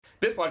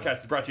This podcast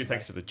is brought to you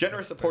thanks to the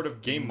generous support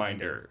of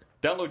GameMinder.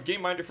 Download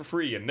GameMinder for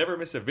free and never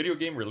miss a video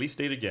game release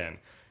date again.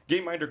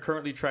 GameMinder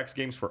currently tracks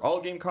games for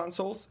all game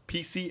consoles,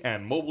 PC,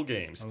 and mobile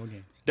games.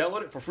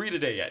 Download it for free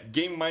today at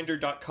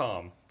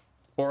GameMinder.com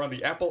or on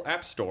the Apple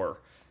App Store.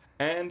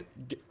 And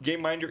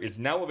GameMinder is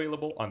now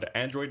available on the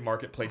Android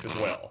Marketplace as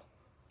well.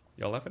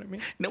 Y'all laughing at me?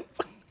 Nope.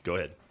 Go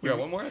ahead. We got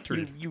one more to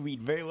read. You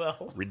read very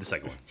well. Read the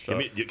second one. Shut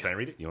up. Can I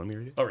read it? You want me to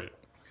read it? I'll read it.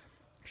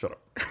 Shut up.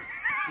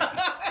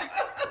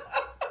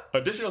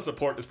 Additional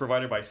support is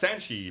provided by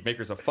Sanshi,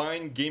 makers of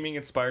fine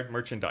gaming-inspired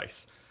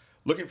merchandise.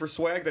 Looking for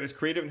swag that is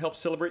creative and helps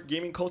celebrate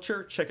gaming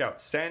culture? Check out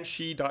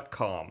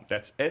Sanshi.com.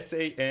 That's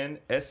SANSHEE.com.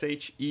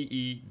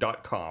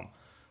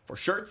 For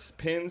shirts,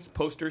 pins,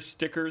 posters,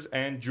 stickers,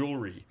 and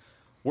jewelry.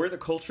 Wear the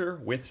culture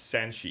with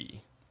Sanshi.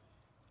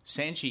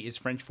 Sanshi is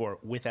French for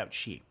without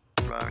she.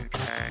 Frank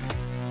Tang.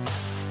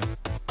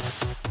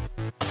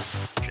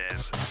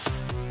 Jez.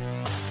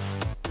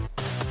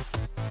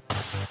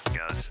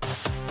 Gus.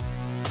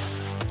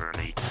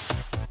 Bernie.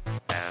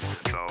 And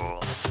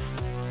Joel.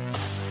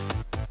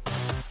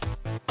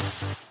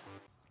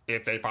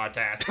 It's a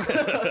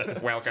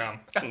podcast. Welcome.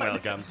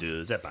 Welcome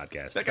to the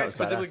podcast. That guy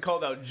specifically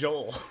called out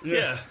Joel.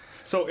 Yeah.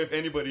 So if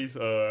anybody's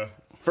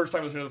first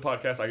time listening to the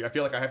podcast, I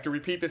feel like I have to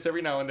repeat this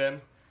every now and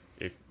then.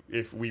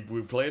 If we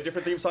play a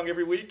different theme song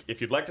every week, if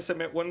you'd like to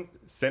submit one,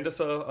 send us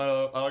a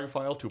audio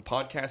file to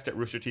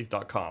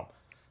podcast@roosterteeth.com.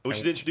 We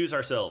should introduce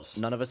ourselves.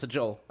 None of us are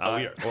Joel.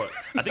 I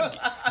think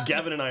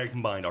Gavin and I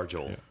combined are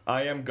Joel.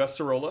 I am Gus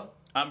Cirola.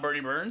 I'm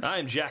Bernie Burns. I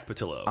am Jack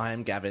Patillo. I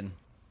am Gavin.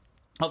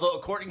 Although,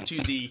 according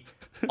to the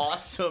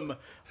awesome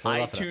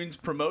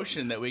iTunes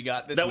promotion that we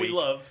got this that week, we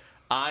love.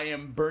 I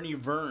am Bernie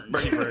Verns.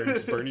 Bernie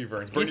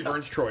Verns. Bernie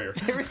Verns Troyer.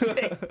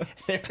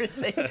 There is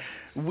a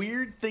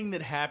weird thing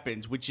that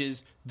happens, which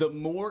is the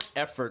more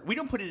effort... We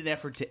don't put in an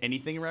effort to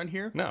anything around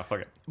here. No, fuck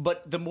it.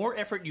 But the more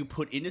effort you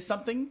put into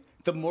something,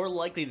 the more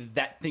likely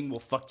that thing will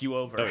fuck you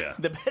over. Oh, yeah.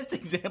 The best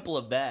example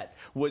of that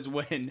was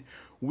when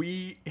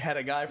we had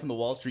a guy from the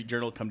Wall Street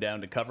Journal come down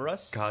to cover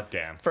us. God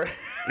damn. For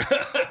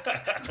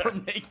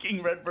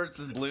making Red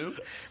versus Blue.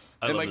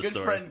 And my love good this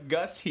story. friend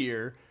Gus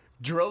here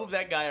drove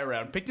that guy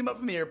around, picked him up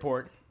from the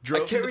airport, I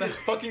drove him to carried the... his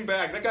fucking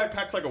bag. That guy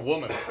packed like a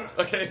woman.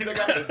 Okay? That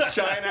guy had a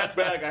giant-ass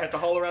bag I had to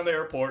haul around the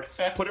airport,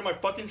 put in my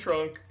fucking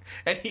trunk.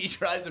 And he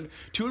drives him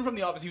to and from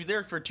the office. He was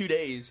there for 2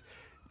 days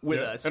with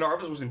us. And our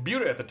office was in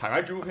Buda at the time. I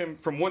drove him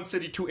from one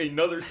city to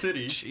another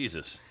city.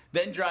 Jesus.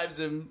 Then drives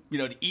him,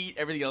 to eat,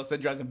 everything else.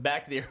 Then drives him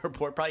back to the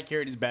airport. Probably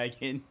carried his bag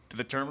in to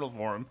the terminal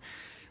for him.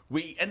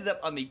 We ended up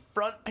on the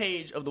front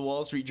page of the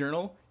Wall Street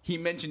Journal. He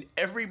mentioned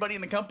everybody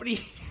in the company.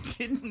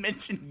 He didn't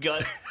mention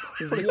Gus.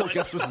 I thought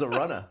Gus was the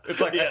runner.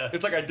 It's like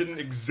I didn't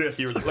exist.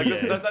 You were the Like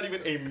PA. that's not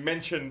even a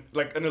mention,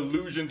 like an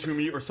allusion to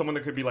me or someone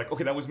that could be like,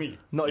 okay, that was me.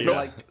 Not even Yeah.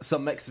 like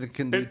some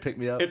Mexican dude picked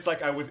me up. It's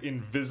like I was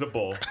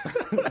invisible.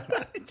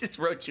 It just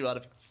wrote you out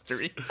of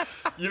history.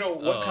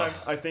 One time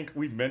I think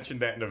we mentioned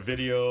that in a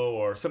video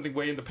or something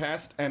way in the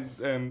past, and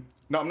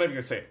no, I'm not even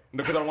gonna say it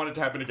because I don't want it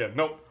to happen again.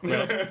 Nope. Oh,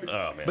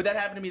 man. But that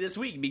happened to me this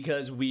week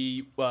because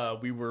we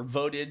were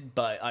voted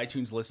by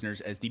iTunes listeners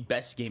as the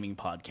best gaming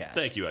podcast.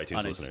 Thank you, iTunes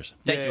on listeners.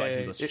 Thank you, Yay.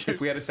 iTunes listeners. If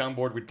we had a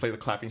soundboard, we'd play the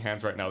clapping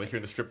hands right now. They hear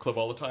in the strip club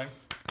all the time.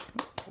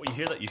 Well, you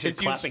hear that? You hear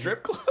It's you clapping.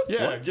 strip club?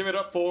 Yeah, What? give it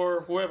up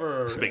for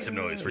whoever. Make some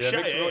noise for yeah, Shay.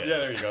 make some noise. Yeah,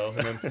 there you go.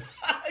 And then,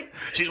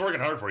 She's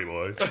working hard for you,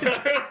 boys.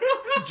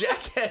 Jack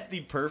has the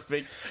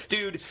perfect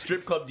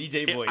strip club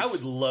DJ voice. I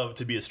would love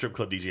to be a strip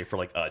club DJ for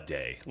like a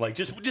day. Like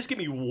just give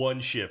me one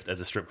shift as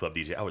a strip club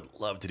DJ. I would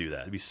love to do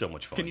that. It'd be so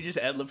much fun. Can you just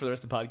ad lib for the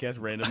rest of the podcast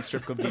random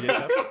strip club DJ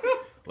stuff?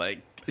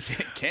 Like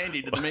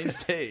Candy to the main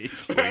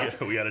stage. we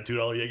got a $2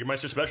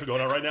 Jägermeister special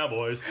going on right now,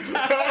 boys.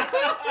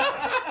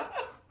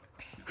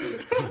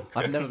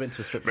 I've never been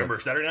to a strip club. Remember,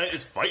 Saturday night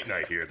is fight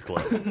night here at the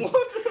club.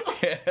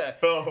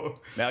 oh,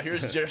 Now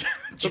here's so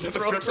the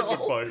strippers would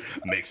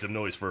fight. Make some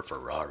noise for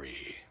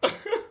Ferrari.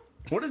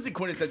 What is the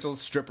quintessential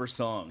stripper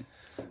song?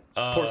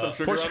 Pour some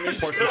sugar on me.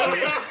 Pour some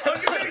sugar.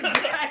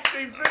 Exact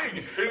same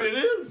thing. It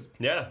is.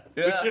 Yeah.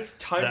 It's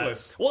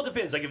timeless. Well, it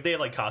depends. Like if they have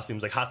like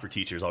costumes, like Hot for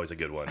Teacher is always a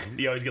good one.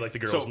 You always get like the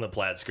girls So, in the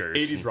plaid skirts.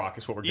 80s rock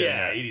is what we're getting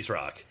Yeah, at. 80s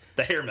rock.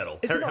 The hair metal.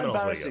 Is hair it not metal's the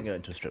way to embarrassing go.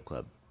 going to a strip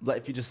club? Like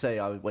if you just say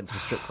I went to a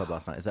strip club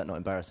last night, is that not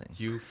embarrassing?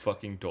 You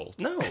fucking dolt.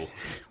 No.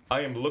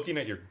 I am looking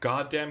at your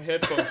goddamn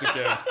headphones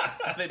again.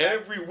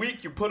 Every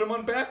week you put them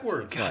on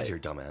backwards. God, you're a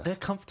dumbass. They're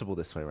comfortable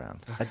this way around.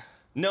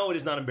 No, it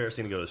is not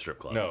embarrassing to go to a strip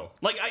club. No.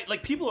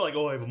 Like people are like,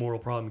 oh, I have a moral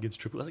problem against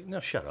strip clubs. I was like, no,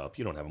 shut up.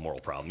 You don't have a moral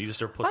problem. You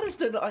just are pussy. I just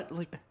don't know. I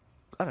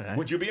don't know.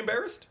 Would you be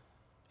embarrassed?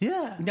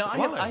 Yeah. No,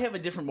 Why? I have a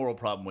different moral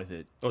problem with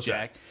it, What's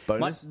Jack. that?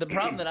 Bonus? The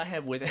problem that I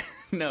have with it...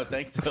 No,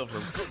 thanks, Phil,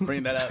 for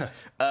bringing that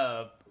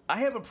up. I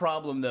have a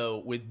problem, though,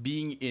 with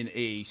being in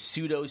a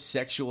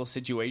pseudo-sexual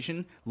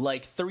situation,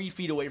 like 3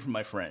 feet away from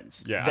my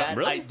friends. Yeah, That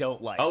really? I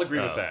don't like. I'll agree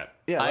with that.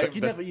 Yeah, I- like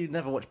you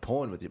never watch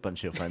porn with your bunch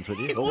of your friends, would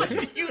you? Or would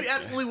you? You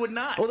absolutely would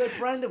not. Although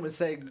Brandon was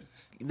saying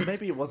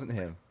maybe it wasn't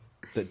him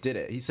that did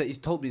it. He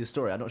told me the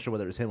story. I'm not sure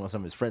whether it was him or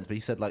some of his friends, but he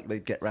said like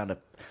they'd get around a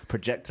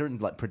projector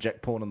and like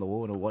project porn on the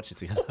wall and all watch it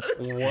together.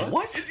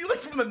 What? Is he like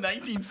from from the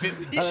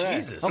 1950s?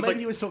 Jesus. Or It's maybe like,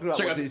 he was talking about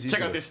Check what out, dudes used check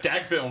to out do. this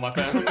stag film I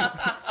found.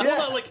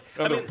 well, no, like,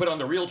 I mean, Put on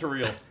the reel to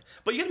reel.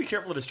 but you got to be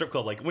careful at a strip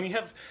club. Like when you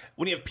have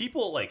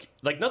people like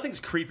nothing's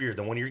creepier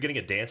than when you're getting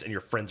a dance and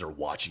your friends are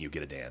watching you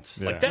get a dance.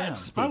 Yeah. Like that's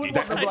spooky. I would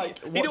want them That- like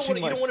you don't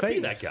watching want my to face. be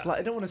that guy. Like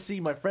I don't want to see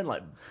my friend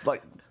like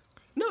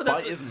no,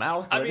 bite his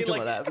mouth or I mean, anything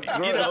like, like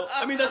that. you know,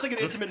 I mean that's like an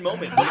intimate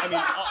moment. But, I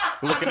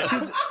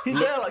mean, he's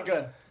there like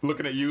going,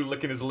 Looking at you,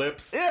 licking his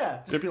lips. yeah.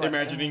 Just be like,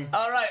 Imagining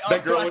All right,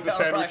 that girl was a all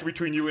sandwich right.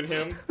 between you and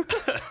him.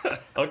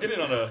 I'll get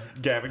in on a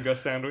Gavin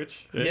Gus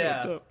sandwich. Hey, Yeah.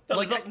 what's up?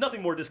 no, there's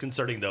nothing more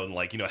disconcerting though than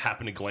like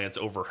happen to glance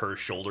over her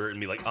shoulder and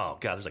be like, oh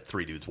god, there's like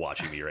 3 dudes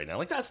watching me right now.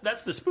 Like that's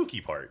the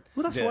spooky part.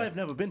 well, that's Yeah. why I've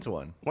never been to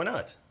one. Why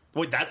not?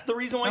 Wait, that's the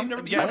reason why you've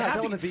never. You I don't have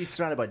don't to. want to be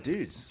surrounded by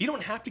dudes. You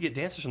don't have to get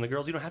dancers from the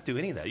girls. You don't have to do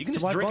any of that. You can So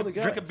just why drink bother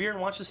going? drink a beer and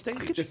watch the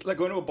stage. It's like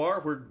going to a bar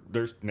where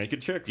there's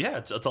naked chicks. Yeah,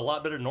 it's a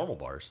lot better than normal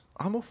bars.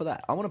 I'm all for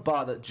that. I want a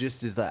bar that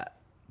just is that.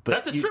 But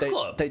That's a strip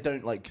club. They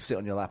don't like sit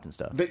on your lap and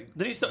stuff. They,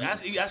 Then you still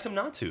ask them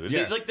not to.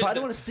 Yeah. Like, but I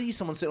don't want to see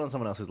someone sit on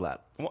someone else's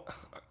lap. What?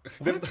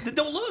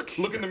 Don't look.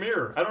 look in the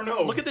mirror. I don't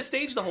know. Look at the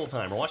stage the whole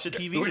time, or watch the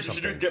TV What or you should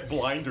something. do is get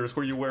blinders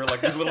where you wear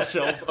like these little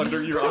shelves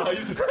under your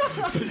eyes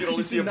so you can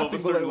only see above a nothing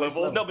certain below waist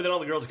level. level. No, but then all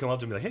the girls would come up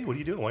to me like, "Hey, what are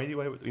you doing? Why do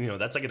you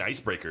that's like an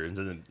icebreaker,"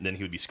 and then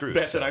he would be screwed.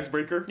 That's So- an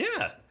icebreaker.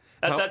 Yeah,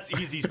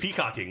 he's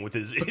peacocking with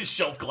his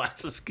shelf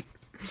glasses.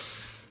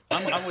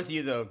 I'm with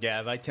you though,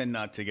 Gav. I tend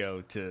not to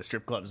go to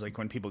strip clubs. Like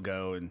when people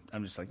go, and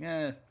I'm just like,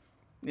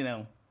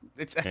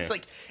 it's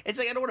like I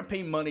don't want to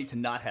pay money to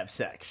not have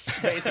sex.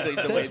 Basically, is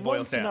the way There's it one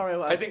boils down.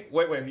 scenario. I think.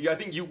 Wait. I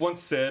think you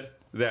once said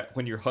that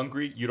when you're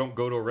hungry, you don't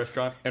go to a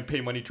restaurant and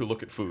pay money to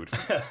look at food.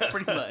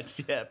 Pretty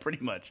much, yeah, pretty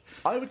much.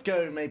 I would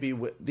go maybe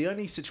with, the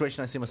only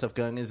situation I see myself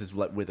going is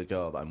like with a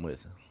girl that I'm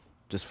with,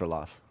 just for a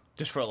laugh.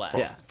 Just for a laugh.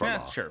 Yeah. For a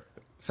laugh. Sure.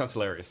 Sounds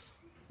hilarious.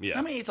 Yeah,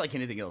 I mean, it's like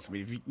anything else. I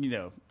mean, if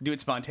you do it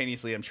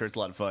spontaneously, I'm sure it's a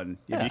lot of fun.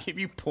 Yeah. If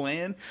you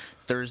plan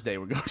Thursday,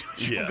 we're going to a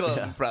strip Yeah. club,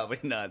 Yeah. probably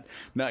not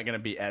going to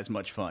be as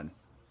much fun.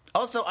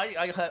 Also,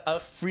 I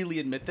freely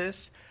admit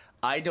this.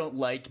 I don't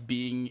like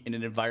being in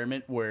an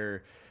environment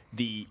where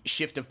the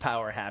shift of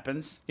power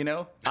happens.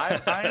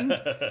 I'm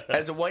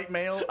as a white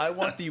male, I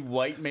want the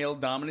white male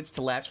dominance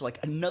to last for like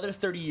another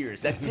 30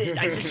 years. That's it.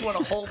 I just want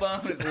to hold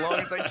on as long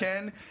as I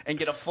can and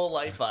get a full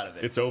life out of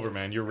it. It's over,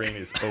 man. Your reign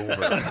is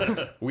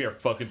over. We are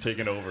fucking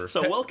taking over.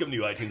 So welcome,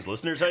 new iTunes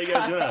listeners. How you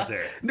guys doing out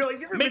there? No, have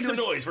you ever Make been some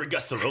to a- noise for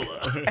Gus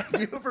Sorolla.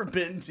 Have you ever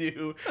been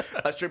to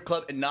a strip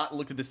club and not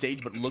looked at the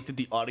stage, but looked at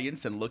the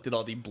audience and looked at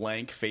all the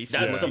blank faces?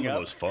 That's some of looking the up?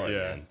 most fun, Yeah.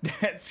 man.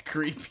 That's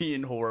creepy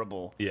and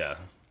horrible. Yeah.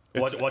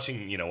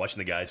 Watching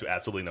the guys who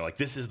absolutely know, like,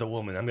 this is the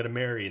woman I'm going to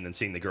marry, and then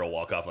seeing the girl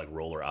walk off and, like,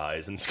 roll her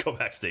eyes and just go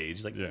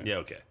backstage. Like, Yeah. yeah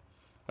okay.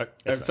 And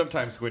nice.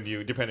 sometimes when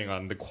you, depending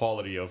on the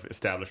quality of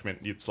establishment,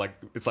 it's like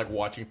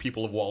watching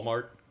people of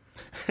Walmart,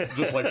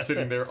 just like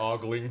sitting there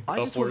ogling I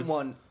just upwards. wouldn't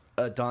want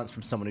a dance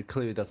from someone who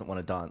clearly doesn't want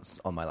to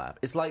dance on my lap.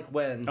 It's like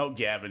when Oh,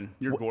 Gavin,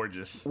 you're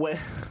gorgeous.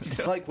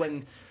 it's like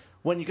when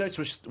you go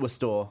to a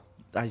store.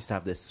 I used to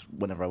have this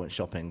whenever I went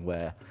shopping,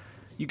 where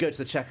you go to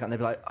the checkout and they'd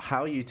be like,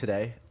 "How are you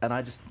today?" And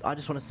I just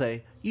want to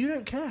say, "You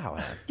don't care how I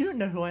am. You don't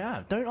know who I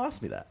am. Don't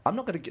ask me that. I'm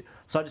not going to get."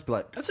 So I just be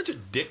like, That's such a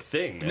dick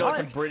thing, man. No, it's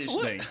a I- British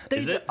what? thing. They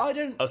Is do- it? I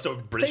don't. Oh, so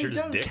British they are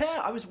just don't dicks? care.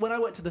 When I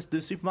went to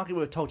the supermarket,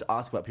 we were told to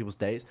ask about people's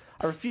days.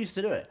 I refused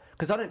to do it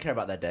because I don't care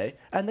about their day,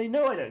 and they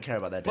know I don't care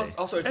about their day. Plus,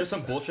 also, it's just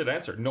some bullshit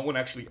answer. No one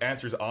actually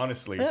answers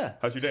honestly. Yeah.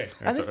 How's your day?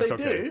 And if they It's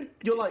okay. do,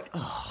 you're like,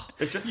 oh.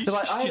 It's just You're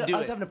like, I should do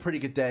was it. having a pretty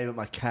good day, but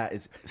my cat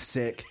is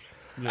sick.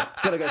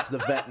 Gotta go to the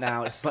vet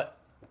now. It's like,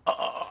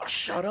 oh,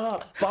 shut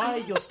up.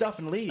 Buy your stuff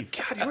and leave.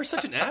 God, you were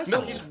such an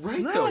asshole. No, he's right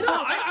No, though. no.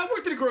 I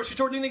worked at a grocery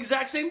store doing the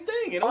exact same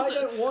thing. And I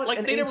don't want like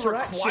an they never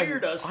interaction.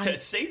 required us to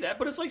say that,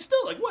 but it's like still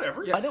like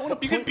whatever. I don't want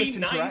a you can pointless be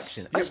nice.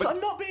 interaction. Yeah, but- I'm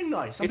not being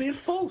nice. I'm being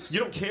false. You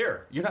don't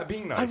care. You're not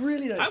being nice. I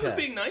really don't I care. was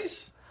being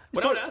nice. When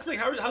It's I would like- ask, like,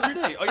 how's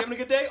your day? Oh, you having a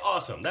good day?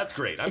 Awesome. That's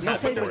great. I'm It's the not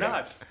same if with they're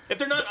that. If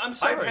they're not, I'm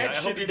sorry. I've had I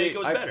hope shitty your day days.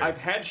 goes I've, better. I've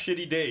had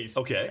shitty days.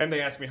 Okay. And they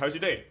ask me, "How's your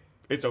day?"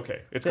 It's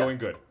okay. It's Yeah. going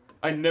good.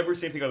 I never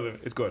say anything other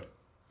than "It's good."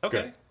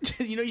 okay.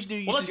 You know what you should do?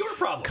 You Well, that's should your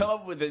problem. Come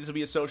up with this will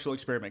be a social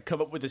experiment.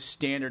 Come up with a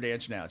standard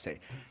answer now. Say,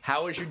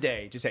 "How was your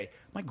day?" Just say,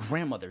 "My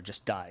grandmother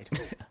just died."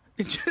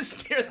 And just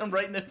stare them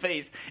right in the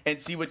face and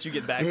see what you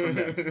get back from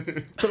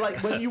them. But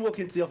like when you walk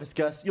into the office,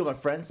 Gus, you're my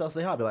friend, so I'll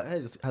say hi. I'll be like,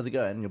 "Hey, how's it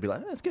going?" And you'll be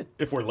like, "Oh, it's good."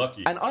 If we're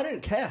lucky. And I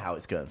don't care how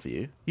it's going for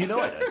you. You know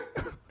I don't.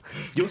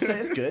 You'll say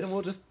it's good, and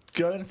we'll just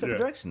go in separate Yeah.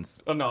 directions.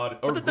 a nod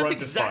or That's grunt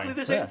exactly is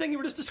the fine. same Yeah. thing you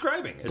were just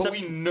describing. But Except-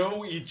 we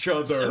know each so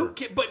other. who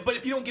ca- but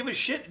if you don't give a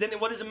shit, then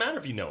what does it matter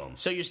if you know them?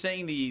 So you're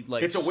saying the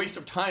like It's a waste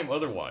of time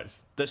otherwise.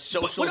 the But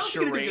social what else are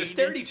you gonna do? You're charade. gonna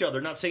stare at each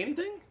other, not say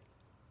anything?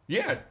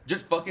 Yeah,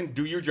 just fucking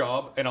do your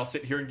job, and I'll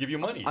sit here and give you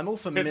money. I'm all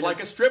for It's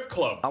like a strip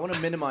club. I want to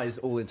minimize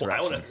all Well,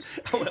 interactions.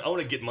 I want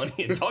to get money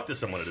and talk to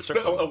someone at a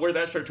strip club. I'll wear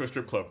that shirt to a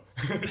strip club.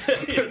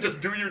 Just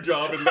do your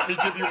job and let me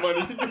give you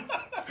money.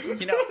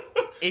 You know,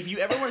 if you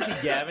ever want to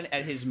see Gavin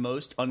at his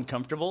most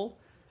uncomfortable,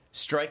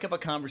 strike up a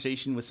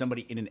conversation with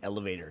somebody in an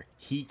elevator.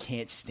 He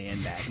can't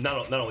stand that.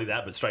 Not only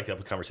that, but strike up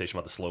a conversation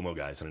about the slow-mo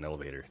guys in an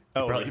elevator.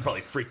 Oh, He'd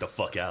probably freak the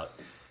fuck out.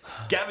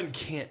 Gavin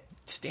can't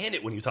stand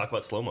it when you talk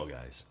about slow-mo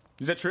guys.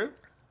 Is that true?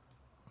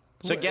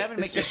 So Gavin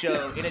makes a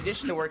show, in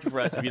addition to working for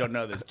us, if you don't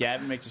know this,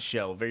 Gavin makes a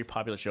show, a very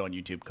popular show on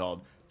YouTube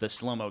called The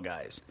Slow-Mo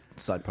Guys.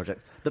 Side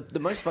project. The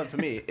most fun for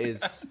me is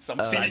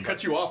See, he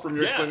cut you off from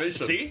your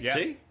explanation.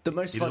 See? the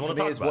most He fun doesn't for wanna me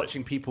talk is about it.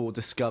 watching people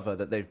discover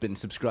that they've been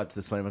subscribed to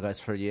the Slow-Mo Guys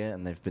for a year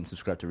and they've been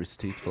subscribed to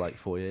Rooster Teeth for like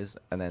 4 years,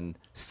 and then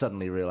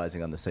suddenly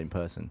realizing I'm the same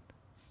person.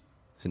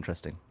 It's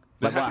interesting.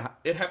 Like,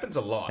 It happens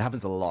a lot. it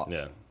happens a lot.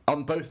 Yeah.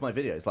 On both my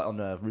videos, like on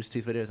Rooster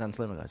Teeth videos and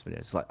Slow-Mo Guys videos.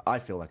 It's like I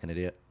feel like an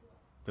idiot.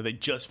 But they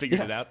just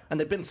figured it out. And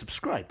they've been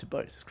subscribed to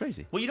both. It's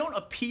crazy. Well, you don't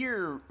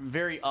appear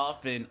very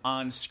often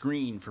on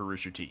screen for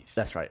Rooster Teeth.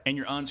 That's right. And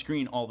you're on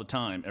screen all the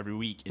time, every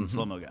week in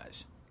Slow-Mo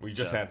Guys. We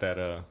just had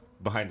that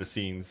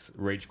behind-the-scenes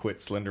Rage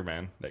Quit Slender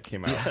Man that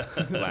came out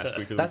last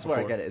week. Or the That's week where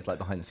I before. get it. Is like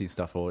behind the scenes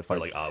stuff, or if I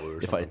like Awu or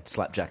if I something.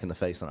 slap Jack in the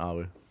face on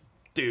Awu.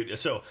 Dude,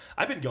 so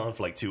I've been gone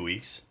for like 2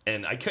 weeks,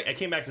 and I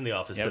came back to the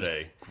office Yeah, it was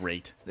today.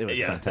 Great. It was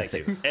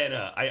fantastic. Thank you. And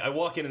I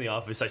walk in the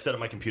office, I set up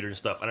my computer and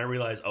stuff, and I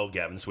realize, oh,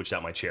 Gavin switched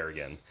out my chair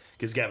again.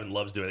 Because Gavin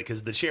loves doing it.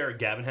 Because the chair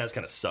Gavin has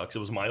kind of sucks. It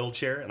was my old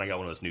chair, and I got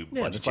one of those new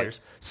Yeah, bunch of just like chairs.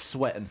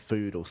 sweat and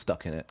food all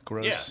stuck in it.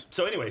 Gross. Yeah.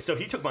 So anyway, so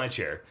he took my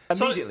chair.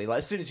 So- Immediately, like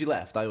as soon as you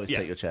left, I always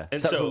take your chair. And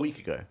So that was a week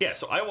ago. Yeah,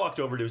 so I walked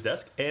over to his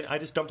desk, and I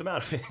just dumped him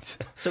out of it.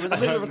 So in the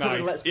middle of recording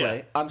Nice. Let's Play,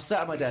 Yeah. I'm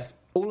sat at my desk.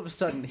 All of a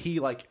sudden,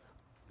 he like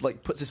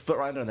puts his foot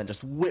around her and then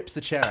just whips the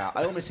chair out.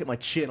 I almost hit my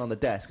chin on the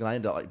desk, and I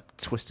ended up like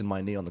twisting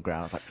my knee on the ground.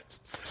 I was like,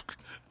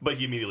 But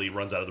he immediately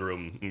runs out of the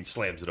room and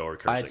slams the door,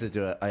 cursing. I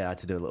had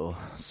to do a little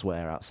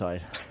swear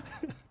outside.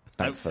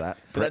 Thanks for that.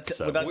 Prick,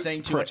 so- Without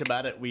saying too much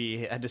about it,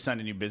 we had to sign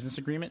a new business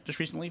agreement just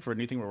recently for a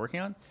new thing we're working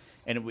on.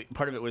 And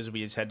part of it was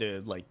we just had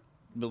to, like,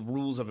 the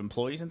rules of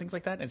employees and things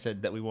like that, and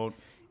said that we won't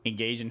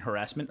engage in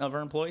harassment of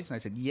our employees. And I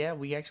said, yeah,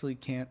 we actually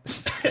can't.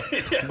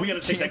 we got to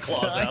take that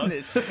clause sign out.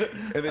 this.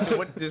 And they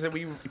said, they said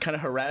we kind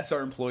of harass our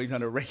employees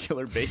on a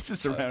regular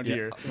basis around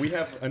here. We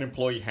have an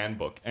employee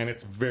handbook, and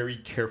it's very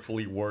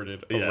carefully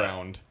worded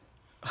around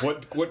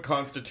what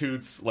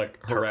constitutes like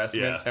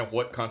harassment and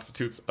what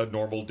constitutes a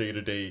normal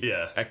day-to-day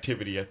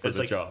activity for It's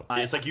the like job.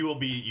 it's like you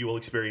will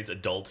experience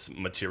adult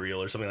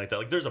material or something like that.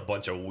 Like there's a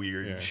bunch of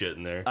weird shit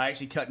in there. I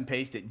actually cut and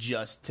pasted it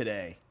just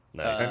today.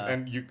 Nice.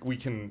 We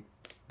can.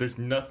 There's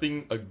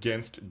nothing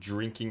against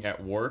drinking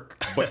at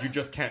work, but you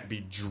just can't be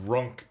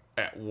drunk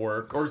at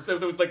work. Or so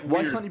there was like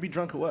Why weird. can't you be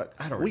drunk at work?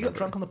 I don't We got remember.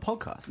 drunk on the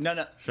podcast. No,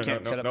 Shut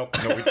can't, shut up.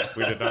 No,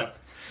 we did not.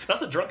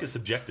 That's a drunk is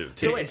subjective.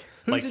 Too. So wait,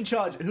 who's Like- in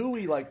charge? Who are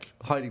we like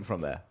hiding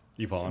from there?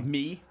 Yvonne.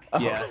 Me?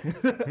 Yeah.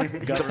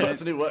 The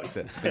person who works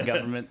it. The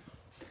government.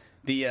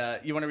 The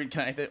you want to read?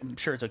 I'm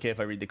sure it's okay if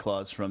I read the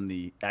clause from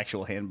the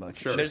actual handbook.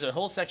 Sure. There's a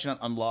whole section on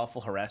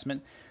unlawful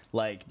harassment,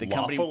 like the Lawful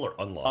company or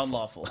unlawful?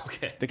 Unlawful.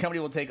 Okay. The company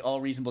will take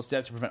all reasonable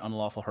steps to prevent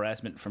unlawful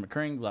harassment from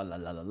occurring. Blah blah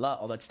blah blah blah.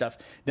 All that stuff.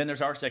 Then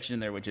there's our section in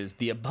there, which is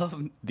the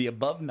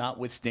above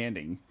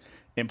notwithstanding.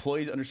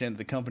 Employees understand that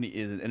the company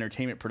is an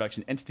entertainment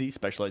production entity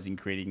specializing in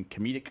creating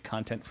comedic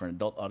content for an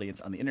adult audience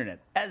on the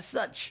internet. As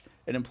such,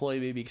 an employee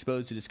may be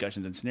exposed to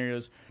discussions and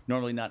scenarios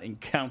normally not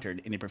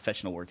encountered in a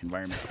professional work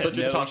environment. Such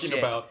as No talking shit.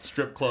 about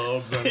strip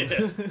clubs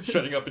and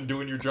shutting up and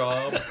doing your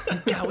job.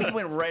 God, we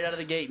went right out of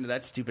the gate into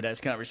that stupid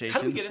ass conversation. How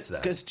did we get into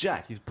that? Because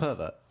Jack, he's a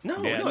pervert.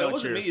 No, Yeah, no, no, it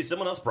wasn't true. me.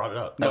 Someone else brought it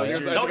up. No, No,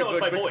 it's- no, I think no, it's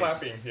it's my the voice.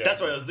 clapping, yeah.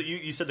 That's what it was.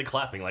 You said the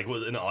clapping, like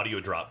with an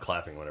audio drop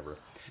clapping, whatever.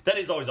 That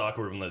is always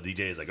awkward when the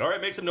DJ is like, "All right,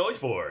 make some noise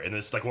for," it. And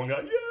it's like one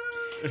guy,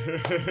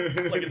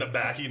 yeah, like in the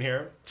back, you can hear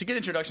him. It's a good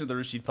introduction to the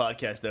Rooster Teeth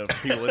podcast, though,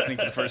 for people listening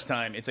for the first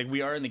time. It's like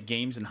we are in the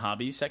games and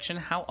hobbies section.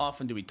 How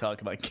often do we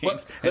talk about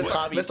games and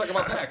hobbies? Let's talk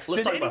about PAX.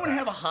 Does talk about anyone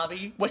have a PAX.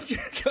 hobby? What's your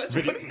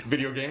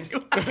Video games.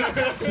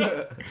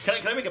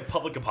 Can I make a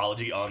public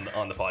apology on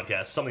the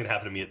podcast? Something that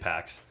happened to me at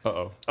PAX.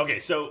 Uh-oh. Okay,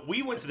 so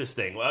we went to this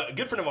thing. A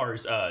good friend of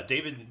ours,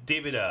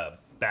 David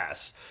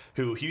Bass,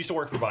 who he used to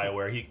work for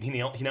BioWare.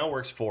 He now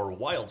works for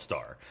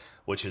WildStar,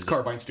 which is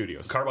Carbine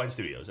Studios. Carbine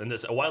Studios, and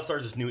this WildStar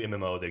is this new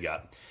MMO they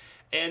got.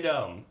 And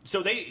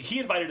so he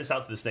invited us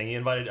out to this thing. He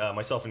invited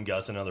myself and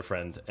Gus and another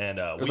friend, and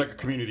It was like a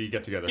community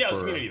get-together Yeah, it for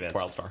was a community event.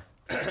 WildStar.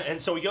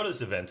 and so we go to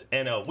this event,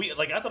 and I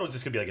thought it was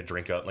just gonna be like a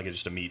drink up, like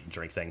just a meet and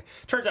drink thing.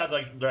 Turns out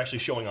like they're actually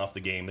showing off the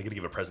game. They're gonna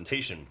give a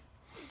presentation,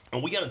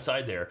 and we got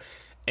inside there,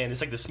 and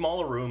it's like the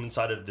smaller room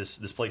inside of this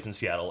place in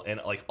Seattle,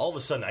 and like all of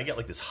a sudden I get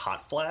like this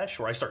hot flash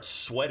where I start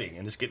sweating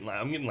and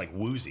I'm getting like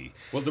woozy.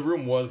 Well, the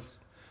room was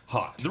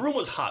hot. The room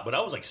was hot, but I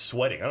was like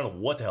sweating. I don't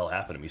know what the hell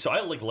happened to me. So I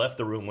like left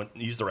the room, went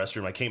used the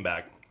restroom. I came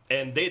back,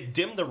 and they had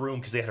dimmed the room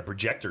because they had a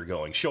projector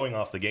going, showing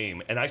off the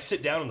game. And I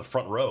sit down in the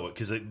front row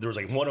because there was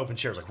like one open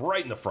chair, it was like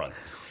right in the front.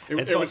 It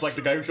And so was I like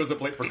the guy who shows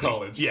up late for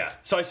college. Yeah.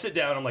 So I sit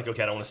down. I'm like,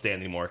 okay, I don't want to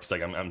stand anymore because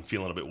like I'm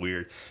feeling a little bit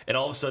weird. And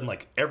all of a sudden,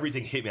 like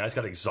everything hit me. I just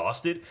got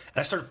exhausted and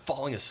I started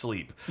falling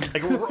asleep,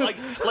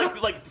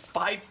 like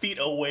 5 feet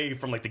away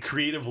from like the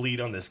creative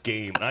lead on this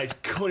game. And I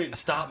just couldn't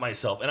stop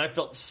myself. And I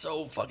felt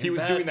so fucking. He was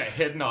bad. doing that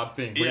head nod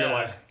thing where you're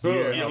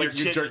like, Yeah, like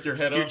you jerk your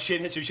head Your up.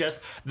 chin hits your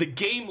chest. The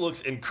game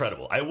looks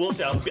incredible. I will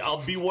say,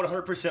 I'll be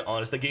 100%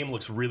 honest. The game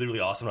looks really, really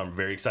awesome. I'm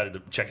very excited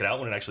to check it out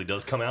when it actually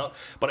does come out.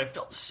 But I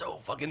felt so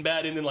fucking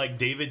bad. And then like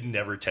David David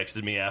never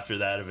texted me after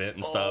that event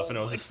and stuff, and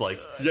I was just like,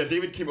 Yeah,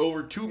 David came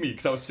over to me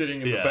because I was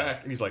sitting in the Yeah.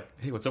 back, and he's like,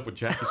 "Hey, what's up with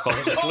Jack? He's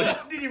falling asleep."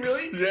 Did he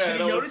really? Yeah, Did and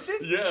he I was- notice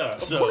it? Yeah,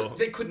 of So- course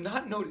they could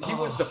not notice. He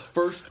was the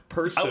first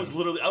person. I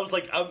was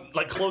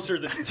like closer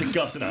to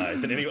Gus and I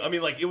than anyone. I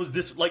mean, like it was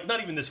this, like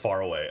not even this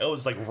far away. It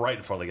was like right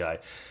in front of the guy,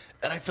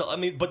 and I felt. I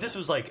mean, but this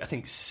was like I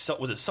think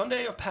was it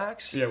Sunday of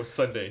PAX? Yeah, it was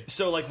Sunday.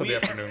 So like Sunday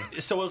afternoon.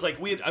 So it was like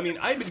we had. I mean,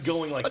 I'd been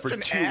going like Such for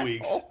an 2 asshole.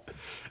 weeks.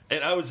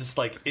 And I was just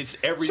like, it's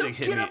everything So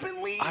hit get me. up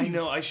and leave. I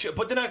know I should,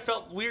 but then I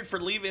felt weird for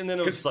leaving. And then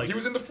it was Because like, he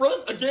was in the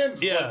front again.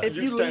 It's Yeah. like, If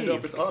you stand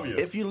up, it's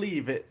obvious. If you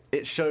leave, it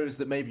shows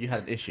that maybe you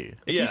had an issue.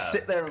 If Yeah. you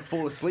sit there and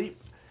fall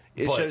asleep,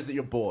 it But- shows that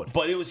you're bored.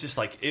 But it was just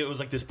like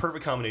this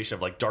perfect combination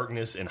of like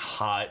darkness and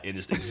hot and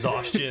just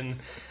exhaustion.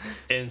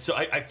 And so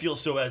I feel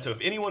so bad. So if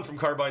anyone from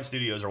Carbine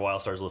Studios or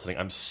Wildstar's listening,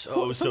 I'm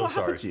so what sorry.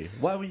 happened to you?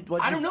 Why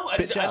I don't know. I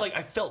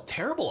I felt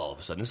terrible all of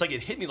a sudden. It's like it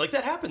hit me. Like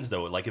that happens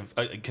though, like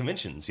at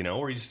conventions, you know,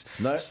 where you just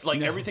No.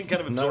 like everything kind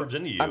of absorbs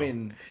into you. I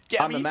mean,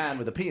 Yeah, I I'm a mean- man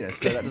with a penis,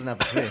 so that doesn't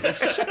happen to me.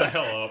 Shut the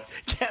hell up.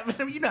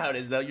 Kevin, you know how it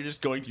is, though. You're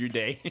just going through your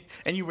day,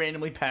 and you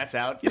randomly pass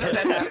out. You know,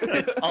 that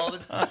happens all the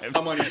time.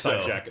 I'm on your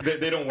side, So- Jack.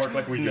 They don't work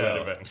like we do at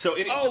no. events. So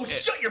Oh,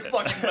 shut your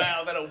fucking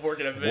mouth. That'll work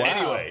at a event.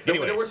 Anyway,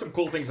 There were some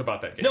cool things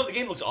about that game. No, the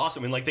game looks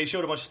awesome, and like they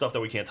showed a bunch of stuff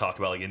that we can't talk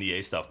about, like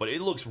NDA stuff, but it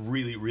looks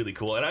really, really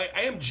cool, and I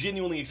am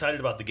genuinely excited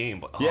about the game.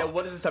 But Yeah,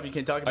 what is the stuff you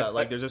can't talk about?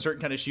 Like, there's a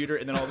certain kind of shooter,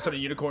 and then all of a sudden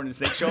a unicorn and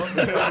snake show up. Is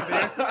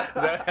that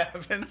what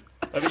happens?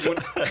 I think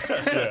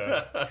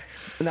yeah.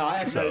 No, I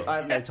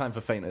have no time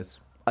for fainters.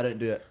 I don't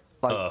do it.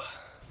 Like,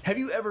 Have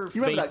you ever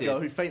you remember that fainted? girl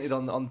who fainted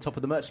on top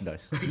of the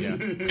merchandise? Yeah.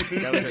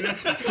 That was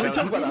a- Can we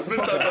talk about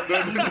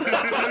that? on the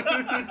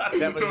podcast?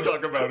 that was Don't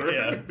talk about her.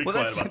 Yeah, be Well,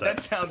 quiet about that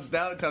sounds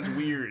now it sounds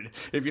weird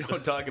if you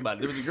don't talk about it.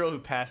 There was a girl who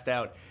passed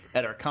out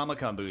at our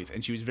Comic-Con booth,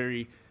 and she was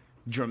very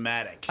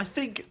dramatic I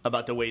think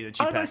about the way that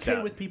she I'm passed okay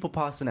out. with people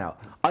passing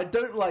out. I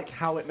don't like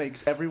how it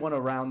makes everyone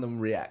around them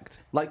react.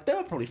 Like, there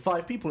were probably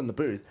 5 people in the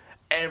booth.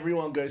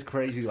 Everyone goes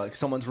crazy. Like,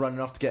 someone's running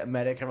off to get a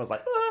medic. Everyone's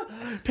like,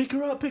 pick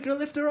her up,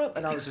 lift her up.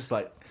 And I was just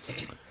like,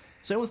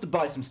 so who wants to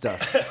buy some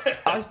stuff?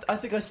 I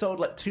think I sold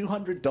like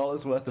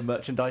 $200 worth of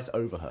merchandise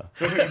over her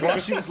while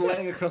she was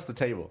laying across the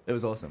table. It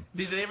was awesome.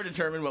 Did they ever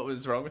determine what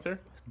was wrong with her?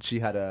 She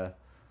had a...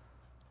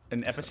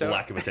 An episode?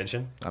 lack of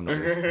attention. I'm not...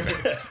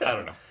 I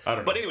don't know.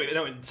 But anyway,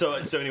 no, so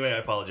anyway, I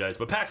apologize.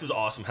 But PAX was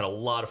awesome. Had a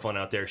lot of fun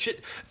out there.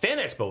 Shit, Fan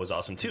Expo was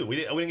awesome too. We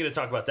didn't get to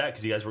talk about that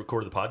because you guys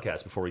recorded the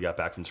podcast before we got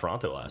back from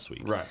Toronto last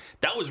week. Right.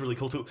 That was really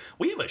cool too.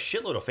 We have a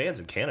shitload of fans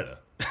in Canada.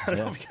 I don't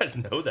know if you guys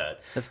know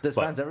that. There's But-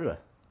 fans everywhere.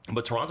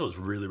 But Toronto is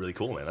really, really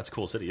cool, man. That's a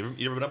cool city. You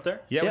ever been up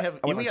there? Yeah, Yeah, we have.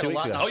 I went we on got 2 a weeks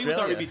lot in ago. Oh, you went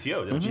to Australia.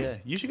 RBTO, didn't you? Yeah,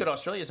 you should go to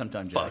Australia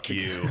sometime, Jack. Fuck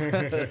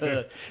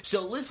you.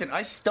 So listen,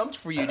 I stumped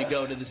for you to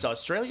go to this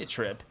Australia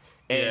trip,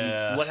 and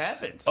Yeah. what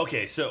happened?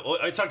 Okay, so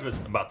I talked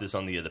about this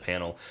on the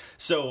panel.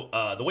 So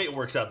the way it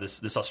works out,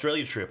 this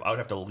Australia trip, I would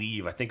have to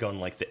leave, I think, on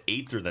like the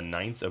 8th or the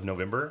 9th of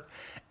November.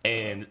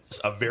 And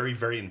a very,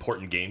 very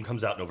important game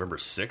comes out November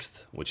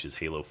 6th, which is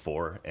Halo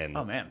 4. And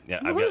Oh, man. Yeah,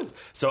 I've got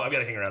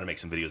to hang around and make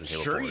some videos in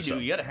Halo 4. Sure you do. so-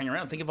 You got to hang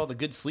around. Think of all the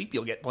good sleep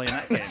you'll get playing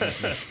that game.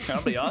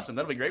 That'll be awesome.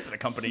 That'll be great for the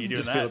company you doing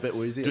Just that. feel a bit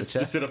woozy in the Just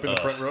chair. sit up in the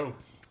front row.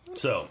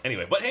 So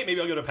anyway, but hey, maybe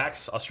I'll go to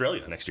PAX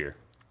Australia next year.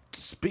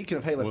 Speaking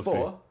of Halo We'll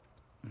 4,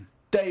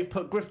 Dave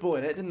put Griffball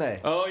in it, didn't they?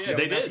 Oh yeah,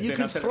 They did. You They can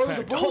announced it at throw the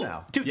PAX. ball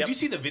now. Dude, Yep. did you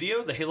see the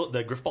video,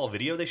 the Griff Ball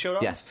video they showed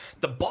off? Yes.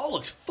 The ball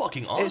looks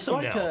fucking awesome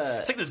like now.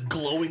 It's like this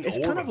glowing It's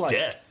orb kind of like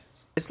death.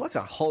 it's like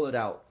a hollowed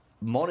out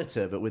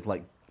monitor, but with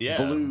like Yeah.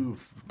 blue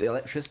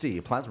electricity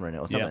plasma in it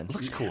or something.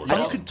 Looks cool.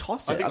 And you can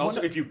toss it. I think I also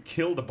wonder- if you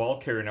kill the ball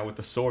carrier now with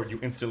the sword, you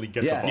instantly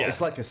get the yeah, ball.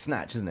 it's like a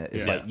snatch, isn't it?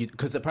 It's Yeah. like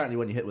because apparently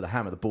when you hit with a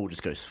hammer, the ball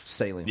just goes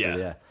sailing through the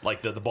Yeah, air.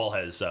 like the ball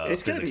has. It's going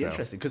to physics be now.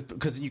 interesting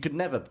because you could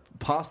never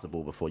pass the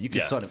ball before. You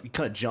could Yeah. sort of you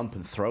kind of jump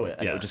and throw it,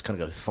 and it Yeah. would just kind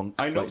of go thunk.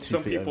 I know like 2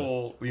 some feet over.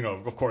 people, you know,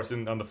 of course,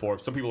 on the forum,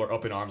 some people are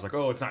up in arms, like,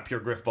 oh, it's not pure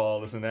Griff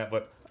Ball, this and that,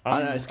 but I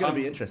don't know. It's going I'm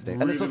to be interesting,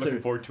 Really and it's also looking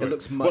forward to it it.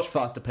 looks much Well,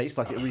 faster paced.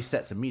 Like it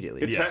resets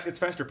immediately. It's, Yeah. it's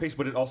faster paced,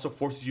 but it also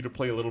forces you to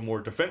play a little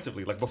more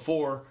defensively. Like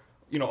before,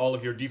 you know, all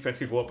of your defense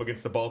could go up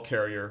against the ball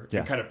carrier Yeah.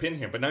 and kind of pin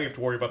him, but now you have to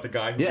worry about the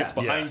guy who Yeah. gets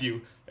behind Yeah.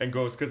 you and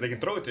goes because they can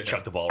throw it to him.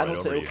 Chuck the ball And right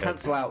also, over it'll your head.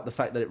 cancel out the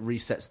fact that it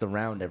resets the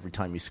round every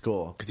time you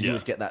score. Because you Yeah.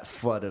 always get that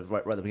flood of right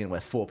at the beginning where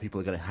 4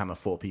 people are going to hammer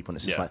 4 people, and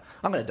it's just Yeah. like,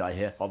 I'm going to die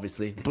here,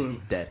 obviously.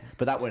 Boom, dead.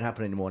 But that won't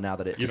happen anymore now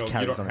that it You just know, you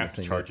carries don't on have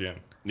to this charge thing. in.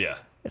 Yeah.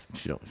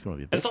 If you want to be a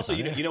And bitch it's also,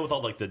 about it. you know, with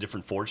all like the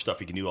different Forge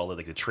stuff, you can do all the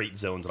like the trait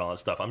zones and all that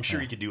stuff. I'm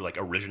sure you could do like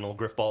original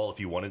Griff Ball if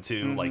you wanted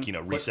to, like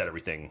reset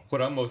everything.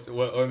 What I'm most,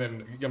 well, and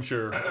then I'm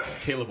sure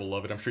Caleb will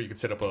love it. I'm sure you could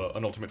set up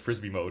an ultimate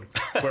frisbee mode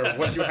where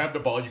once you have the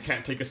ball, you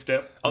can't take a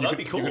step. Oh, You that'd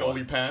can- be cool. You can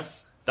only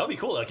pass. That'd be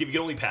cool. Like if you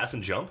could only pass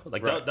and jump,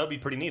 like Right. that'd be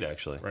pretty neat,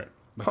 actually. Right.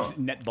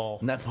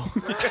 Netball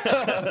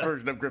Netball.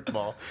 version of grip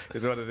ball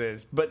is what it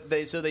is. But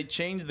they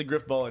changed the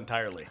grip ball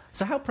entirely.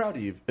 So how proud are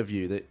you of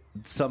you that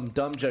some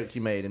dumb joke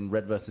you made in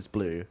Red vs.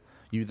 Blue,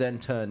 you then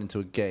turned into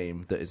a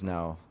game that is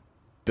now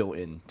built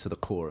into the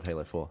core of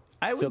Halo 4?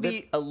 I Feel would good?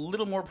 be a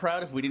little more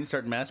proud if we didn't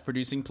start mass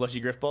producing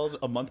plushy grip balls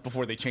a month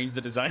before they changed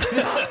the design.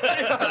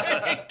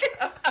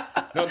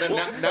 No,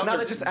 then Now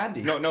they're just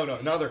Andy. No.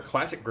 Now they're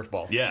classic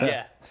Griffball.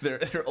 Yeah. Yeah,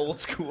 they're old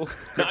school.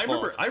 No,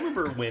 balls. I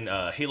remember when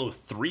Halo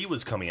 3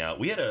 was coming out.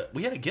 We had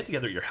a get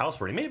together at your house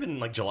party. It may have been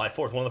like July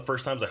 4th, one of the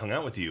first times I hung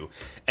out with you,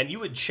 and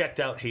you had checked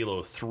out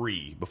Halo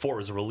 3 before it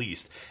was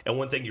released. And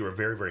one thing you were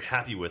very, very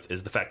happy with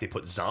is the fact they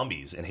put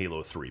zombies in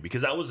Halo 3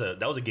 because that was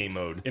a game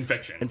mode.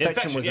 Infection.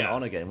 Infection was yeah. an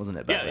honor game, wasn't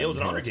it? Yeah, it was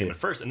an honor Halo game 2? at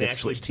first, and they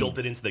actually switched built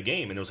teams. it into the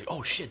game, and it was like,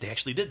 oh shit, they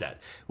actually did that,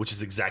 which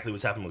is exactly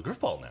what's happened with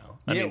Griffball now.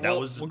 I Yeah, mean, that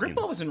well, was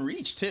Griffball was in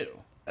Reach too.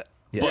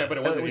 Yeah, but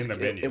it wasn't in the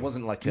menu. It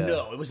wasn't like a.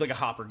 No, it was like a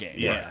hopper game.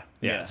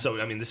 yeah.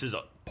 So I mean, this is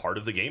a part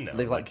of the game now.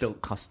 They've like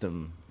built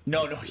custom.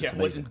 No, It's it amazing.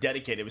 wasn't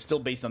dedicated. It was still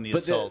based on the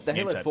But Assault. the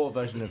game Halo type. 4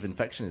 version of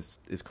Infection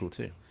is cool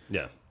too.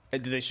 yeah.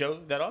 Did they show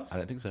that off? I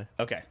don't think so.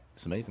 Okay,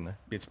 It's amazing though.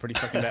 it's pretty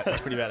fucking bad. It's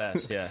pretty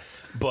badass. Yeah.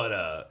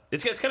 But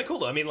it's kind of cool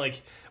though. I mean,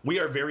 like we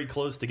are very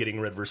close to getting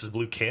Red versus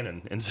Blue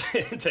canon into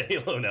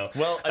Halo now.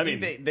 Well, I mean,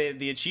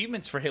 the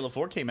achievements for Halo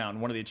 4 came out,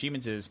 and one of the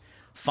achievements is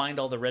find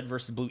all the Red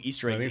versus Blue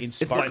Easter eggs think in it's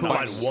Spartan cool. Find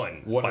Hearts.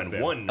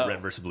 one them.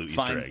 Red versus Blue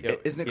Find- Easter egg.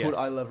 Isn't it Yeah. called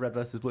I Love Red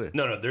versus Blue?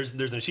 No, there's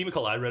an achievement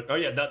called I Red. Oh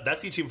yeah,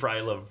 that's the achievement for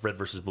I Love Red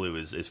versus Blue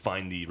is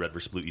find the Red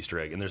versus Blue Easter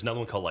egg, and there's another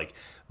one called like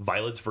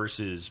Violets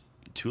versus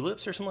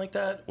Tulips or something like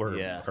that, or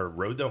Yeah. or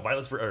Road. No,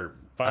 Violets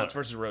Violets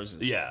versus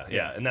Roses. yeah,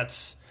 and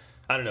that's.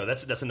 I don't know.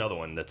 That's another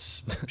one.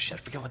 That's shit. I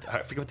forget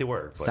what they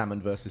were. But. Salmon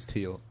versus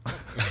Teal.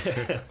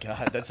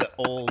 God, that's an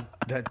old.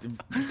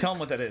 Tell them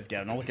what that is,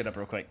 Gavin. I'll look it up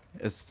real quick.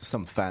 It's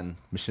some fan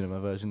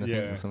machinima version, I think.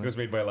 Yeah, Or it something. was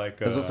made by like.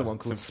 There's also one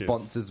called some kids.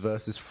 Sponsors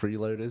versus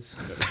Freeloaders.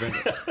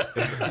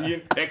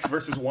 X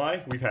versus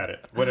Y. We've had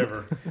it.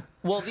 Whatever.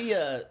 Well,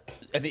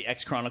 I think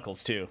X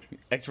Chronicles too.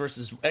 X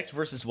versus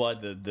Y,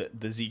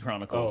 the Z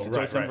Chronicles. Oh, it's always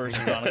right, some right. version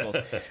of Chronicles.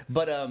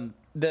 But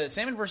the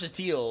Salmon versus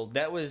Teal,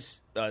 that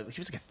was he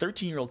was like a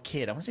 13-year-old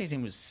kid. I want to say his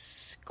name was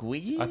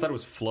Squiggy. I thought it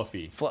was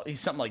Fluffy.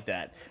 Something like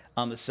that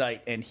on the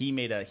site, and he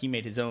made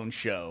his own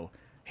show,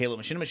 Halo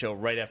Machinima show,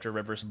 right after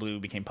Red vs. Blue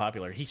became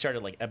popular. He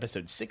started like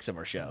episode 6 of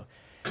our show,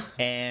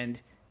 and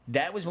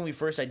that was when we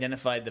first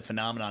identified the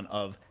phenomenon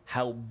of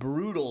how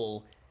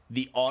brutal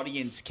the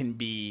audience can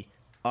be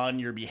on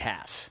your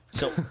behalf.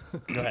 So,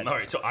 go ahead. All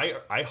right, so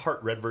I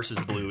Heart Red versus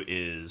Blue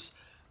is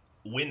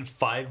win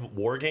 5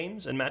 war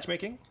games in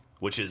matchmaking,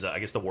 which is I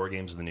guess the war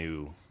games are the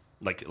new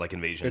like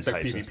invasion. It's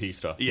like types PvP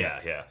stuff.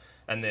 Yeah.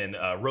 And then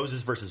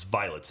Roses versus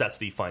Violets. That's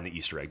the find the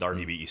Easter egg, the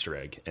RVB Easter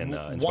egg, and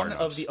One Spartan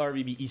of Ops. the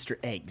RVB Easter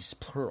eggs,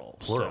 plural.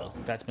 Plural.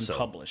 So that's been So-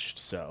 published.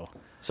 So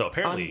So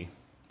apparently,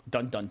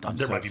 dun dun dun.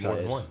 There might be more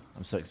than one.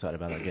 I'm so excited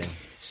about that game.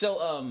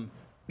 So,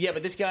 yeah,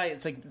 but this guy,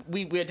 it's like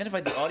we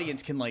identified the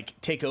audience can like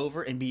take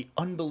over and be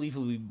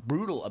unbelievably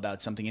brutal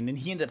about something, and then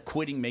he ended up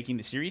quitting making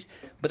the series.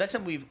 But that's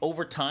something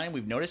over time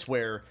we've noticed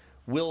where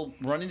we'll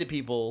run into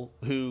people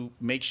who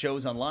make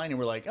shows online, and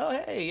we're like, "Oh,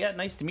 hey, yeah,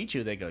 nice to meet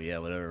you." They go, "Yeah,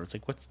 whatever." It's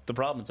like, "What's the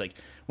problem?" It's like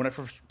when I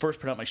first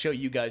put out my show,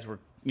 you guys were,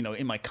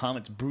 in my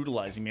comments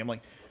brutalizing me. I'm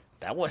like,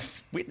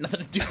 we had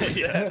nothing to do with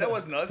that. That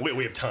wasn't us.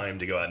 we have time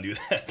to go out and do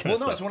that. Kind Well, of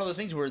no, stuff. it's one of those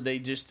things where they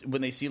just,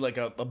 when they see like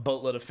a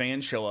boatload of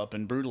fans show up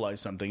and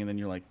brutalize something, and then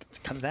you're like,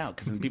 cut it out,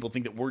 because then people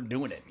think that we're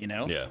doing it,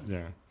 Yeah.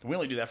 Yeah. We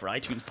only do that for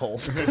iTunes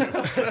polls.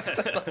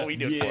 That's all we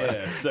do it for.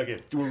 Yeah. Suck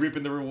it. We're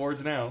reaping the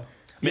rewards now.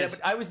 Yeah,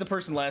 but I was the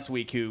person last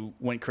week who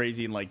went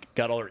crazy and like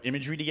got all our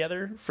imagery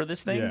together for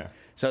this thing. Yeah.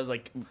 So I was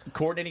like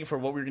coordinating for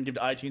what we were going to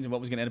give to iTunes and what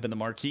was going to end up in the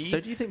marquee.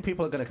 So do you think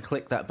people are going to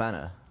click that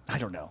banner? I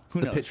don't know. Who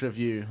The knows? picture of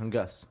you and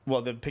Gus?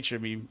 Well, the picture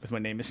of me with my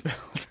name misspelled.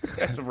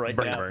 That's right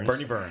Bernie now. Burns.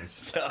 Bernie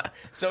Burns.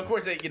 So of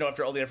course,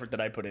 after all the effort that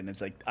I put in,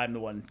 it's like I'm the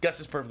one. Gus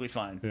is perfectly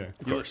fine. Yeah.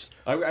 Of course.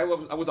 I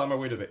was on my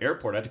way to the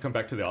airport. I had to come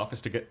back to the office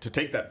to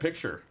take that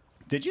picture.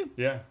 Did you?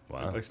 Yeah.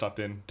 Wow. I stopped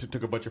in,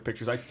 took a bunch of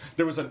pictures.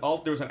 There was an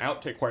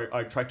outtake where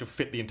I tried to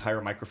fit the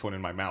entire microphone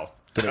in my mouth,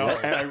 and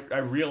I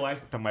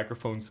realized that the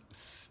microphones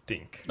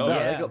stink. No,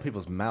 yeah. they got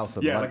people's mouth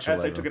and Yeah, lunch like all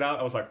as I over. took it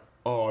out, I was like,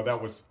 "Oh,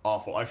 that was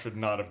awful. I should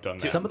not have done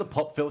that." Some of the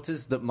pop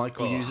filters that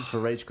Michael uses for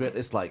Rage Quit,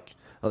 it's like,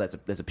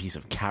 there's a piece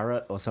of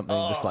carrot or something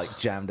just like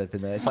jammed up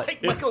in there. It's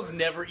like Michael's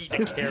never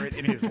eaten a carrot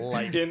in his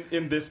life.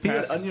 in this he had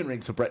past onion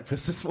rings for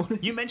breakfast this morning.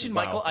 You mentioned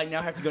Wow. Michael. I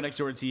now have to go next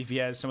door and see if he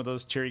has some of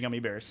those cherry gummy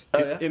bears.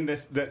 in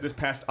this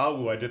past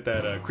AWU, I did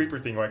that creeper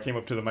thing where I came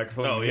up to the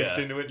microphone and hissed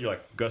into it. You're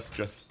like, Gus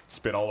just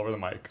spit all over the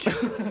mic.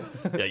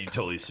 Yeah, you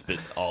totally spit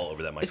all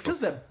over that It's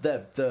microphone.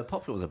 because the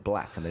pop filters are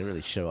black and they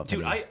really show up.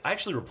 Dude, anyway. I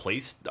actually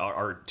replaced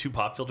our 2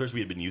 pop filters we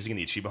had been using in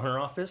the Achievement Hunter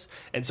office,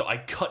 and so I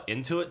cut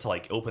into it to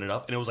like open it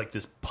up, and it was like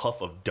this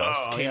puff of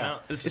dust came yeah.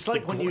 out. It's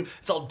like when you-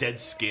 it's all dead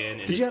skin.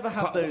 And Did you ever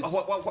have those?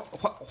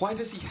 Why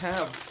does he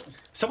have?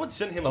 Someone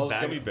sent him Oh, a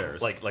bag gummy bears.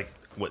 Like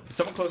what?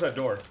 Someone close that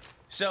door.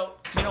 So,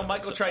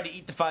 Michael tried to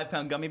eat the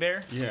 5-pound gummy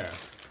bear, Yeah.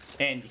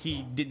 and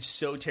he did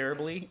so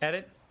terribly at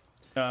it.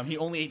 He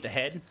only ate the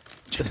head.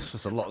 This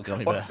was a lot of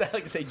gummy Or bear. I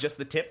like to say just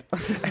the tip.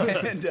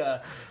 And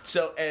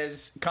so,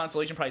 as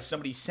consolation prize,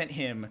 somebody sent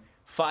him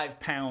 5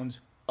 pounds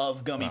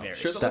of gummy bears.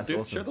 Share the love, That's dude.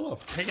 awesome. Share the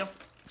love. There you go.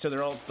 So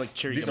they're all like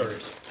cherry These gummy are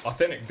bears.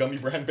 authentic gummy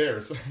brand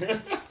bears.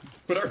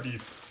 What are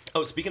these?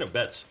 Oh, speaking of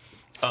bets,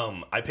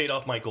 I paid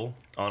off Michael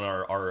on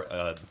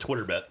our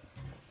Twitter bet.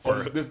 Oh,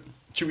 this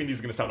chewing these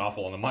is going to sound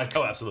awful on the mic.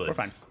 Oh, absolutely. We're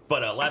fine.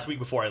 But last week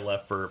before I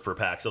left for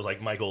PAX, I was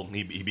like, Michael,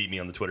 he beat me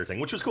on the Twitter thing,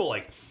 which was cool.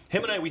 Like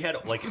him and I, we had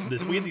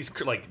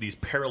these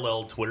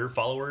parallel Twitter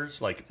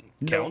followers, like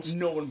counts.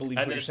 No one believes And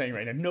what then- you're saying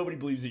right now. Nobody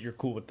believes that you're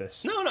cool with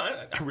this. No,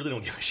 I really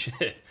don't give a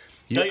shit.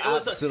 You Like,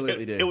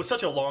 absolutely do. It was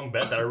such a long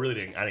bet that I really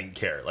didn't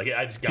care. Like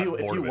I just got bored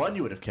If you of it. won,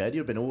 you would have cared.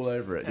 You'd have been all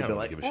over it. You'd I be don't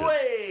like, give a shit.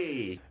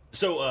 way.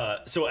 So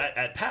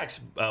at PAX,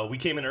 we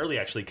came in early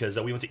actually because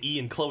we went to E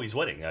and Chloe's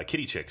wedding,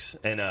 Kitty Chicks,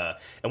 and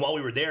while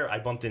we were there, I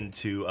bumped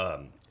into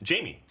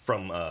Jamie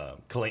from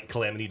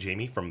Calamity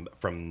Jamie from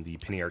the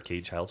Penny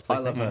Arcade Child's Play. I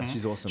love her.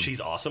 She's awesome.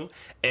 She's awesome,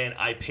 and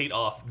I paid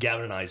off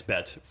Gavin and I's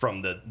bet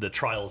from the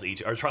Trials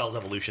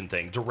Evolution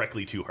thing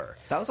directly to her.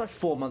 That was like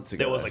 4 months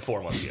ago. That was like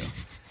 4 months ago,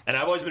 and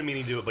I've always been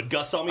meaning to do it, but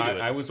Gus saw me do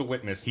it. I was a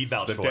witness. He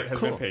vouched the for debt it. has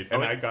Cool. been paid,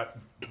 and Okay. I got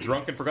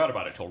drunk and forgot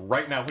about it till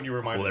right now when you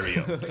reminded Well, me.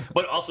 there you go.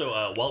 But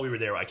also, while we were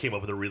there, I came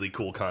up with a really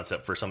cool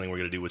concept for something we're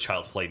going to do with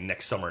Child's Play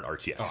next summer at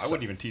RTX. Oh, I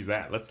wouldn't even tease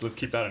that. Let's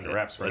keep that under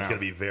wraps right It's now. going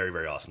to be very,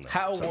 very awesome. Though.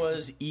 How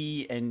was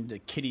E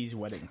and Kitty's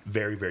wedding?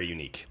 Very, very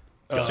unique.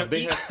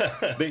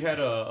 They had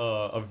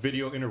a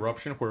video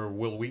interruption where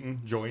Will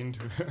Wheaton joined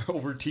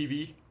over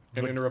TV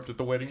and interrupted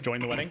the wedding. Join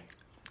the wedding?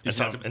 And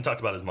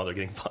talked about his mother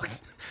getting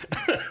fucked.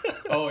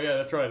 Oh yeah,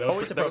 that's right. That was,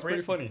 Always that was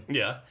pretty appropriate. funny.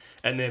 Yeah.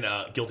 And then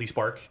Guilty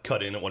Spark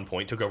cut in at one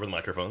point, took over the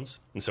microphones.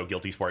 And so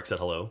Guilty Spark said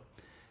hello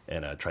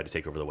and tried to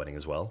take over the wedding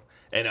as well.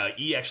 And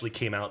E actually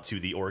came out to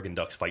the Oregon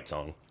Ducks fight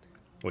song,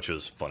 which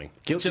was funny.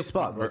 Guilty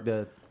Spark, like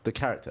the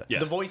character. Yeah.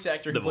 The voice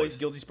actor The who plays voice.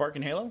 Guilty Spark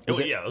in Halo? It was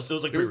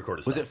like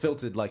pre-recorded Was stuff. it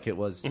filtered like it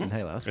was in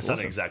Halo? That's It sounded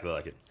awesome. exactly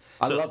like it.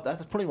 I So- love that.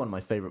 That's probably one of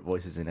my favorite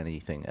voices in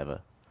anything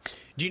ever.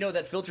 Do you know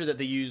that filter that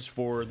they used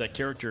for that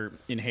character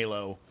in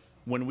Halo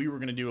when we were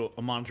going to do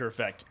a monitor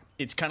effect?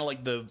 It's kind of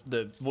like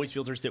the voice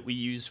filters that we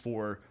use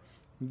for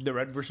the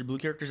red versus blue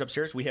characters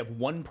upstairs. We have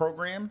one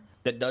program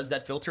that does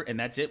that filter, and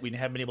that's it. We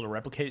haven't been able to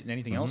replicate it in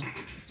anything else.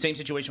 Same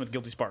situation with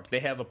Guilty Spark. They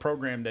have a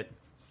program that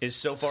is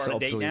so far So out of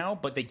date obsolete. now,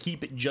 but they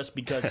keep it just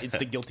because it's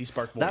the Guilty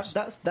Spark voice.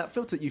 That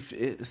filter.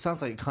 It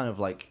sounds like it kind of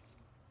like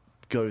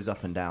goes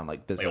up and down.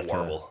 Like there's Like a like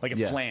warble. like a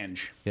yeah.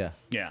 flange. Yeah.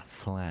 Yeah.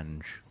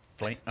 Flange.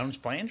 I don't know,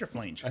 flange or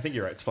flange? I think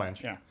you're right. It's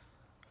flange. Yeah.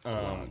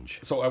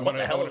 So I want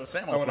the hell is a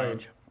salmon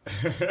flange?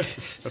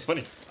 That's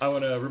funny. I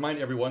want to remind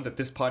everyone that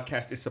this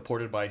podcast is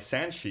supported by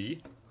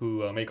Sanshi,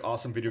 who make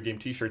awesome video game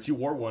T-shirts. You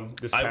wore one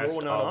this I past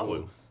wore one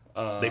on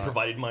Awu. They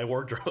provided my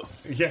wardrobe.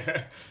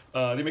 Yeah,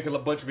 they make a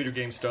bunch of video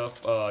game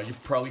stuff.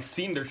 You've probably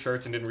seen their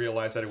shirts and didn't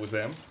realize that it was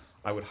them.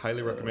 I would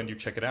highly recommend you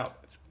check it out.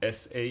 It's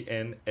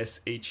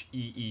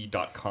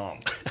SANSHEE.com.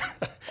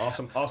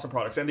 Awesome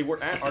products. And they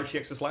were at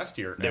RTX this last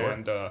year. They were.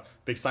 And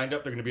they signed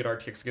up. They're going to be at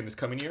RTX again this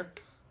coming year.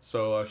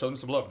 So show them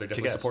some love. They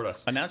definitely Kick ass. support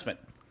us. Announcement.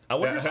 I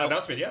wonder Yeah, if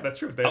announcement. Yeah, that's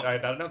true. I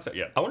had not announced that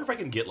yet. I wonder if I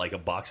can get like a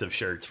box of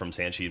shirts from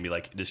Sanchi and be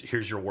like, just,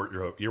 here's your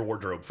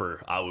wardrobe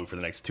for Awu for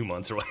the next 2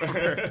 months or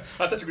whatever.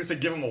 I thought you were going to say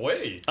give them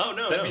away. Oh,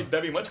 no, that'd no.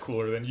 That'd be much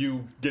cooler than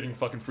you getting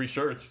fucking free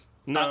shirts.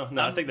 No,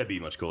 I think that'd be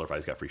much cooler if I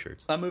just got free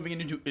shirts. I'm moving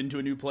into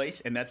a new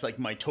place, and that's like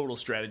my total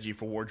strategy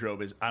for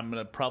wardrobe is I'm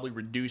going to probably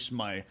reduce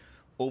my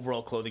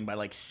overall clothing by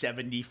like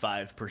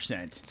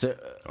 75%. So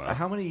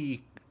how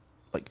many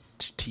like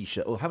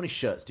t-shirt or how many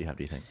shirts do you have?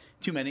 Do you think?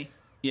 Too many.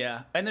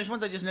 Yeah, and there's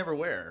ones I just never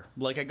wear.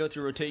 Like I go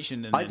through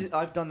rotation, and then-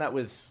 I've done that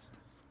with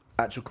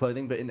actual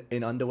clothing, but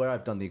in underwear,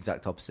 I've done the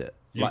exact opposite.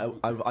 Like,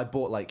 I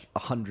bought like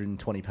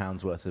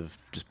 £120 worth of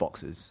just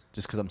boxes,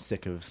 just because I'm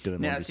sick of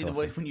doing. Now, laundry see so the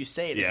way often. when you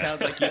say it, it Yeah.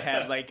 sounds like you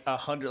have like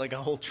 100, like a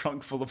whole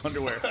trunk full of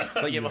underwear.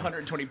 Like you have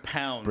 120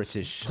 pounds,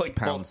 British like,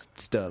 pounds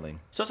sterling.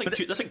 So that's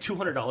like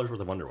 $200 worth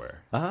of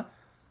underwear. Uh huh.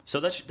 So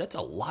that's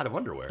a lot of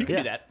underwear. You can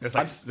Yeah. do that.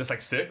 That's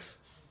like six.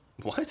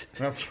 What?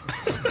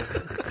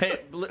 Hey,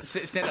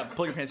 stand up,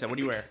 pull your pants down. What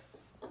do you wear?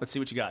 Let's see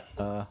what you got.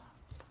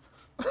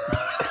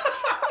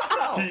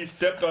 He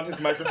stepped on his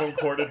microphone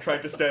cord and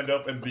tried to stand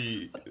up, and or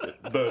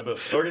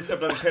he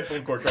stepped on his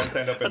headphone cord trying to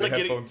stand up, and That's the like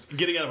headphones.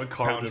 getting out of a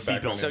car with pounded a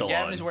back seatbelt on. so still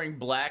Gavin on. is wearing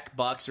black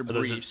boxer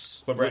those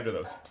briefs. What brand are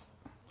those?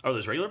 Are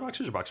those regular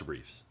boxers or boxer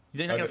briefs?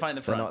 You're not gonna find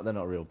the front. They're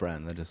not a real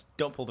brand. They're just.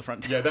 Don't pull the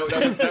front. Yeah,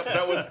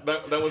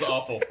 that was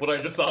awful. What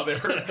I just saw there.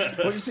 What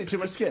did you see? Too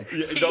much skin.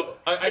 Yeah, no,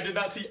 I did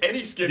not see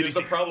any skin. Did Is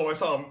you the see- problem? I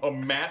saw a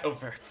mat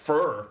of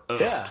fur.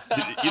 Yeah.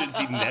 You didn't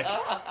see neck?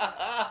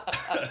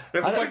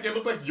 It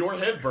looked like your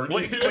head,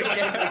 Bernie.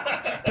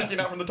 Picking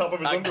out from the top of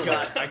his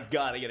underwear. I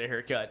gotta get a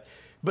haircut.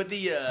 But the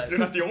You're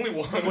not the only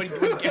one. when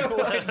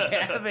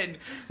Gavin,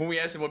 when we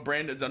asked him what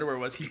brand his underwear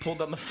was, he pulled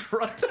down the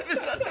front of his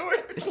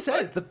underwear. It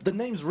says the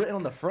name's written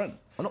on the front.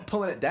 I'm not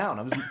pulling it down.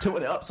 I'm just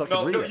tilting it up so I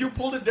can read No, it. you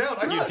pulled it down.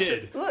 I saw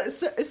did. it. Look,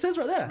 it says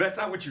right there. That's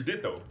not what you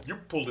did, though. You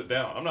pulled it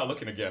down. I'm not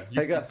looking again.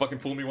 You Hey, guys. fucking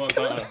fooled me once.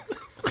 I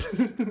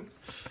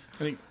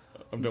think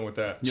I'm done with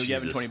that. You'll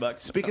give him Jesus. $20.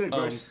 Speaking of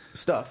gross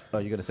stuff,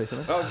 are you going to say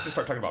something? I was just gonna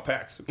start talking about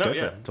PAX. No, Go for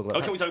yeah. it. Talk about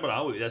Can that. we talk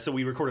about Awu? Yeah, so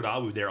we recorded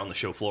Awu there on the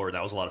show floor.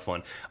 That was a lot of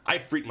fun. I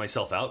freaked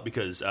myself out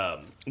because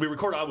we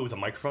record Awu with a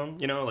microphone,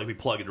 like we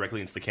plug it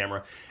directly into the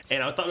camera.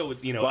 And I thought it would,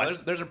 Wow,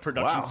 there's a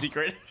production Wow.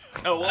 secret.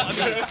 oh, well,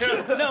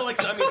 I mean,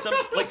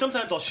 no,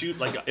 sometimes I'll shoot,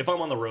 if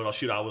I'm on the road, I'll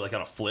shoot Awu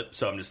on a flip.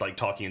 So I'm just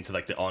talking into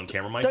the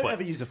on-camera mic. Don't but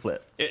ever use a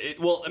flip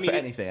well, I mean, for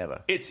anything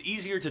ever. It's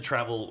easier to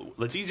travel.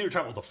 It's easier to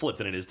travel with a flip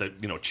than it is to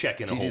check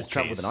in It's a easy whole to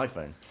travel case. with an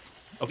iPhone.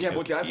 Okay, Yeah, but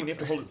with the iPhone, you have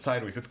to hold it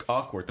sideways. It's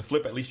awkward. The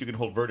flip, at least you can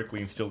hold vertically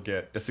and still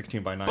get a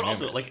 16:9. But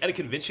also, image. at a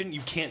convention,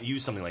 you can't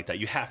use something like that.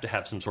 You have to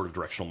have some sort of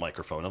directional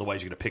microphone.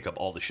 Otherwise, you're going to pick up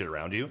all the shit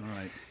around you.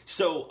 Right.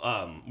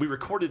 So we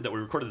recorded the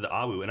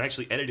Awu, and I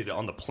actually edited it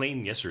on the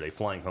plane yesterday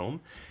flying home.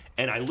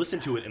 And I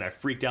listened to it, and I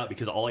freaked out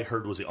because all I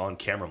heard was the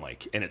on-camera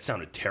mic, and it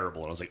sounded terrible.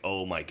 And I was like,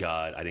 "Oh my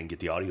god, I didn't get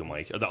the audio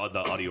mic, or the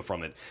audio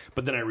from it."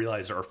 But then I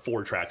realized there are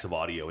 4 tracks of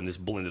audio, and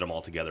just blended them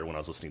all together when I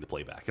was listening to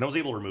playback. And I was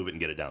able to remove it and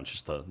get it down to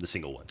just the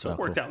single one. So it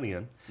worked cool. out in the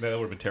end. that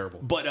would have been terrible.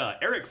 But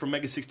Eric from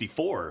Mega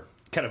 64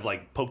 kind of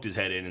poked his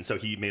head in, and so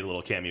he made a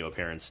little cameo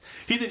appearance.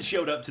 He then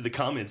showed up to the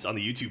comments on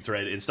the YouTube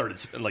thread and started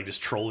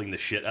just trolling the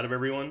shit out of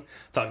everyone,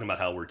 talking about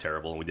how we're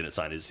terrible and we didn't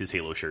sign his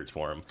Halo shirts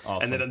for him.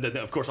 Awesome. And then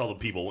of course all the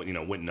people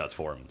went nuts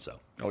for him. So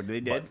Oh,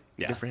 they did? But,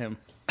 yeah. Good for him.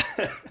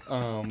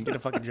 Get a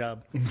fucking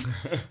job.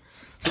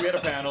 So we had a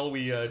panel.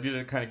 We did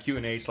a kind of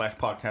Q&A /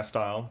 podcast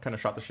style. Kind of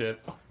shot the shit.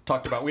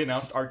 We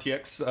announced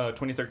RTX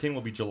 2013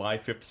 will be July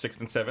 5th, 6th,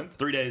 and 7th.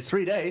 3 days.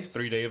 3 days.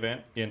 3-day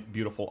event in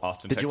beautiful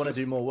Austin, Did Texas. you want to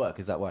do more work?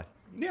 Is that why?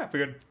 Yeah, I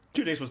figured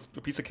 2 days was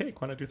a piece of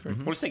cake. Why not do 3?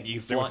 What do you think?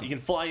 You can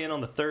fly in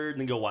on the 3rd, and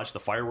then go watch the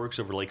fireworks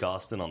over Lake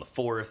Austin on the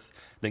 4th,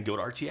 then go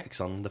to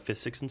RTX on the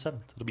 5th, 6th, and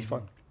 7th. It'll be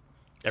fun.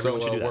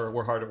 Everyone should do that.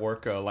 We're hard at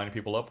work lining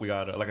people up. We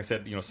got, like I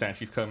said,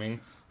 Sanchi's coming.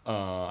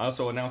 I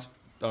also announced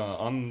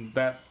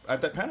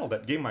at that panel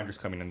that Game Minder's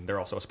coming, and they're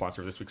also a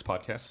sponsor of this week's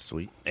podcast.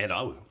 Sweet. And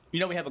Awu. We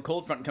have a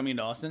cold front coming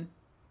into Austin.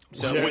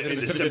 So Yeah, Wait, in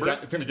December?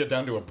 it's going to get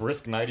down to a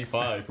brisk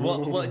 95.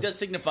 well, it does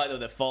signify though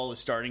that fall is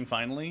starting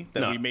finally. That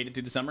No. we made it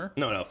through the summer.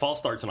 No, fall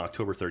starts on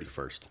October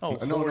 31st. Oh,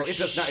 No, it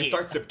does not. It shit.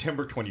 starts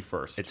September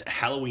 21st. It's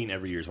Halloween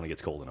every year is when it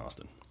gets cold in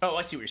Austin. Oh,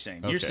 I see what you're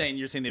saying. You're Okay. saying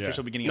the Yeah.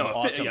 official beginning No, of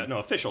autumn.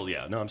 official,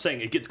 yeah. No, I'm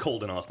saying it gets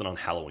cold in Austin on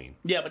Halloween.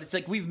 Yeah, but it's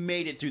we've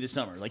made it through the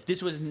summer.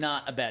 This was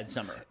not a bad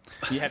summer.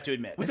 You have to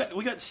admit.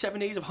 We got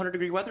 7 days of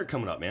 100-degree weather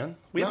coming up, man.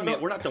 We're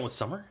not done with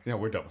summer. Yeah,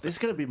 we're done with This is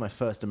going to be my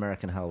first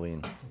American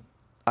Halloween.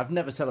 I've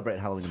never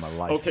celebrated Halloween in my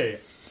life. Okay,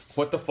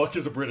 what the fuck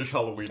is a British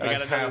Halloween? I gotta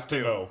know have this to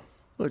too. know.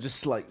 Well,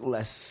 just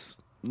less.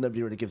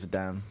 Nobody really gives a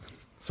damn.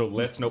 So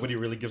nobody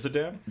really gives a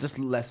damn? Just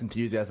less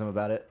enthusiasm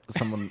about it.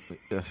 Someone.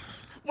 Ugh.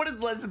 What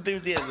is less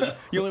enthusiasm?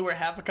 You only wear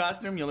half a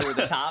costume. You only wear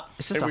the top.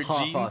 It's just and a wear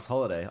half-ass jeans.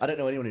 holiday. I don't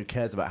know anyone who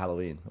cares about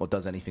Halloween or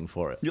does anything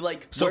for it. You're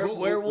like So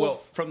werewolf well-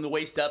 from the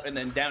waist up and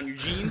then down your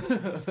jeans.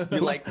 You're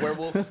like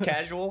werewolf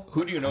casual.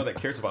 Who do you know that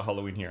cares about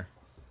Halloween here?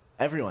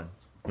 Everyone.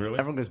 Really?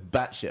 Everyone goes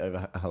batshit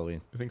over Halloween.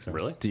 I think so.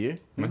 Really? Do you?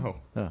 No.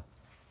 Oh.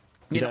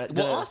 You know, don't-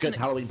 well, don't Austin, go to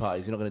Halloween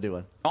parties. You're not going to do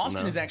one.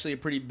 Austin No. is actually a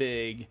pretty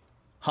big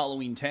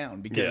Halloween town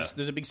because Yeah.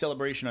 there's a big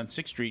celebration on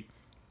 6th Street.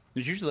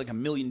 There's usually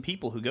 1 million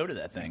people who go to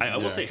that thing. I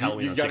will say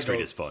Halloween You on gotta 6th Street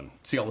go is fun.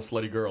 See all the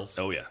slutty girls.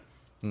 Oh, yeah.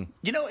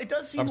 It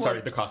does seem I'm sorry,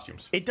 like the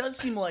costumes. it does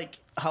seem like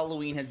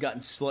Halloween has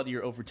gotten sluttier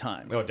over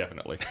time. Oh,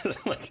 definitely.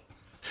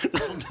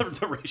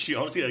 The ratio,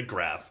 I want to see a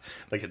graph.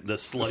 The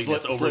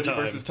sluttiness over slutty time.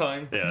 versus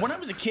time? Yeah. When I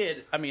was a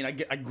kid, I mean,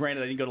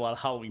 granted I didn't go to a lot of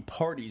Halloween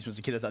parties. When I was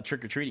a kid, I thought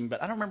trick or treating,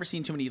 but I don't remember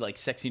seeing too many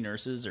sexy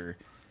nurses or.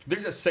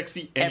 There's a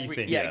sexy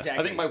anything. yeah, exactly.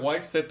 I think my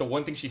wife said the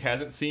one thing she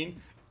hasn't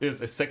seen is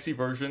a sexy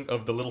version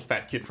of the little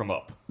fat kid from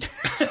Up.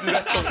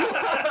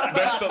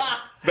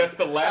 That's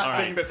the last All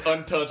right. thing that's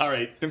untouched All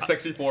right. in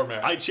sexy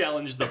format. I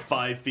challenge the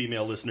 5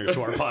 female listeners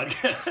to our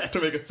podcast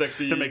to make a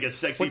sexy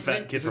sexy What's his fat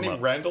name? kid Is his from name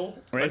Up. Randall?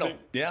 I Randall. think.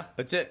 Yeah,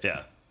 that's it.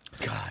 Yeah.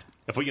 God.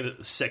 If we get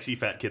a sexy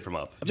fat kid from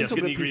Up, been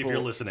Jessica talking to Negri, if people-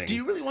 you're listening. Do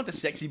you really want the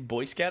sexy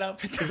Boy Scout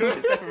outfit? Is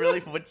that really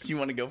what you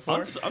want to go for?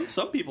 on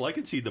some people, I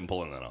could see them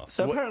pulling that off.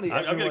 So apparently,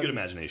 I've got a everyone- good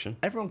imagination.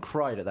 Everyone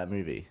cried at that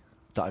movie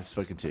that I've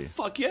spoken to.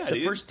 Fuck yeah. The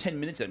dude. first 10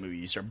 minutes of that movie,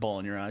 you start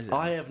bawling your eyes out.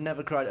 I have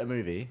never cried at a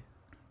movie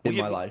in you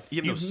my have- life. You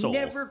have no You've soul.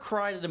 never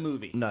cried at a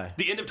movie. No.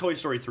 The end of Toy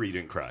Story 3, you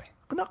didn't cry.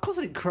 No, of course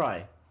I didn't cry.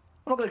 I'm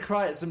not going to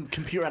cry at some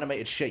computer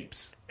animated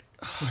shapes.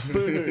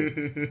 Boo.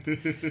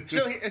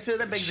 So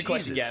that begs the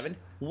question, Jesus. Gavin.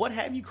 What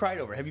have you cried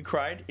over? Have you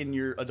cried in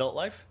your adult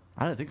life?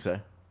 I don't think so.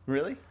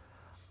 Really?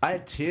 I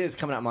had tears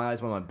coming out of my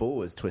eyes when my ball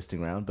was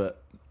twisting around,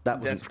 but that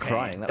wasn't That's pain.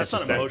 crying. That That's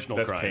was not just emotional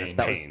that's crying. pain.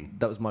 That's pain.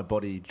 that was my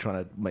body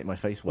trying to make my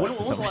face wet. When for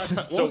was the some last reason.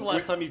 time? When was the last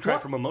wait, time you cried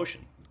what? from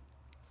emotion?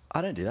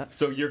 I don't do that.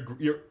 So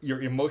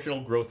your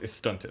emotional growth is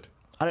stunted.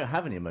 I don't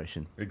have any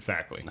emotion,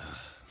 Exactly.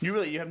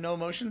 You have no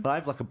emotion? but I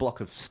have like a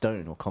block of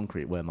stone or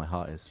concrete where my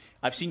heart is.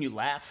 I've seen you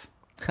laugh.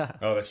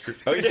 Oh, that's true.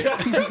 Oh yeah.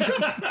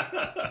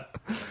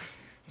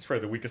 That's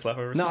probably the weakest laugh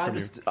I've ever No,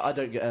 seen from I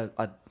don't get.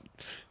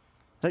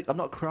 I'm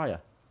not a crier.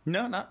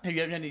 No, not. Have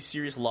you ever had any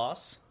serious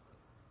loss?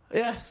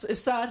 Yeah, it's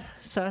sad.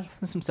 Sad.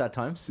 There's some sad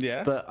times.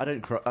 Yeah? But I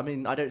don't cry. I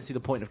mean, I don't see the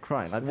point of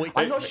crying. I'm Wait,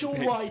 not hey, sure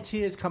hey. why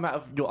tears come out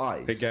of your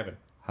eyes. you. Hey, Gavin.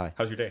 Hi.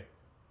 How's your day?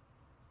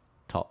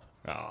 top.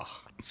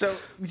 So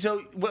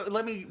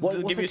let me What's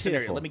give you a a tier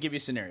scenario. for? Let me give you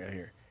a scenario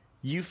here.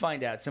 You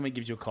find out somebody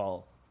gives you a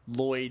call.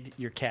 Lloyd,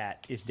 your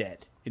cat, is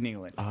dead in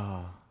England.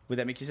 Would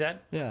that make you sad?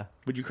 Yeah.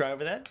 Would you cry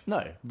over that?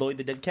 No. Lloyd,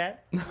 the dead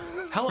cat?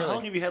 How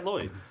long have you had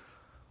Lloyd?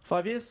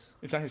 5 years?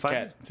 It's not his Fine.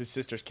 cat. It's his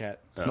sister's cat.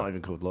 It's not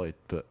even called Lloyd,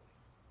 but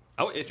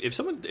If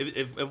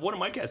one of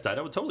my cats died,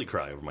 I would totally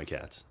cry over my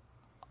cats.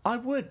 I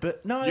would,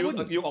 but no, I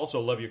wouldn't. You also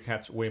love your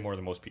cats way more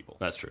than most people.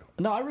 That's true.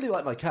 No, I really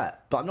like my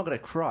cat, but I'm not going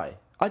to cry.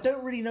 I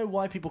don't really know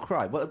why people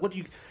cry. What do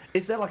you?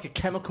 Is there like a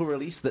chemical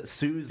release that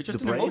soothes It's the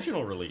just an brain?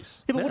 emotional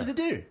release. Yeah, but what does it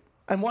do?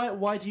 And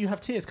why do you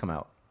have tears come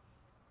out?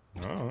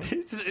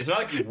 It's not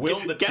like you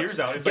willed the tears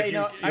out. It's like you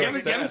know, you're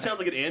Gavin sad. sounds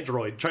like an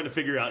android trying to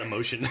figure out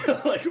emotion.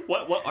 Like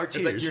what are It's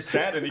tears? like you're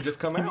sad and they just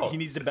come out. He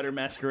needs to better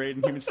masquerade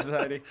in human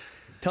society.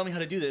 Tell me how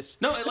to do this.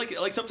 No,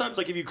 like sometimes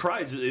like if you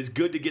cry, it's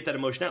good to get that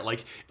emotion out.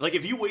 Like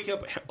if you wake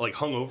up like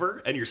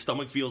hungover and your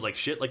stomach feels like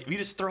shit, like if you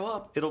just throw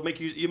up, it'll make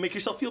you make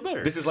yourself feel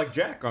better. This is like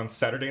Jack on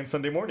Saturday and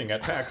Sunday morning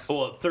at PAX.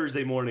 Well,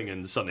 Thursday morning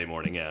and Sunday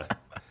morning, yeah.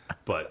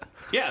 But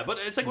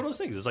it's like one of those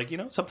things. It's like,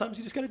 sometimes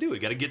you just got to do it.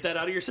 Got to get that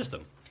out of your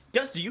system.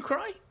 Gus, do you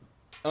cry?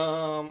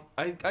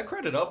 I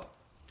cried it up.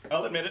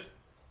 I'll admit it.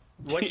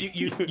 What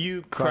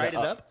you cried it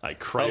up? I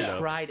cried up.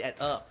 Cried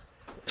at up.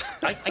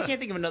 I can't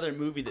think of another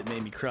movie that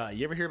made me cry.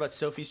 You ever hear about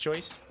Sophie's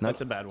Choice? Nope.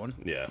 That's a bad one.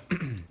 Yeah.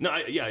 No,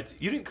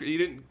 you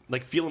didn't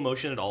like feel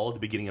emotion at all at the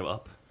beginning of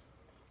Up.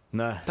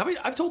 No.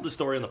 I've told this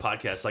story on the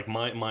podcast, like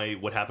my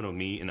what happened with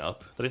me in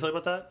Up. Did I tell you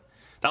about that?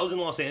 That was in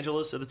Los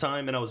Angeles at the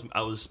time, and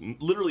I was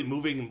literally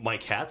moving my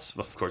cats.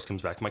 Of course, it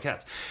comes back to my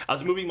cats. I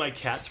was moving my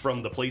cats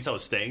from the place I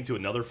was staying to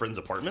another friend's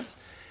apartment,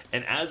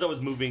 and as I was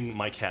moving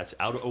my cats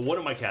one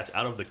of my cats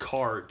out of the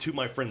car to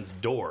my friend's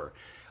door,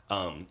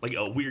 like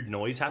a weird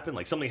noise happened.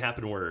 Like something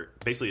happened where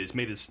basically it's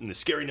made this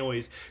scary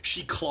noise.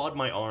 She clawed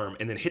my arm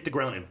and then hit the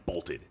ground and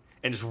bolted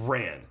and just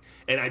ran.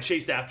 And I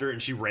chased after her,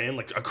 and she ran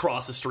like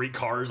across the street,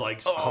 cars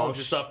like honked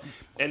and stuff.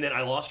 And then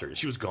I lost her, and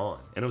she was gone.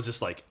 And it was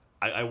just like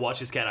I watched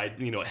this cat I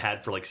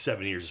had for like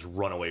 7 years just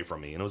run away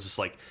from me, and it was just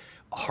like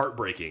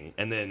heartbreaking.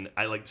 And then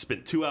I like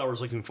spent 2 hours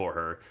looking for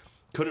her,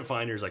 couldn't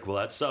find her. It's like, well,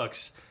 that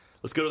sucks.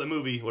 Let's go to the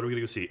movie. What are we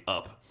gonna go see?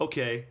 Up.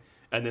 Okay.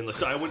 And then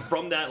so I went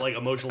from that like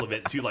emotional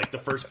event to like the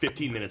first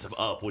 15 minutes of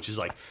Up, which is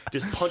like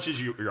just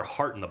punches your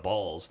heart in the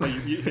balls.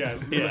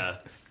 Yeah.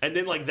 And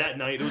then like that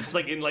night, it was just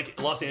like in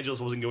like Los Angeles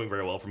wasn't going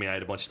very well for me. I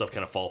had a bunch of stuff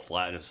kind of fall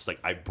flat, and it's just like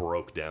I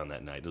broke down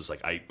that night. It was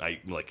like I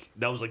like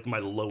that was like my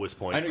lowest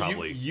point I know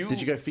probably.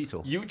 Did you go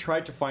fetal? You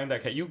tried to find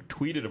that cat. You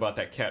tweeted about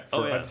that cat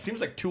for yeah. it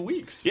seems like 2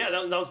 weeks. Yeah,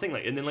 that was the thing.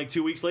 Like, and then like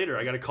 2 weeks later,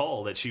 I got a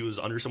call that she was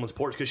under someone's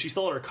porch because she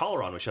still had her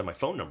collar on, which had my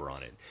phone number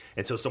on it.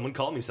 And so someone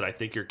called me and said, "I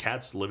think your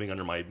cat's living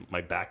under my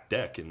back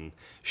deck." And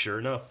sure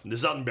enough, this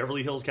is out in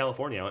Beverly Hills,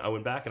 California. I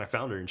went back and I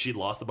found her, and she'd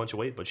lost a bunch of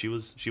weight, but she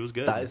was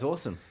good. That is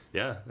awesome.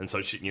 Yeah, and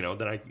so she, then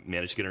I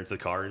managed to get her into the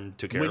car and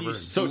took care of her. And-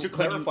 So to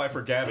clarify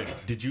for Gavin,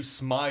 did you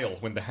smile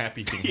when the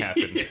happy thing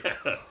happened?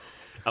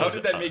 How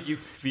did that make you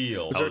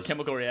feel? Was there a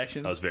chemical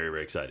reaction? I was very,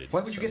 very excited.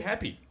 Why would you get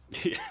happy?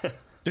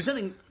 There's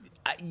something,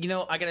 I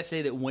gotta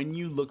say that when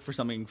you look for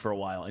something for a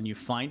while and you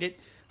find it,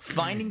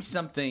 finding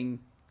something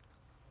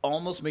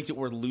almost makes it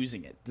worth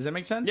losing it. Does that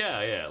make sense?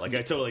 Yeah. Like I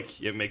totally like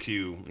it makes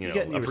you You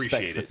get new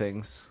appreciate respect for it.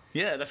 things.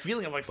 Yeah, the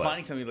feeling of like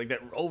finding something, like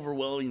that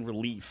overwhelming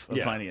relief of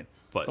Yeah, finding it.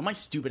 but my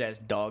stupid ass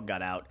dog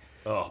got out.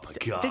 Oh my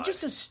god!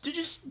 Dogs are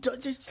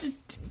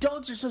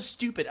so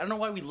stupid. I don't know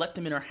why we let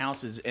them in our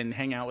houses and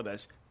hang out with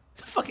us.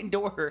 The fucking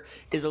door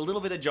is a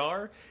little bit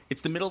ajar.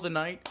 It's the middle of the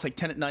night. It's like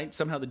 10 at night.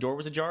 Somehow the door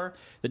was ajar.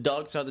 The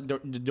dog saw the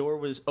door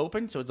was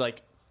open, so it's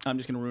like, I'm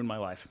just going to ruin my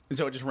life. And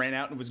so it just ran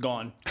out and was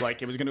gone.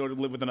 Like it was going to go to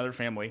live with another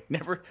family.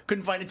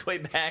 Couldn't find its way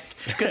back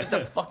because it's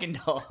a fucking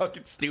dog.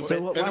 It's stupid.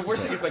 So what- And the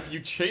worst thing is, like,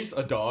 you chase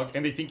a dog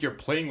and they think you're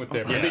playing with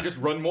them, and they just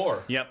run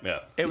more. Yep. Yeah.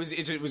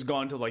 It was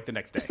gone till like the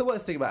next day. It's the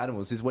worst thing about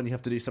animals is when you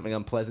have to do something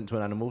unpleasant to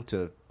an animal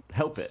to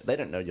help it. They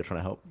don't know you're trying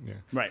to help. Yeah.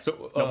 Right.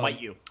 So They'll bite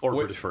you. Or a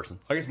Wait, British person.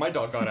 I guess my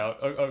dog got out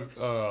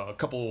a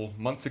couple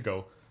months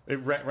ago. It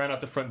ran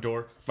out the front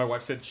door. My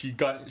wife said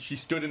she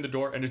stood in the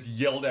door and just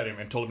yelled at him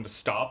and told him to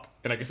stop.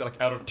 And I guess like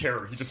out of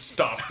terror, he just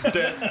stopped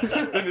dead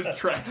in his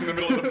tracks in the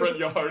middle of the front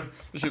yard.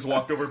 And she just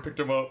walked over and picked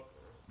him up.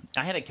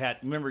 I had a cat.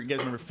 You guys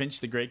remember Finch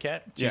the gray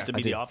cat? She used to Yeah,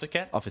 be I the do. office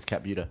cat. Office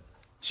cat Buda.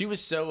 She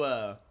was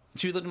so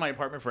she lived in my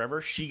apartment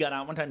forever. She got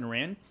out one time and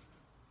ran.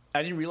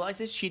 I didn't realize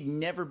this. She'd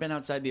never been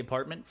outside the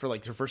apartment for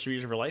like her first 3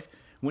 years of her life.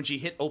 When she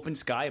hit open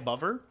sky above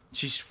her,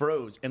 she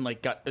froze and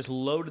like got as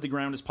low to the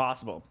ground as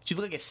possible. She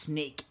looked like a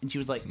snake, and she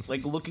was like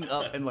looking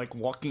up and like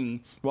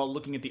walking while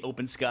looking at the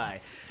open sky.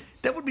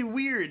 That would be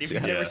weird if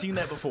you've never seen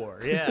that before.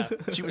 Yeah,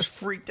 she was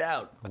freaked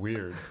out.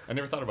 Weird. I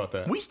never thought about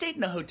that. We stayed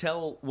in a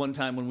hotel one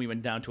time when we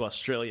went down to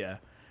Australia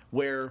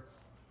where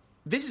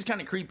this is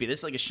kind of creepy. This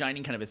is like a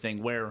Shining kind of a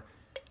thing where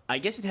I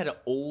guess it had an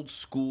old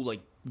school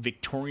like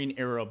Victorian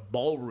era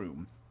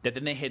ballroom that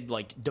then they had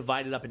like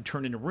divided up and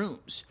turned into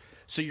rooms.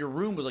 So your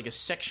room was like a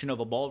section of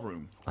a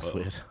ballroom. That's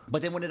weird.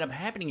 But then what ended up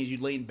happening is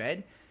you'd lay in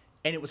bed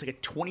and it was like a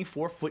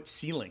 24-foot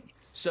ceiling.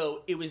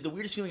 So it was the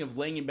weirdest feeling of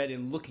laying in bed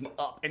and looking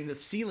up, and the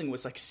ceiling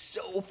was like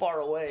so far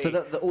away. So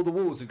all the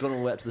walls had gone all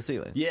the way up to the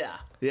ceiling. yeah.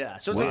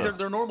 So it's Wow. like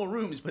they're normal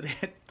rooms, but they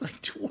had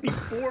like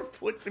 24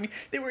 foot. I mean,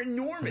 they were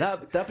enormous.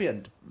 That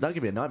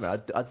could be a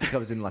nightmare. I'd think I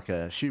was in like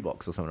a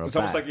shoebox or something. Or It's a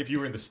almost bag. like if you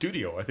were in the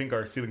studio. I think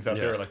our ceilings out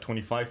there are like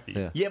 25 feet.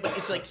 Yeah. Yeah, but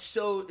it's like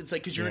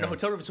because you're in a Yeah.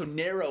 hotel room, it's so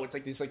narrow. It's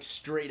like this, like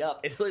straight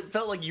up. It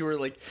felt like you were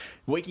like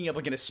waking up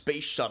like in a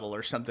space shuttle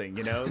or something.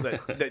 You know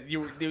that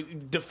you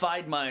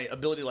defied my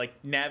ability to like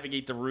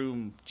navigate the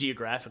room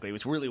geographically. It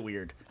was really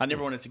weird. I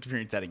never wanted to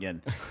experience that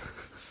again.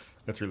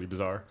 That's really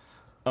bizarre.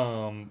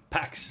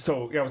 PAX.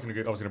 So yeah, I was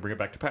gonna bring it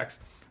back to PAX.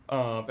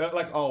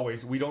 Like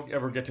always, we don't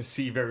ever get to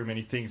see very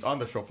many things on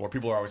the show floor.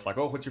 People are always like,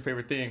 "Oh, what's your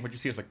favorite thing? What you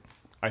see?" It's like,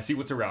 I see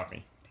what's around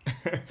me.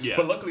 Yeah.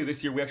 But luckily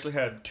this year we actually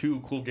had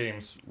 2 cool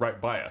games right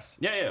by us.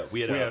 Yeah.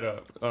 We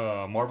had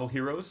Marvel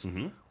Heroes,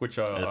 which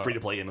a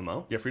free-to-play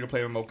MMO. Yeah, free to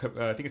play MMO.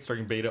 I think it's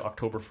starting beta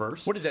October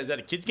 1st. What is that? Is that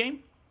a kids game?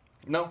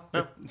 No,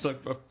 it's like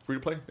a free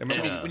to play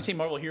MMO. When you say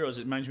Marvel Heroes,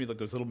 it reminds me of like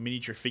those little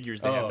miniature figures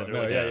they have. Oh That are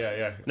no, like,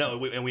 yeah.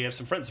 No, and we have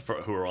some friends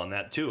who are on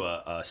that too.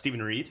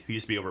 Stephen Reed, who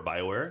used to be over at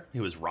BioWare, he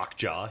was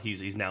Rockjaw.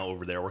 He's now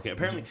over there working.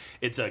 Apparently,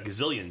 it's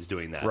Gazillions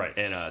doing that, Right.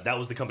 And that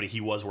was the company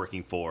he was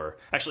working for.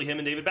 Actually, him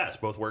and David Bass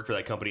both worked for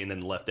that company, and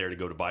then left there to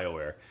go to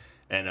BioWare.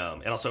 And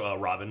also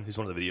Robin, who's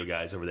one of the video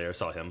guys over there. I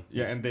saw him.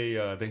 Yeah, and they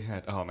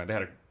had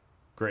a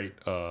great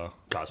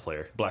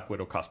Cosplayer. Black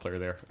Widow cosplayer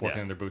there working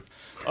Yeah. in their booth.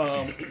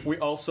 We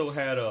also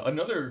had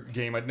another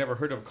game I'd never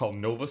heard of called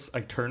Novus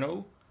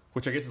Eterno,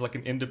 which I guess is like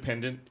an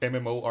independent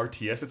MMO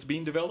RTS that's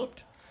being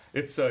developed.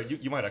 It's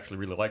you might actually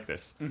really like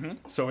this.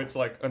 So it's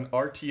like an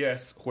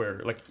RTS where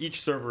like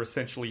each server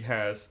essentially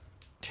has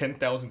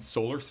 10,000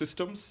 solar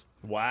systems.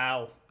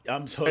 wow,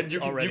 I'm so And you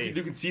already.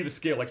 can see the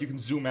scale. Like you can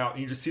zoom out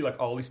and you just see like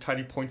all these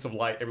tiny points of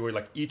light everywhere.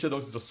 Like each of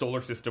those is a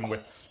solar system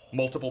with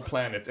multiple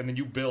planets, and then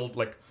you build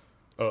like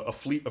a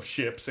fleet of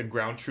ships and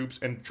ground troops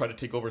and try to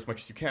take over as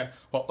much as you can,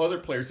 while other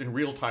players in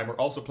real time are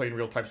also playing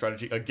real time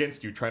strategy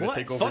against you, trying what? to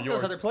take over Fuck yours.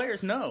 those other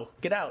players? No,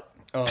 get out.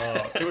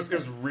 It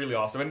was really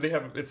awesome, and they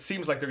have. It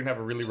seems like they're gonna have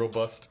a really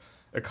robust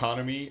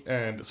economy,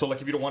 and so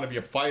like if you don't want to be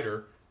a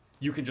fighter,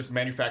 you can just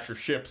manufacture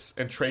ships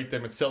and trade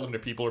them and sell them to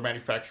people, or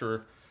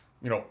manufacture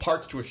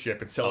parts to a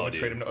ship and sell them and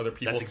trade them to other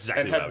people. That's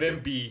exactly and what I have would them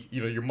do. be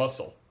your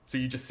muscle. So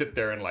you just sit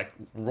there and like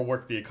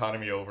work the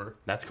economy over.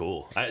 That's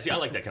cool. I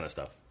like that kind of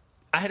stuff.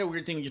 I had a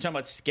weird thing when you're talking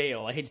about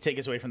scale. I hate to take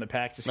us away from the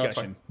PAX No, it's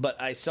discussion, fine. but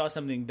I saw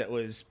something that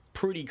was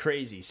pretty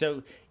crazy.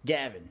 So,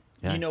 Gavin,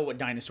 Yeah. you know what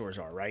dinosaurs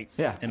are, right?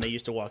 Yeah. And they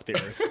used to walk the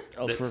earth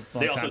for a long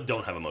They also time.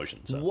 don't have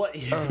emotions. So. What?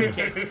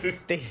 Okay.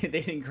 They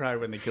didn't cry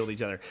when they killed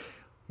each other.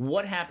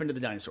 What happened to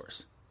the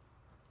dinosaurs?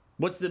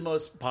 What's the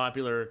most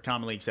popular,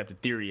 commonly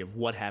accepted theory of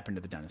what happened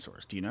to the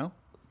dinosaurs? Do you know?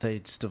 They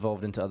just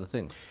evolved into other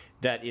things.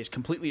 That is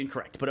completely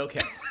incorrect, but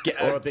okay.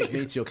 Or a big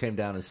meteor came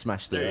down and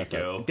smashed the There you earth.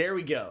 go. There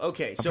we go.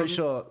 Okay, I'm so pretty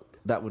sure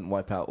that wouldn't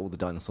wipe out all the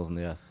dinosaurs on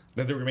the earth.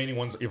 Then the remaining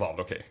ones evolved.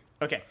 Okay,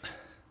 okay,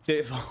 they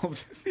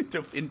evolved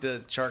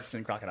into sharks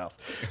and crocodiles.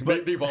 they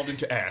evolved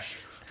into ash.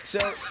 So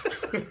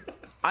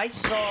I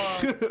saw,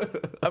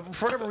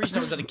 for whatever reason,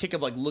 I was on a kick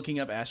of like looking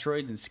up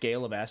asteroids and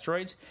scale of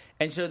asteroids,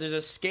 and so there's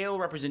a scale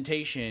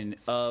representation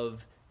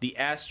of the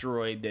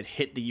asteroid that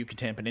hit the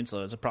Yucatan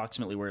Peninsula. Is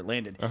approximately where it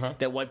landed.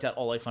 That wiped out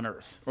all life on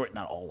Earth, or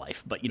not all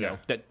life, but Yeah.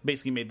 that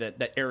basically made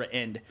that era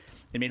end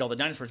and made all the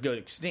dinosaurs go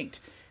extinct.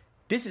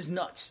 This is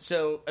nuts.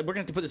 So we're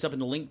gonna have to put this up in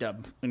the link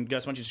dub. And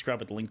Gus, why don't you describe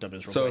what the link dub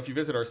is? Real So quick? if you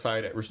visit our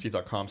site at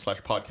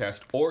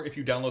roosterteeth.com/podcast, or if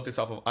you download this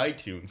off of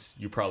iTunes,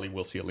 you probably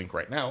will see a link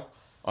right now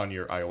on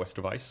your iOS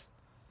device,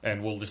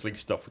 and we'll just link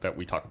stuff that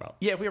we talk about.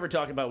 Yeah, if we ever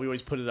talk about it, we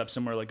always put it up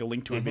somewhere, like a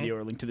link to a video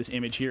or a link to this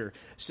image here.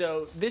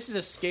 So this is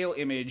a scale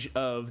image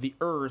of the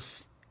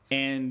Earth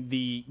and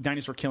the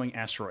dinosaur-killing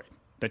asteroid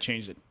that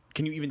changed it.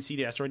 Can you even see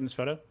the asteroid in this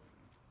photo?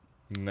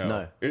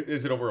 No.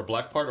 Is it over a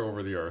black part or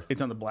over the Earth?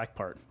 It's on the black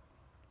part.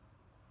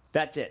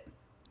 That's it.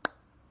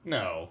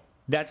 No.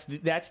 That's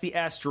the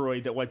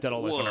asteroid that wiped out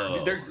all life on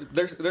Whoa.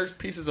 Earth. There's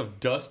pieces of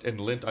dust and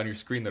lint on your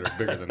screen that are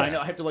bigger than that. I know.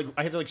 I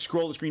have to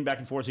scroll the screen back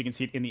and forth so you can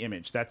see it in the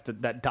image. That's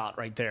that dot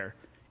right there.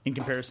 In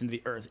comparison to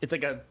the Earth, it's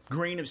like a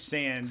grain of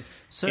sand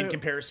in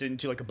comparison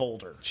to like a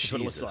boulder. That's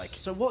what it looks Jesus. like.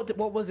 So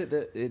what was it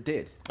that it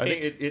did? I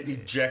think it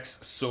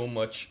ejects so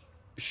much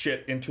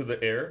shit into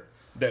the air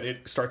that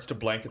it starts to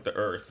blanket the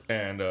Earth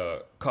and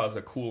cause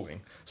a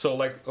cooling. So,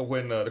 like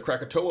when the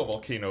Krakatoa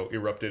volcano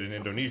erupted in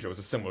Indonesia, it was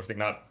a similar thing,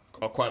 not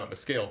quite on the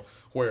scale,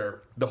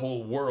 where the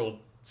whole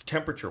world's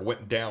temperature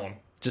went down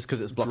Just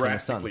because it's blocking the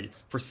sun. drastically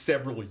for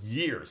several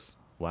years.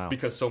 Wow.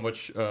 Because so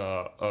much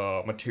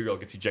material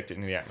gets ejected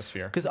into the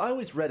atmosphere. Because I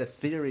always read a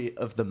theory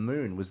of the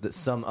moon was that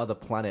some other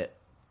planet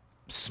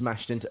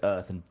smashed into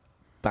Earth and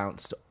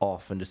bounced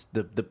off, and just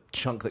the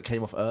chunk that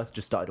came off Earth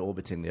just started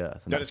orbiting the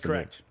Earth. And That that's is the moon.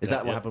 correct. Is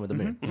that what happened with the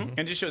moon? And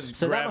it just shows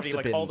So that gravity. must have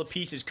Like been- all the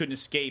pieces couldn't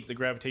escape the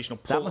gravitational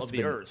That pull must of have the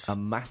been Earth. a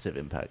massive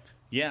impact.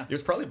 Yeah. It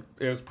was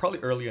probably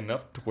early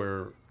enough to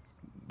where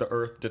the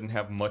Earth didn't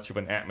have much of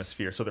an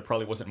atmosphere, so there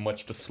probably wasn't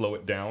much to slow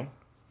it down.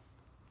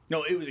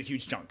 No, it was a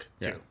huge chunk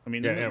too. Yeah. I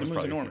mean, Yeah, the it was moon's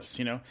probably enormous,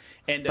 you know.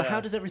 And But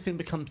how does everything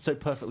become so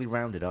perfectly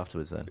rounded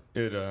afterwards then?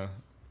 It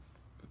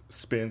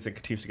spins and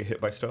continues to get hit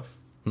by stuff.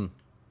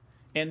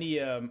 and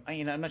the I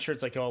mean, I'm not sure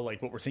it's like all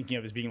like what we're thinking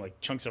of as being like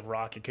chunks of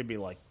rock. It could be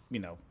like, you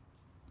know,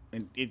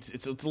 and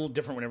it's a little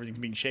different when everything's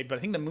being shaped. But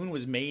I think the moon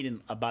was made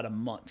in about a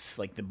month,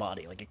 like the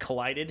body, like it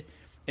collided,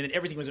 and then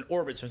everything was in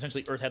orbit. So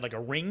essentially, Earth had like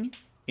a ring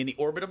in the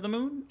orbit of the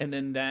moon, and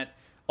then that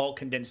all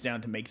condensed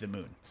down to make the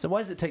moon. So why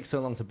does it take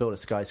so long to build a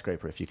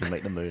skyscraper if you can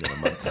make the moon in a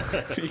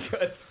month?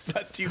 Because it's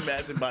not two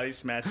massive bodies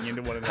smashing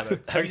into one another.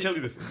 I can tell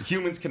you this: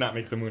 humans cannot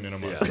make the moon in a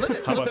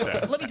month. How about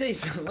that? Let me tell you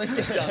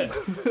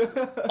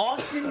something.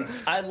 Austin,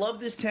 I love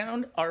this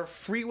town. Our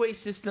freeway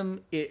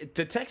system, the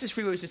Texas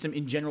freeway system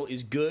in general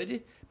is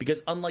good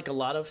because unlike a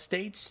lot of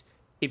states,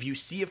 if you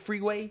see a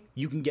freeway,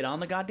 you can get on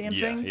the goddamn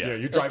thing. Yeah,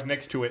 you drive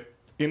next to it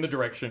in the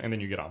direction, and then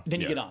you get on. Then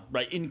you get on,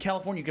 right? In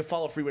California, you can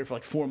follow a freeway for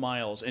like 4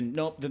 miles, and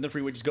nope, then the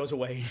freeway just goes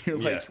away. You're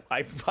like,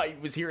 I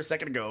was here a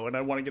second ago, and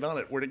I want to get on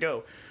it. Where'd it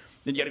go?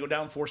 Then you got to go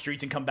down 4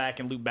 streets and come back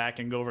and loop back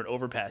and go over an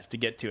overpass to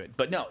get to it.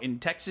 But no, in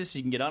Texas,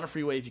 you can get on a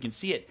freeway if you can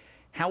see it.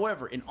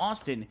 However, in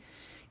Austin,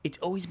 it's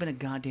always been a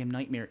goddamn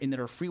nightmare in that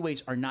our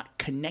freeways are not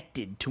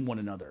connected to one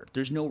another.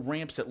 There's no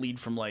ramps that lead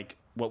from like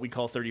what we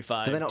call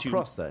 35. Do they not to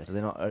cross though? Do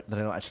they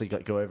not actually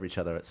go over each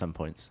other at some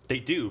points? They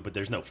do, but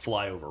there's no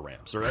flyover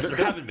ramps. There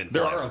haven't been.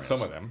 There flyover are on ramps.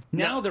 some of them.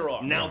 Now there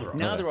are. Now there are.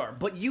 Now there are.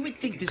 But you would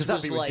think this 'Cause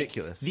was that'd be like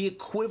ridiculous. the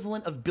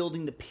equivalent of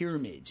building the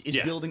pyramids is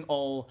Yeah. building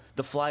all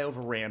the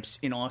flyover ramps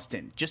in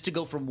Austin just to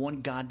go from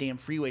one goddamn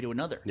freeway to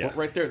another. Yeah. Well,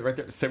 right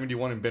there,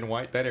 71 and Ben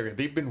White, that area.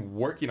 They've been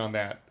working on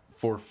that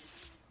for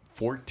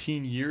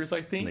 14 years,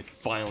 I think, And they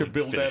finally to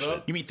build that finished up.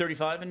 it. You mean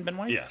 35 in Ben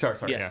White? Yeah. Sorry,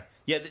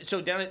 yeah.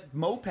 So down at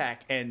Mopac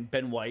and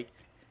Ben White,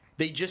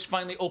 they just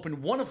finally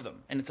opened one of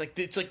them, and it's like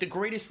the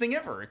greatest thing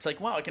ever. It's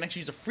like, wow, I can actually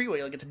use a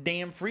freeway like it's a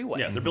damn freeway.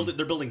 Yeah, they're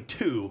building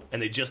 2, and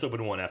they just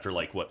opened one after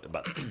like what,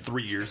 about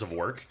 3 years of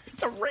work.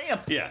 It's a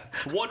ramp. Yeah,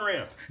 it's one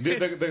ramp.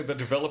 The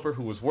developer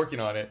who was working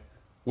on it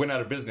went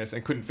out of business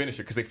and couldn't finish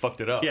it because they fucked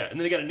it up. Yeah, and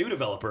then they got a new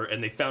developer,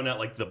 and they found out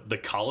like the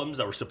columns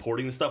that were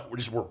supporting the stuff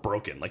were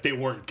broken. Like they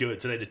weren't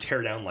good, so they had to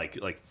tear down like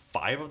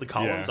 5 of the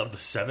columns Yeah. of the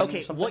 7.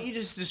 Okay, or something. what you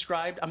just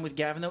described, I'm with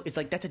Gavin though, is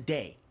like that's a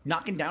day.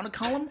 Knocking down a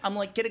column, I'm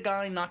like, get a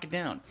guy and knock it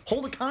down.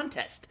 Hold a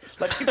contest.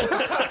 Let people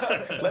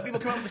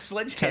come out with a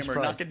sledgehammer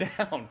and knock Catch it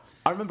down.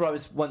 I remember I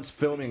was once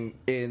filming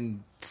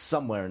in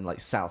somewhere in like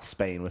South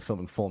Spain. We're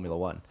filming Formula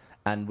One,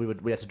 and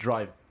we had to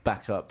drive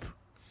back up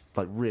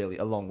like really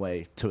a long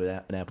way to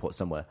an airport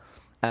somewhere.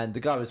 And the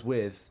guy I was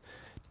with,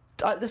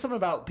 there's something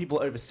about people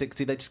over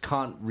 60. They just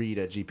can't read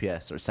a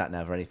GPS or a sat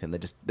nav or anything. They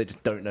just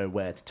don't know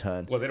where to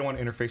turn. Well, they don't want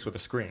to interface with the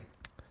screen.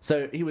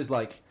 So he was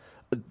like,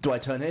 "Do I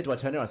turn here? Do I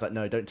turn here?" I was like,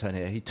 "No, don't turn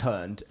here." He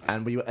turned,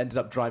 and we ended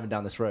up driving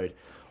down this road.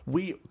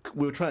 We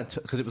were trying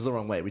to, because it was the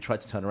wrong way. We tried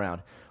to turn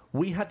around.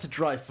 We had to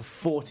drive for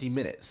 40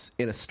 minutes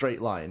in a straight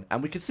line,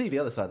 and we could see the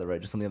other side of the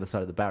road, just on the other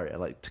side of the barrier,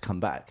 like to come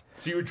back.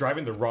 So you were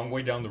driving the wrong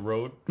way down the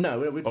road? No,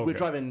 we're Okay.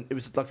 driving. It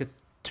was like a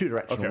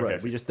two-directional Okay, road.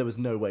 okay. There was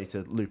no way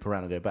to loop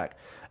around and go back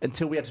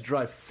until we had to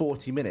drive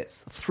 40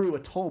 minutes through a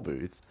toll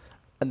booth,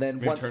 and then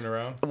Then turn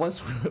around?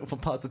 Once we were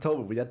past the toll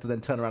booth, we had to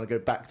then turn around and go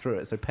back through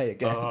it. So pay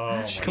again.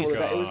 Oh, my Come all the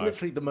way back. It was gosh.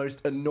 literally the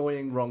most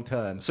annoying wrong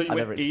turn. So you I've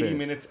went ever 80 experienced.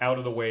 minutes out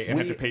of the way and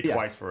had to pay Yeah.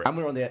 twice for it. And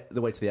we were on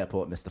the way to the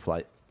airport, missed the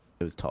flight.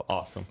 It was top.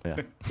 Awesome. Yeah.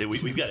 Yeah,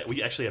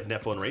 we actually have an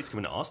F1 race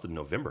coming to Austin in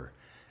November.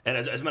 And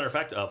as a matter of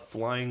fact,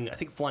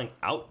 flying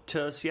out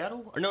to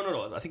Seattle, or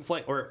no, I think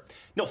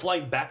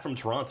flying back from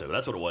Toronto.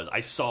 That's what it was.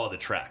 I saw the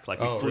track, like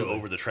we Oh, flew really?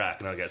 over the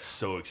track, and I got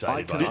so I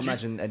excited. couldn't About it.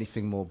 imagine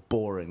anything more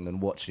boring than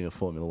watching a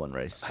Formula One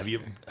race. Have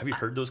you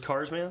heard those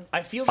cars, man?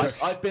 I feel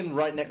this. I've been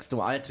right next to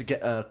one. I had to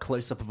get a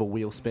close-up of a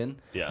wheel spin.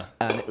 Yeah.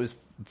 And it was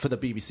for the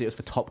BBC. It was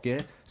for Top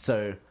Gear.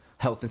 So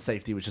health and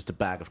safety was just a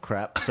bag of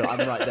crap. So I'm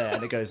right there,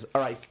 and it goes,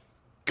 all right,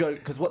 go.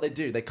 Because what they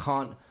do, they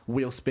can't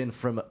wheel spin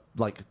from,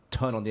 like,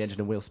 turn on the engine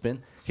and wheel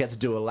spin. He had to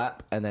do a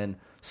lap and then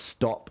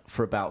stop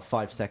for about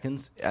 5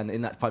 seconds. And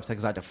in that 5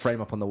 seconds, I had to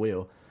frame up on the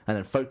wheel and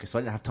then focus. So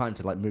I didn't have time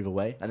to, like, move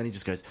away. And then he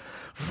just goes...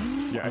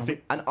 Yeah, I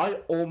think And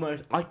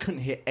I couldn't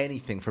hear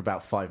anything for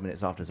about 5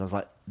 minutes afterwards. I was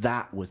like,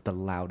 that was the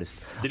loudest.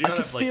 Did you I not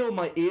could have, like- feel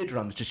my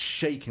eardrums just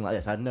shaking like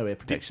this. I had no ear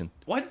protection.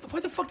 Why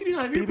the fuck did you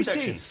not have ear BBC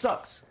protection?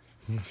 sucks.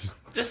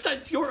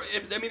 That's your.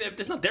 If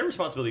it's not their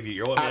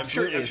responsibility. I'm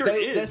sure it They're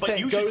is, but saying,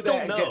 you go should still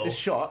there and know. get the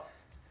shot.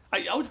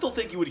 I would still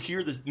think you would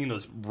hear this,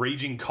 this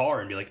raging car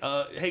and be like,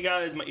 "Hey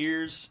guys, my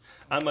ears.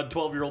 I'm a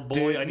 12-year-old boy.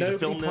 Dude, I need nobody to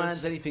film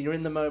plans this." anything. You're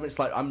in the moment. It's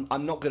like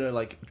I'm not gonna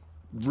like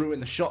ruin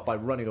the shot by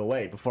running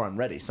away before I'm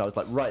ready. So I was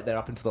like right there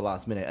up until the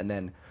last minute, and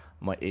then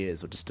my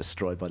ears were just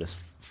destroyed by this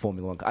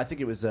Formula One. I think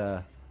it was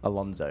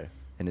Alonso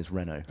in his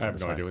Renault. I have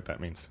no idea what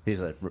that means.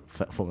 He's a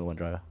Formula One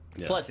driver.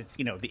 Yeah. Plus, it's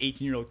the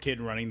 18-year-old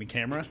kid running the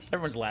camera.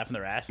 Everyone's laughing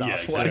their ass off Yeah,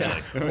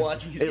 exactly.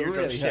 watching his It eardrums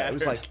really,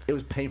 shatter. it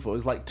was painful. It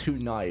was like two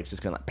knives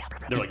just going like. Blah, blah,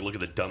 blah. They're like, "Look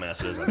at the dumbass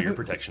that doesn't have ear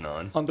protection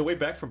on." On the way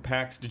back from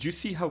PAX, did you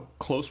see how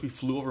close we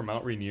flew over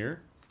Mount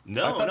Rainier?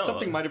 No, I thought no.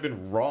 something might have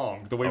been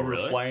wrong the way Oh, we were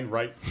really? flying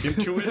right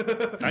into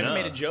it. I No.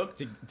 made a joke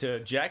to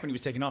Jack when he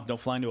was taking off. Don't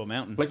fly into a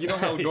mountain. Like, you know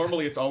how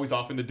normally it's always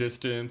off in the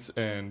distance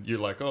and you're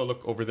like, oh,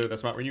 look, over there,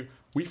 that's Mount Rainier.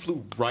 We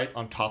flew right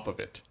on top of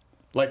it.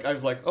 Like, I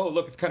was like, oh,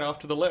 look, it's kind of off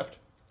to the left.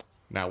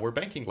 Now we're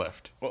banking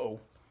left. Uh-oh.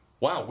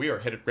 Wow, we are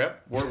headed,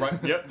 yep, we're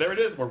right, yep, there it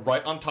is. We're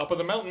right on top of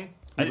the mountain.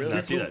 I did not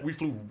we see flew, that. We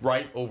flew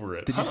right over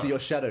it. Did you see your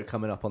shadow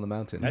coming up on the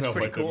mountain? That's No,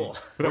 pretty I didn't.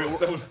 cool.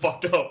 That was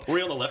fucked up. Were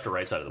you on the left or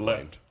right side of the plane?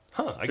 Left.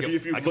 Huh. I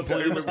If you I look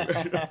at completely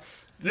it,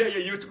 yeah,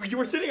 you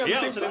were sitting on Yeah, the I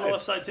same was sitting on the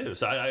side. left side too.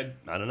 So I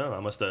don't know. I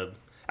must have.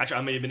 Actually,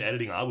 I may have been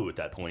editing Abu at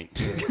that point.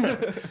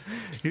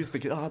 He was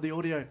thinking, the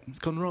audio, it's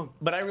gone wrong.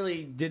 But I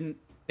really didn't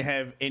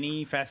have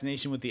any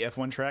fascination with the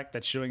F1 track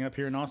that's showing up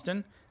here in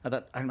Austin. I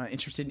thought, I'm not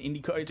interested in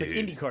IndyCar. It's like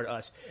Dude. IndyCar to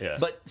us. Yeah.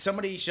 But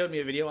somebody showed me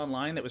a video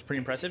online that was pretty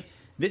impressive.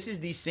 This is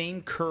the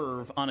same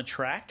curve on a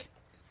track,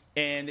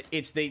 and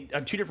it's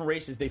on two different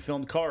races they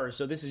filmed cars.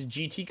 So this is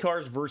GT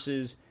cars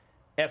versus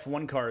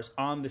F1 cars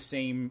on the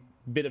same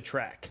bit of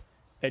track.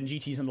 And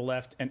GT's on the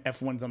left and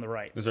F1's on the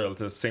right. Is there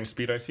the same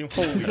speed, I assume?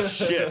 Holy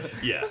shit.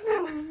 yeah.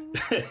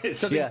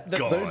 Yeah,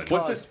 gone. those What's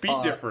the cars speed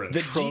are difference?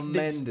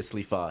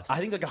 tremendously fast. I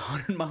think like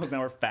 100 miles an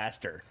hour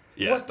faster.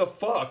 Yeah. What the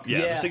fuck? Yeah,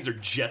 Yeah. those things are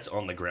jets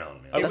on the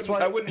ground, man. I That's wouldn't,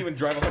 why- I wouldn't even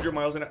drive 100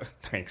 miles an hour.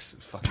 Thanks,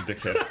 fucking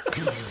dickhead.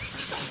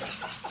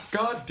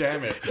 God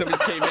damn it.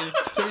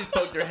 Somebody's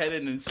poked their head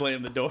in and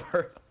slammed the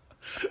door.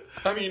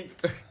 I mean,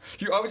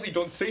 you obviously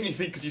don't say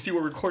anything because you see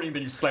we're recording,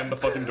 then you slam the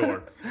fucking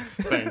door.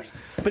 Thanks.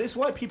 But it's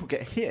why people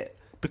get hit.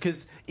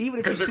 Because even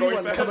if you 'Cause they're see going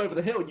one fast. come over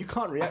the hill, you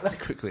can't react that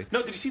quickly.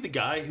 No, did you see the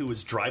guy who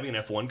was driving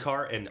an F1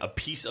 car and a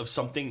piece of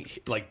something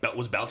like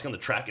was bouncing on the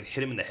track and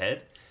hit him in the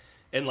head?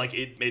 And like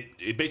it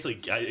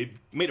basically it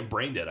made him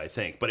brain dead, I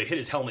think. But it hit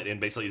his helmet and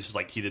basically it's just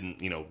like he didn't,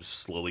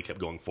 slowly kept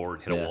going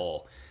forward and hit Yeah. a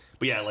wall.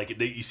 But yeah, like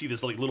you see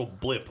this like little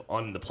blip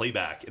on the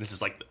playback, and it's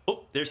just like,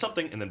 oh, there's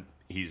something, and then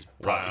he's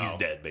Wow.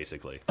 dead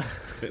basically.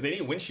 They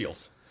need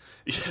windshields.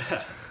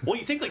 Yeah. Well,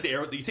 you think like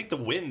you think the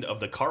wind of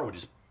the car would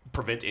just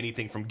prevent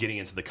anything from getting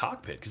into the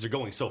cockpit because they're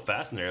going so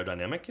fast and they're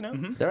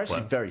aerodynamic, They're actually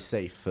What? very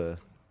safe for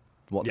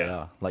what they Yeah.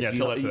 are. Like, Yeah, you-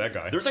 tell that to you- that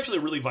guy. There was actually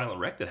a really violent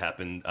wreck that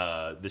happened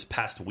this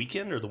past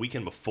weekend or the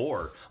weekend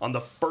before on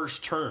the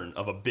first turn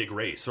of a big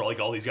race. So like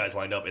all these guys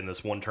lined up in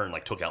this one turn,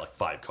 like took out like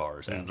 5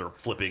 cars and they're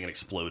flipping and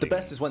exploding. The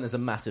best is when there's a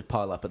massive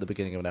pile up at the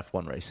beginning of an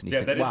F1 race, and you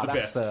Yeah, think, that is wow, the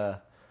that's best.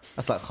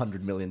 That's like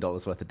 $100 million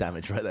worth of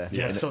damage right there.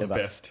 Yeah, In- so in the about-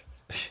 best.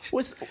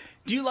 What's-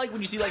 Do you like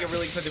when you see like a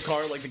really expensive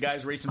car, like the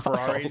guys racing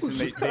Ferraris,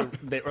 and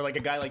they or like a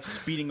guy like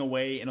speeding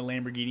away in a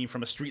Lamborghini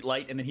from a street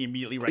light, and then he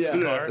immediately wrecks Yeah,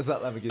 the car? is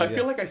that Lamborghini? I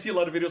feel like I see a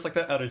lot of videos like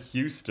that out of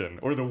Houston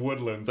or the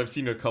Woodlands. I've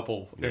seen a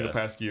couple in the Yeah.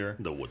 past year.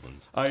 The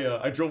Woodlands.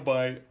 I drove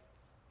by.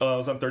 I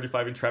was on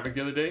 35 in traffic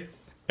the other day,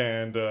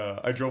 and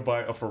I drove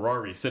by a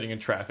Ferrari sitting in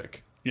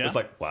traffic. Yeah? I was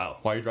like, Wow.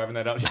 why are you driving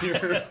that out here?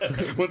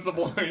 What's the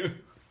point?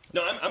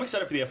 No, I'm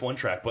excited for the F1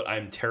 track, but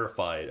I'm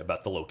terrified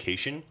about the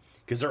location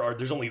because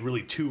there's only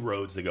really 2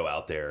 roads that go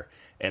out there,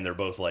 and they're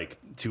both like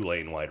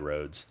 2-lane wide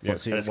roads. Yeah,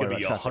 so and you it's going to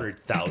worry be about traffic.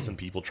 100,000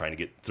 people trying to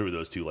get through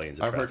those 2 lanes.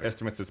 Of I've heard traffic.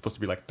 estimates it's supposed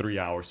to be like 3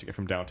 hours to get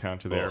from downtown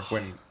to there, Ugh.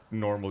 when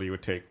normally it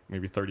would take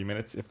maybe 30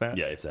 minutes, if that.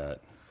 Yeah, if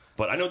that.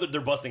 But I know that they're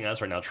busting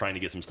ass right now trying to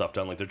get some stuff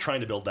done. Like they're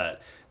trying to build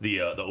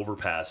the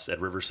overpass at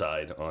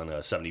Riverside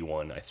on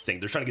 71. I think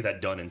they're trying to get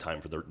that done in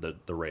time for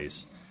the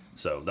race.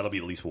 So that'll be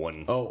at least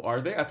one. Oh,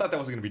 are they? I thought that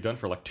was going to be done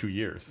for like 2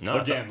 years. No,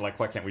 I Again, thought- like,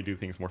 why can't we do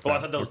things more Oh, I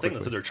fast? thought that was the more thing. That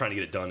quickly? they're trying to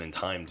get it done in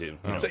time too.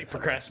 It's like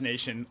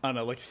procrastination on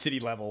a like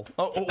city level.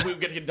 Oh, we've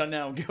got to get it done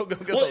now. Go, go,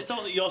 go. Well, it's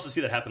also, you also see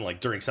that happen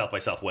like during South by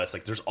Southwest.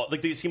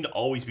 Like they seem to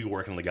always be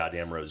working on the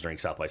goddamn roads during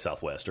South by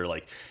Southwest, or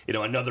like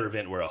another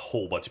event where a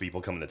whole bunch of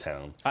people come into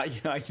town. You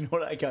know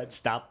what I got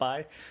stopped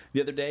by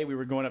the other day? We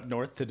were going up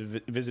north to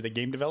visit a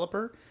game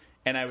developer,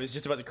 and I was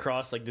just about to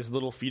cross like this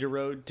little feeder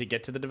road to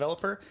get to the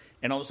developer,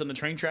 and all of a sudden the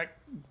train track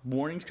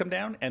warnings come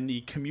down, and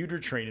the commuter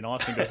train in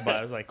Austin goes by.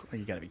 I was like, "Are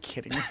you gotta be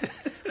kidding me?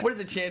 What are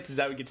the chances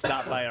that we get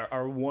stopped by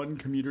our one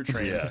commuter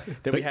train Yeah.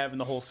 that we have in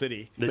the whole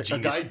city? The A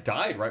genius. guy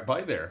died right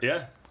by there.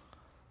 Yeah.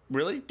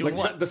 Really? Doing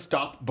Like what? the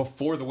stop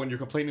before the one you're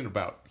complaining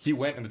about. He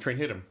went and the train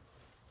hit him.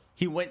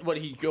 He went. What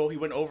he go? He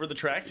went over the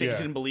tracks. He Yeah.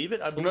 just didn't believe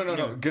it. I believe,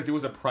 No, because it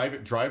was a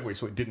private driveway,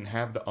 so it didn't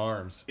have the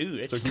arms.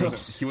 Ooh, so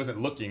it's he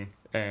wasn't looking,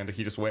 and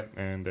he just went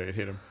and it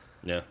hit him.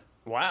 Yeah.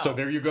 Wow. So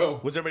there you go.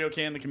 Was everybody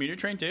okay on the commuter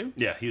train too?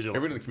 Yeah. He was.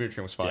 Everyone in the commuter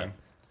train was fine.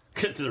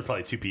 Because there are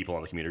probably 2 people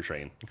on the commuter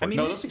train. I mean,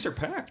 No, those things are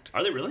packed.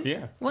 Are they really?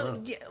 Yeah.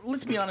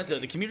 Let's be honest though.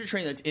 The commuter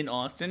train that's in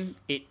Austin,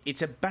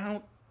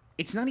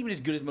 it's not even as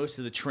good as most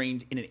of the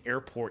trains in an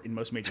airport in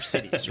most major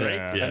cities, right?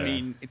 Yeah. Yeah. I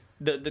mean,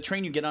 the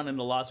train you get on in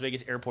the Las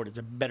Vegas airport is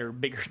a bigger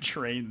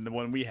train than the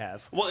one we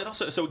have. Well, it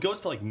also it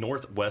goes to like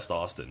northwest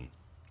Austin,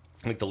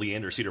 like the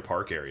Leander Cedar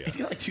Park area. It's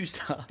got like 2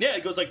 stops. Yeah,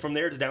 it goes like from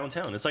there to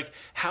downtown. It's like,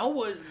 how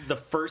was the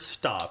first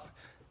stop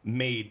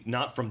made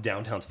not from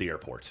downtown to the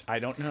airport? I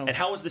don't know. And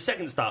how was the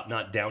second stop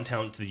not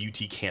downtown to the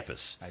UT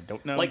campus? I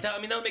don't know. Like that, I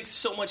mean, that would make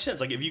so much sense.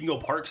 Like if you can go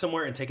park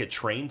somewhere and take a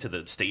train to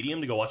the stadium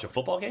to go watch a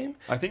football game.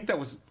 I think that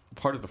was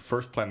part of the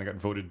first plan that got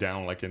voted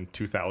down like in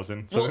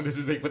 2000. So this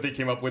is like what they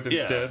came up with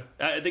instead.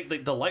 I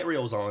think the light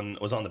rail was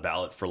on the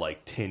ballot for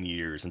like 10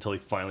 years until they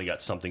finally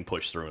got something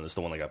pushed through, and it's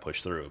the one that got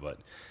pushed through. But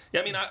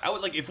yeah, I mean, I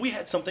would like if we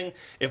had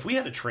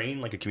a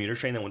train, like a commuter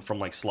train that went from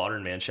like Slaughter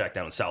and Manchac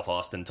down in South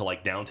Austin to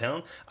like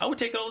downtown, I would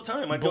take it all the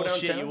time. I'd go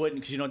Bullshit, downtown. you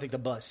wouldn't because you don't take the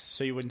bus,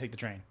 so you wouldn't take the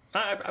train.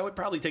 I would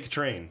probably take a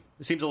train.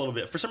 It seems a little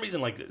bit, for some reason,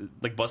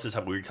 like buses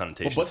have weird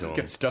connotations. Well, buses to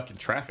get them. stuck in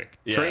traffic.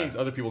 Yeah. Trains,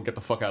 other people get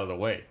the fuck out of the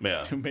way.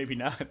 Yeah. Maybe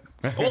not.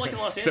 Well, like in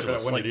Los Except for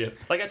Angeles, that one like, idiot.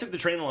 like I took the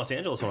train in Los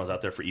Angeles when I was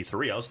out there for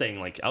E3. I was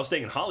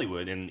staying in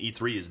Hollywood, and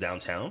E3 is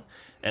downtown,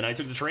 and I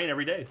took the train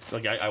every day.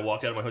 Like I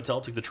walked out of my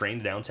hotel, took the train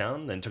to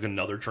downtown, then took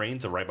another train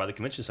to right by the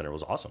convention center. It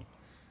was awesome,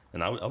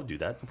 and I would do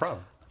that, no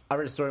problem. I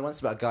read a story once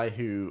about a guy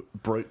who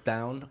broke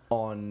down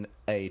on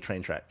a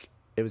train track.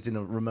 It was in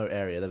a remote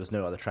area. There was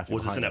no other traffic.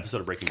 Was this an behind him. episode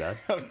of Breaking Bad?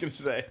 I was going to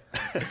say.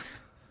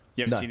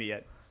 You haven't No. seen it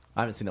yet.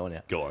 I haven't seen that one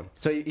yet. Go on.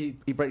 So he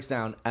breaks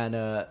down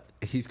and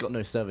he's got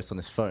no service on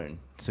his phone.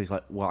 So he's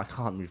like, well, I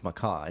can't move my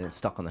car and it's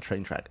stuck on the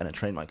train track and a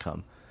train might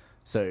come.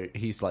 So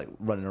he's like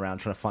running around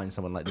trying to find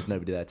someone, like there's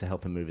nobody there to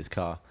help him move his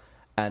car.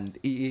 And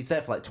he's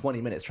there for like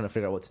 20 minutes trying to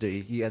figure out what to do.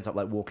 He ends up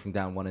like walking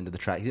down one end of the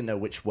track. He didn't know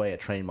which way a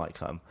train might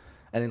come.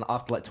 And then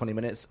after like 20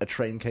 minutes, a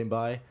train came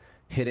by,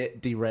 hit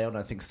it, derailed, and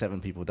I think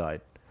 7 people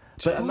died.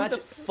 But Who imagine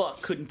the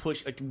fuck couldn't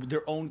push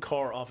their own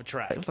car off a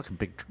track? it was like a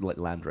big like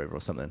Land Rover or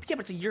something. Yeah,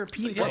 but it's a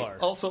European Yes, car.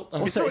 Also,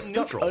 Also, it's it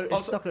stuck, neutral.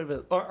 it's stuck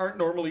over. aren't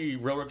normally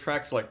railroad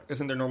tracks like?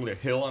 Isn't there normally a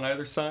hill on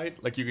either side?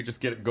 Like you could just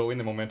get it going,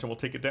 the momentum will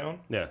take it down.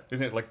 Yeah.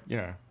 Isn't it like I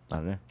don't know. I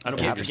don't It believe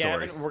happened. your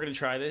story. Gavin, we're going to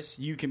try this.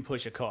 You can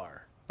push a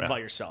car Yeah. by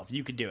yourself.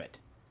 You could do it.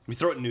 If you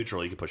throw it in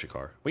neutral, you can push a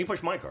car. Well, you can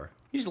push my car.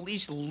 You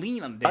just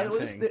lean on the I damn know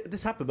thing.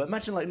 this happened, but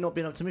imagine like not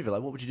being able to move it.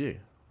 Like, what would you do?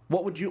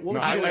 What would you do?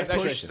 I in would that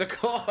push situation? the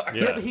car.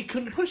 Yeah. Yeah, but he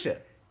couldn't push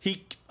it.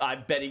 I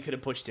bet he could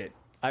have pushed it.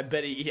 I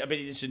bet he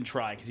just didn't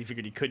try because he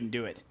figured he couldn't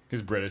do it.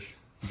 he's British?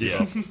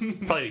 Yeah.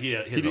 Probably he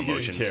had his didn't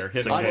emotions. care. He had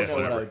It's no like, I Yeah, don't know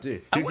what I whatever. would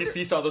do. Did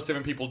you saw those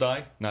 7 people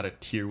die? Not a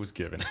tear was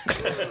given.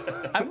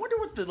 I wonder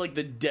what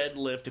the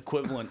deadlift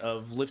equivalent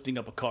of lifting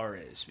up a car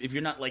is. If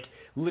you're not like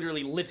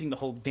literally lifting the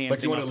whole damn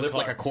Like thing you want off to the live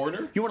like car. a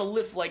corner? You want to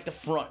lift like the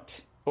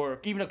front, or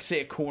even say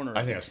a corner.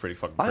 I of think it. that's pretty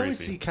fucking I always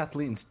crazy. see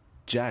Kathleen's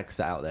Jag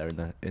sat out there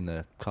in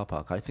the car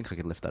park. I think I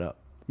could lift that up.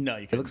 No,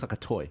 you It can. looks like a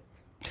toy.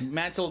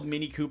 Matt's old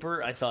Mini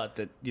Cooper. I thought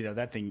that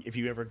that thing. If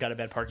you ever got a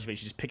bad parking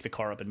space, you just pick the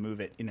car up and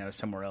move it,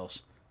 somewhere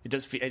else. It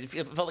does. It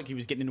felt like he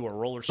was getting into a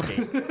roller skate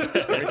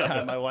every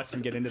time I watched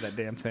him get into that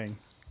damn thing.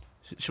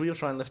 Should we all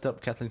try and lift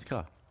up Kathleen's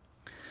car?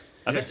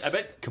 I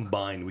bet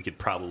combined we could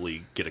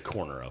probably get a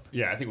corner of.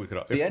 Yeah, I think we could.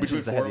 The between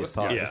engine's the 4 of heaviest us,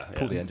 part. yeah. Just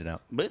pull the engine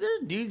out. But there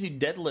are dudes who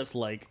deadlift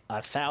like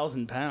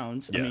 1,000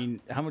 pounds. I Yeah. mean,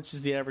 how much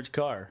is the average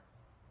car?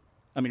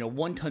 I mean, a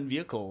 1-ton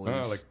vehicle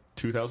is Like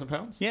 2,000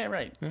 pounds. yeah,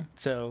 right.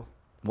 So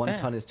 1 Yeah.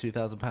 ton is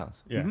 2,000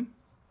 pounds. Yeah.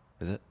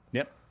 Is it?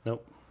 yep.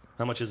 Nope.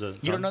 How much is a?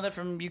 You don't know that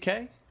from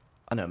UK?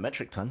 I know,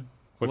 metric ton.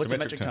 What's a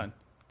metric ton?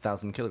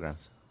 1,000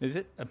 kilograms. Is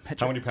it a metric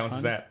How many pounds ton?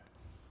 is that?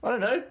 I don't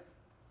know.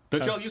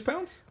 Don't y'all use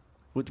pounds?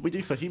 What we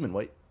do for human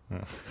weight? Like,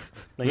 Yeah,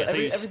 I think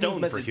everything's stone for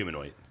measured- human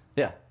weight.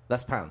 Yeah,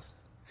 that's pounds.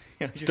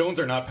 Stones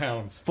are not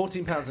pounds.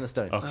 14 pounds in a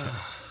stone.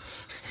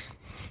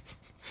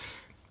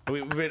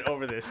 We went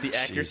over this. The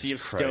accuracy of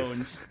Jesus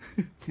Christ.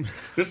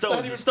 stones.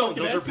 Stones.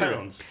 Those are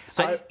pounds.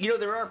 So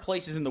There are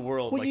places in the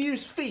world. well, like, you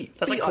use feet.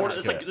 That's like Feet are quarter.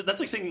 accurate. That's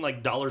like saying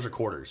like dollars or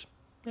quarters.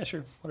 Yeah,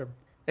 sure, whatever.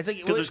 it's like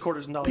Because there's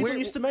quarters and dollars. People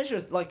used to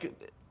measure like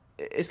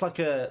it's like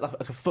a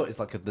foot is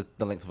like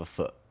the length of a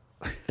foot,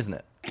 isn't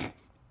it?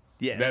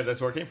 Yes, That's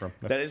where it came from.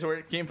 that is where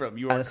it came from.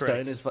 You And are a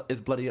correct. stone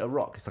is bloody a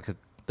rock. It's like a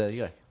there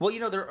you go.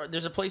 Well,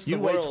 there's a place in You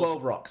the weigh world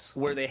 12 rocks.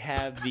 where they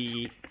have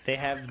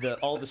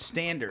all the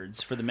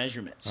standards for the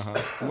measurements.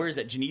 Where is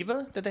that?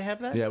 Geneva that they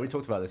have that? Yeah, we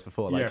talked about this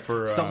before. Like, Yeah,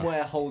 for,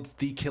 somewhere holds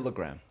the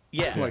kilogram.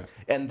 Yeah. Like,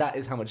 and that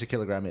is how much a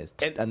kilogram is,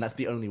 And- and that's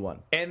the only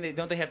one. And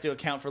don't they have to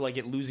account for like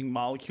it losing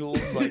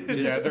molecules? Like just,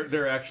 Yeah,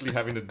 they're actually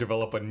having to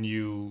develop a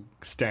new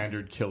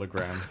standard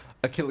kilogram.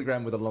 A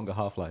kilogram with a longer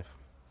half life.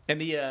 and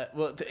the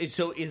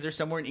so is there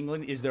somewhere in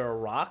England? Is there a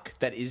rock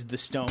that is the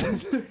stone?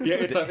 Yeah,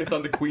 it's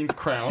on the Queen's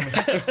crown.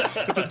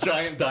 It's a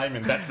giant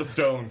diamond. That's the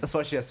stone. That's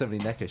why she has so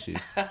many neck issues.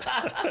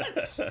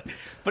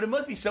 But it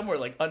must be somewhere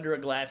like under a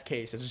glass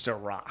case. It's just a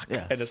rock,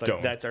 Yeah, and it's stone.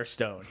 like that's our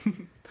stone.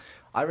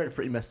 I read a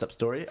pretty messed up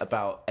story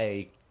about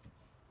a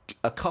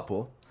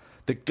couple.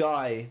 The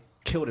guy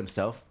killed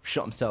himself,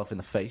 shot himself in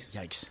the face,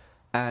 Yikes!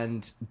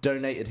 and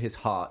donated his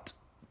heart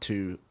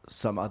to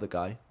some other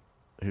guy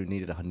who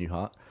needed a new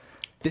heart.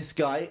 This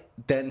guy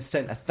then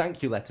sent a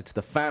thank you letter to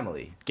the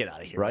family. Get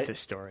out of here Right? with this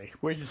story.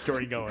 Where's the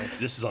story going?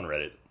 This is on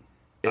Reddit.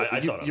 I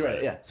saw it on You're Reddit.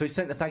 right, yeah. So he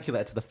sent a thank you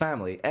letter to the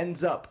family,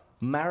 ends up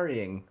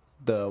marrying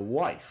the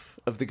wife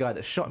of the guy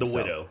that shot The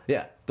himself. widow.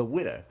 Yeah, the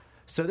widow.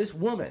 So this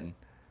woman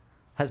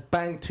has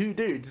banged 2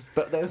 dudes,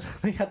 but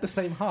they had the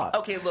same heart.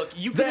 Okay, look,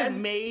 you could have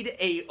Then- made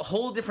a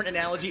whole different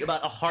analogy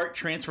about a heart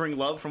transferring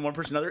love from one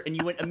person to another, and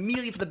you went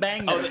immediately for the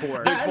bang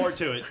metaphor. There's And- more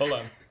to it. Hold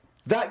on.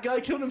 That guy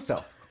killed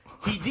himself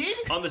He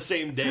did? On the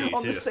same day,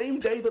 on too. the same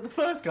day that the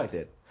first guy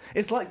did.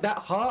 It's like that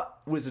heart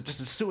was just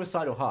a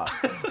suicidal heart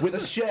with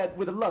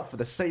a love for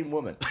the same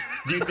woman.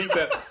 Do you think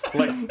that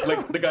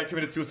like the guy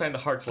committed suicide and the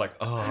heart's like,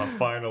 oh,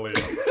 finally?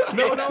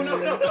 No.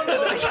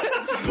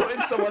 It's put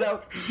in someone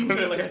else. And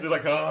then the guy's just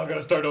like, oh, I'm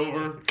gonna start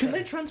over. Can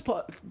they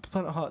transplant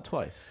a heart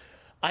twice?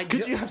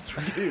 Could you have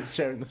 3 dudes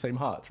sharing the same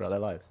heart throughout their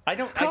lives? I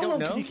How don't long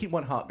know. can you keep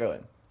one heart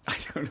going? I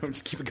don't know.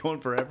 Just keep it going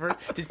forever.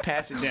 Just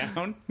pass it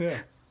down. Yeah.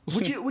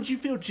 Would you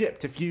feel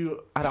gypped if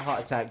you had a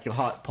heart attack, your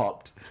heart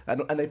popped,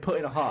 and they put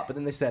in a heart, but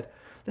then they said,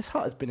 this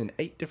heart has been in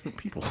 8 different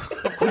people?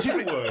 Of course you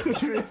would. Or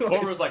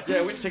it was like,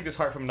 yeah, we should take this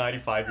heart from a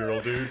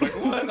 95-year-old dude. Like,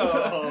 what?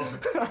 No.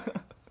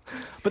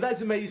 But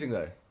that's amazing,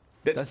 though.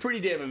 That's pretty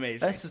damn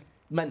amazing. That's just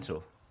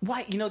mental.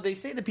 Why? You know, they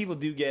say that people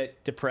do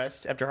get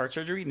depressed after heart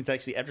surgery, and it's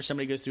actually after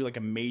somebody goes through like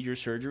a major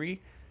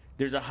surgery,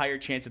 there's a higher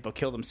chance that they'll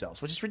kill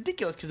themselves, which is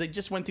ridiculous because they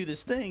just went through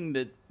this thing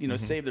that, you know,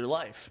 saved their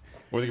life.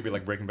 Or they could be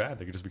like Breaking Bad.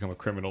 They could just become a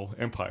criminal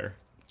empire.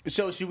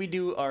 So should we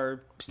do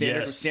our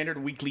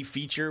standard weekly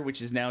feature,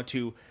 which is now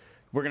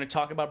we're going to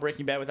talk about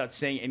Breaking Bad without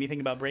saying anything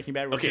about Breaking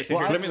Bad. We're Okay, just well,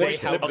 gonna let me say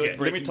how good let me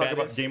Breaking talk Bad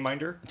about is. Game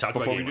Minder Talk about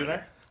before we Game do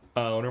Minder. that.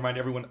 I want to remind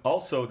everyone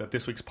also that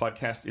this week's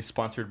podcast is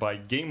sponsored by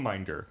Game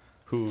Minder,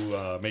 who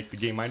make the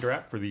Game Minder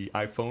app for the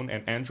iPhone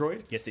and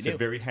Android. Yes, they it's do. a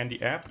very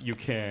handy app. You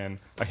can...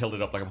 I held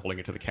it up like I'm holding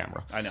it to the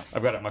camera. I know.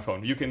 I've got it on my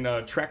phone. You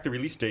can track the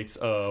release dates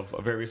of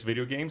various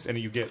video games, and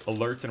you get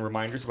alerts and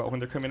reminders about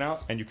when they're coming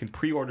out, and you can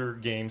pre-order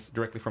games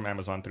directly from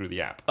Amazon through the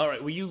app. All right,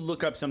 will you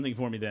look up something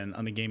for me then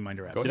on the Game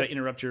Minder app? Go Did I ahead.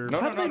 interrupt your... No,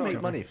 How do they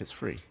make money if it's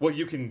free? Well,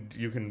 you can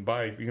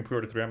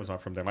pre-order through Amazon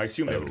from them. I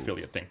assume they have an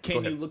affiliate thing. Go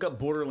Can you ahead. look up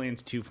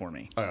Borderlands 2 for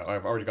me?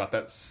 I've already got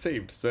that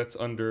saved. So that's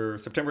under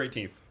September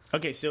 18th.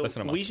 Okay, so Less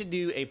than a month. we should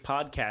do a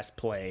podcast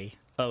play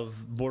of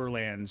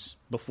Borderlands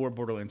before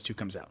Borderlands 2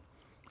 comes out.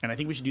 And I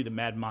think we should do the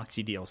Mad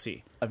Moxie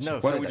DLC. I've never Why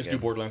played don't we that just game.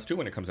 do Borderlands 2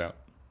 when it comes out?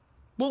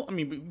 Well, I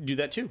mean, we do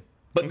that too.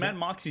 But Mad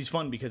Moxie's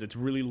fun because it's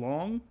really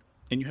long,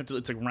 and you have to.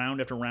 It's like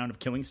round after round of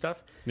killing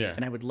stuff. Yeah.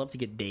 And I would love to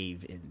get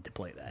Dave in to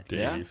play that.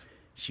 Yeah?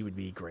 She would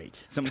be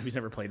great. Someone who's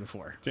never played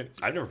before.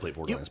 I've never played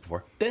Borderlands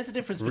before. There's a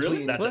difference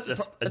Really? between...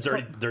 That's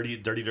a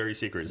dirty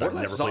secret. I've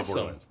never Borderlands is played awesome.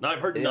 Borderlands. No,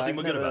 I've heard Yeah, nothing I've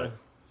but good never- about it.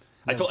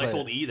 I never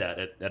told played E that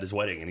at his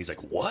wedding, and he's like,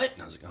 "What?"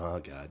 And I was like, "Oh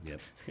God,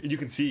 yep." You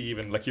can see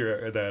even like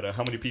here that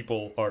how many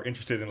people are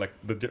interested in like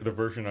the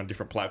version on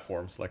different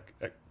platforms, like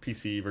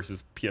PC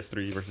versus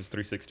PS3 versus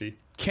 360.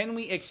 Can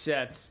we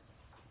accept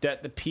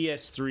that the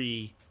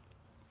PS3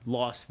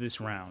 lost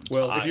this round?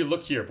 Well, if you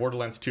look here,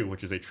 Borderlands 2,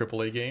 which is a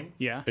AAA game,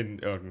 Yeah.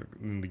 in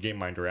the Game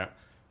Minder app,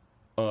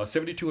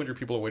 7,200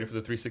 people are waiting for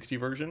the 360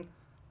 version.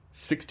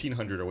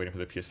 1,600 are waiting for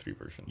the PS3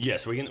 version.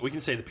 Yes, we can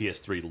say the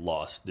PS3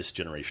 lost this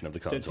generation of the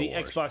console that the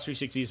wars. Xbox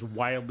 360 is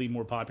wildly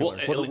more popular.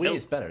 Well, the Wii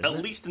is better, isn't At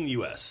it? least in the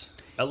U.S.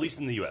 At least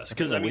in the U.S.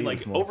 Because the I mean, Wii like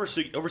was more.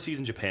 overseas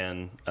in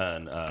Japan,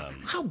 and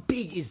How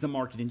big is the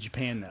market in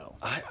Japan, though?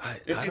 I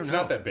It's don't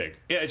not know. that big,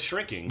 Yeah, it's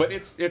shrinking. but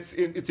it's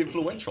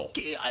influential.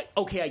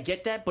 Okay, I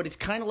get that, but it's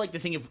kind of like the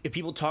thing if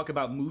people talk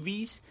about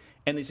movies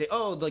and they say,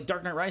 "Oh, like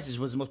Dark Knight Rises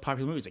was the most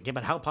popular movie." It's like, yeah,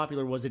 but how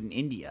popular was it in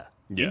India?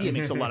 Yeah. India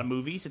makes a lot of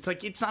movies. It's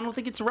like I don't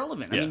think it's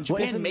relevant. Yeah. I mean,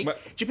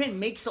 Japan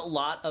makes a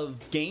lot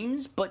of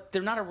games, but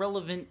they're not a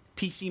relevant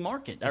PC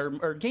market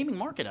or gaming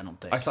market. I don't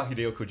think. I saw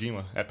Hideo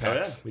Kojima at oh, yeah,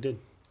 PAX. we did.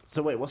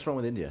 So wait, what's wrong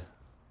with India?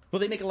 Well,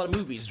 they make a lot of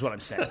movies, is what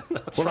I'm saying.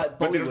 Well, like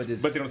But they, Bollywood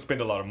is... don't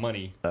spend a lot of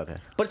money. Okay.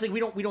 But it's like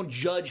we don't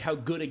judge how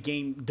good a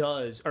game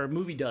does or a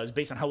movie does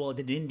based on how well it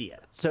did in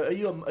India. So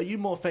are you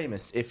more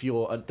famous if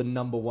you're the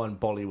number one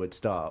Bollywood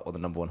star or the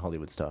number one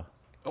Hollywood star?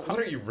 Oh, what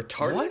are you,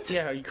 retarded?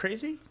 Yeah, are you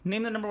crazy?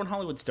 Name the number one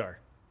Hollywood star.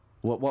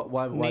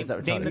 Why is that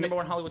retarded? Name the number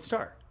one Hollywood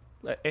star.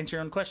 Answer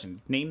your own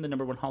question. Name the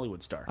number one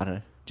Hollywood star. I don't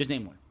know. Just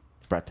name one.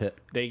 Brad Pitt.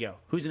 There you go.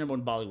 Who's the number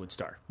one Bollywood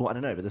star? Well, I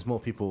don't know, but there's more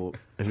people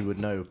who would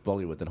know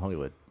Bollywood than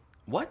Hollywood.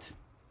 What?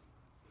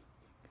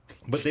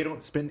 But they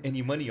don't spend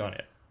any money on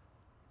it.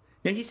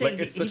 Yeah, he's saying,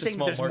 Like, it's he's such a saying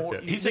small there's more.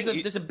 market. He's There's,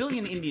 saying there's a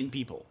billion Indian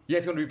people. Yeah,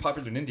 if you want to be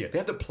popular in India, they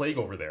have the plague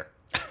over there.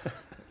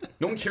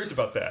 No one cares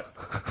about that.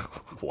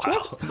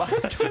 Wow.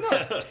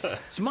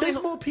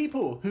 There's more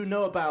people who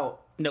know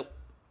about Nope.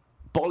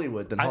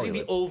 Bollywood than I Hollywood.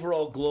 think the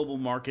overall glol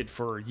market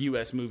for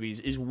U.S. movies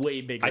is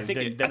way bigger I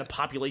think than the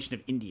population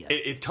of India.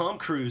 If Tom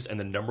Cruise and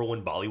the number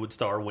one Bollywood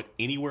star went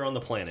anywhere on the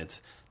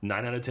planet,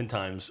 9 out of 10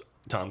 times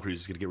Tom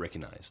Cruise is going to get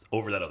recognized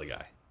over that other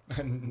guy.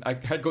 And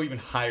I'd go even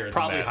higher than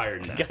Probably that. higher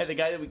than that. the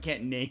guy that we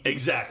can't name.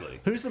 Exactly.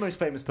 Who's the most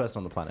famous person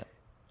on the planet?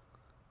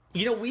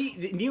 You know,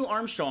 Neil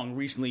Armstrong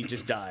recently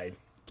just died.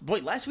 Boy,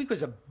 last week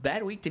was a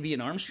bad week to be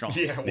an Armstrong.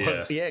 Yeah, it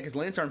was. Yeah, because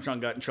Lance Armstrong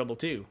got in trouble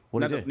too.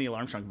 What Not did he that do? Neil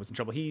Armstrong was in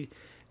trouble. He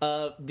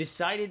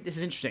decided. This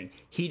is interesting.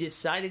 He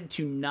decided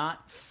to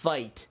not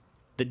fight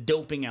the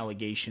doping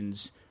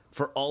allegations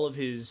for all of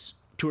his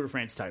Tour de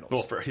France titles.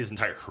 Well, for his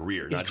entire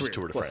career, not just career.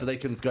 Tour de Well, France. so they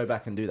can go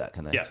back and do that,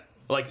 can they? Yeah,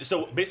 like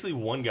so. Basically,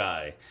 one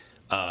guy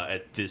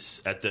at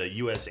the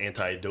U.S.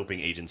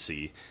 Anti-Doping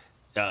Agency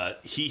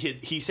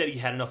he said he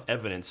had enough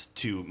evidence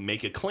to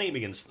make a claim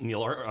against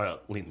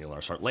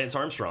Lance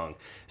Armstrong,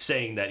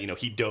 saying that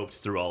he doped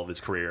through all of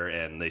his career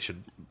and they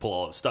should pull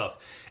all of his stuff.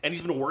 And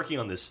he's been working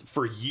on this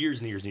for years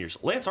and years and years.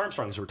 Lance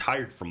Armstrong is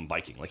retired from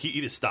biking; like he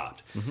just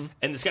stopped.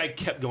 And this guy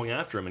kept going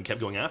after him and kept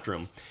going after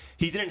him.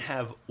 He didn't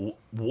have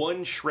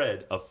one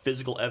shred of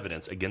physical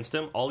evidence against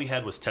him. All he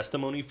had was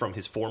testimony from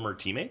his former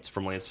teammates,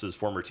 from Lance's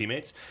former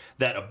teammates,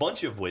 that a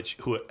bunch of which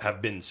who have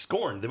been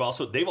scorned. They've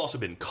also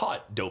been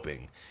caught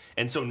doping.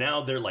 And so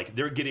now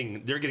they're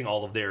getting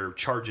all of their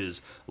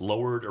charges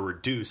lowered or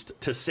reduced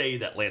to say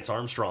that Lance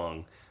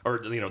Armstrong, or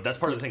that's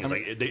part of the thing is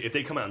if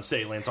they come out and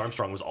say Lance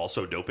Armstrong was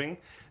also doping,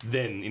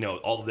 then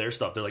all of their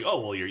stuff they're like, oh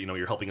well,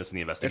 you're helping us in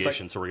the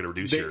investigation, so we're going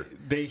to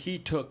reduce he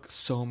took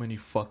so many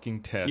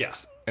fucking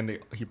tests, and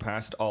he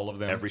passed all of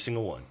them, every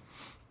single one.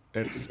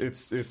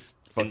 It's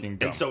fucking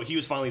dumb. And so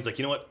he's like,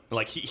 you know what?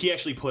 Like he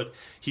actually put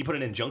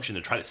an injunction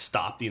to try to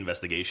stop the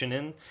investigation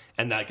in,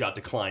 and that got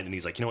declined. And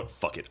he's like, you know what?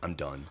 Fuck it, I'm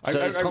done.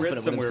 So he's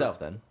confident with himself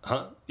then,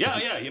 huh? Yeah.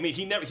 I mean,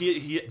 he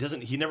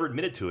never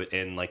admitted to it,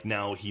 and like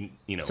now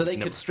So they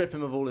could strip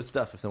him of all his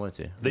stuff if they wanted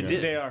to. They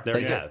did.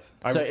 They have.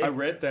 I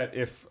read that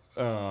if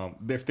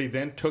they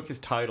then took his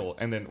title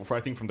and then I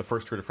think from the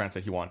first Tour de France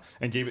that he won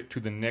and gave it to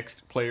the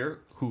next player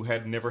who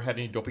had never had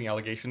any doping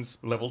allegations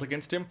leveled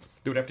against him,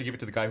 they would have to give it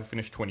to the guy who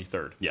finished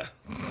 23rd. Yeah.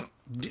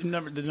 The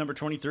number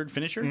 23rd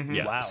finisher?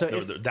 Yeah. Wow. So there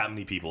were that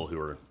many people who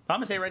were. I'm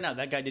going to say right now,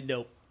 that guy did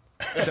dope.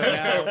 So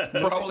now,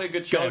 probably a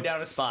good go chance.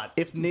 down a spot.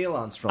 If Neil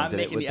Armstrong I'm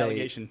did it, making the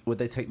allegation. would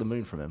they take the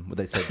moon from him? Would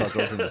they say Buzz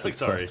Aldrin was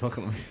Sorry. first?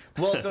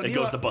 Well, so It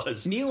goes the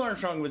buzz. Neil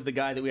Armstrong was the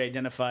guy that we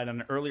identified on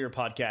an earlier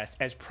podcast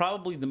as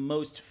probably the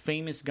most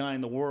famous guy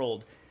in the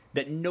world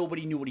that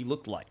nobody knew what he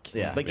looked like.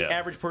 Yeah. Like the Yeah.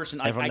 average person.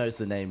 Everyone knows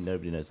the name,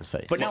 nobody knows the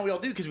face. But now we all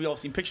do because we all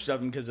seen pictures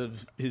of him because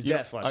of his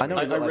death last I know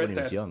week. he looked like when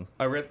he was young.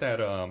 I read that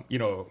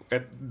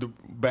at the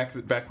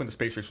back when the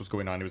space race was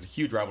going on, there was a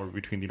huge rivalry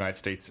between the United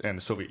States and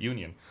the Soviet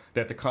Union.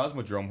 That the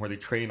Cosmodrome, where they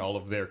train all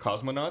of their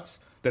cosmonauts,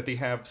 that they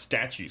have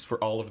statues for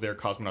all of their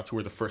cosmonauts who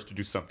were the first to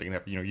do something. They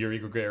have Yuri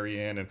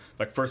Gagarin and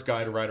like first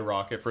guy to ride a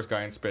rocket, first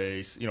guy in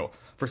space,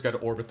 first guy to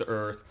orbit the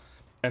Earth.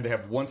 And they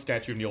have one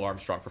statue of Neil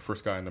Armstrong for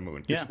first guy on the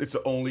moon. Yeah. It's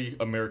the only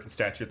American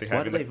statue that they have.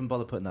 Why did they even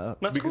bother putting that up?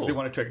 That's because cool. they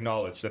wanted to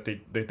acknowledge that they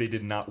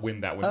did not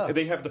win that one. Oh.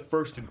 They have the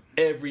first in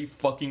every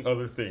fucking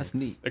other thing. That's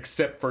neat.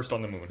 Except first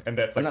on the moon. And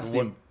that's like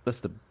And that's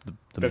the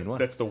main one.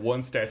 That's the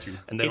one statue.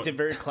 And It's a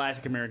very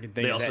classic American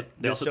thing They also- that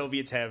they the also-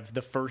 Soviets have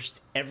the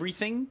first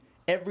everything.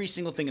 Every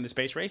single thing in the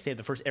space race, they had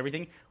the first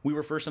everything. We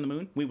were first on the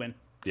moon. We win.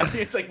 Yeah.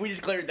 It's like we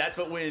just declared that's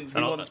what wins. We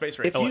And won the space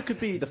race. If you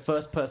could be the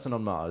first person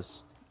on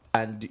Mars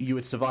and you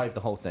would survive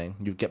the whole thing,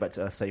 you'd get back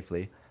to Earth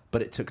safely,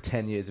 but it took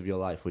 10 years of your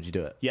life, would you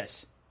do it?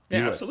 Yes.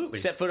 Yeah, would. absolutely.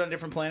 Set foot on a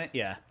different planet?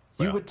 Yeah.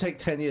 You would take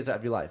 10 years out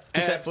of your life.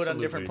 To set foot on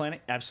a Absolutely. different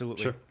planet?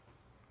 Absolutely. Sure.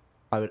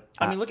 I would.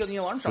 I mean, look at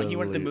Neil Armstrong. He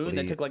went to the moon.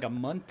 That absolutely- took like a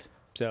month.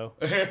 So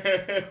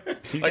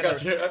I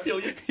got you. I feel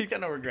you. he's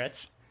got no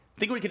regrets.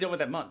 Think what he could have done with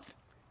that month.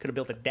 Could have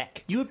built a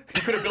deck. You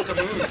Could have built a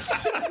moon.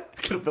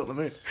 could have built the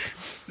moon.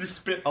 You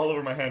spit all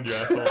over my hand, you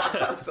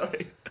asshole.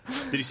 Sorry.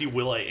 Did you see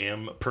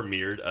will.i.am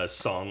premiered a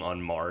song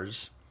on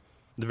Mars?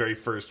 The very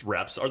first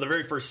the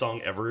very first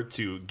song ever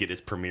to get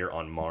its premiere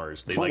on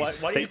Mars. They Why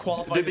did you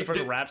qualify Did for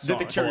the rap song?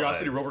 Did the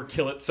Curiosity rover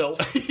kill itself?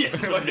 yeah,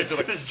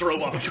 it just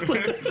drove off a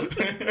cliff.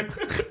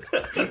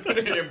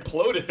 It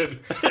imploded.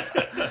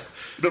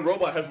 The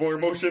robot has more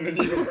emotion than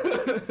you.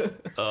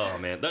 Oh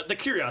man, the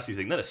Curiosity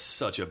thing, that is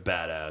such a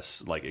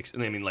badass. I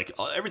mean,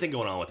 everything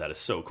going on with that is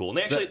so cool. And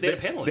they had a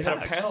panel. They at had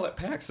a PAX. panel at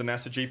PAX. The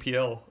NASA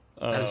JPL.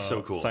 That is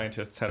so cool.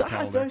 Scientists had a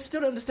panel I there.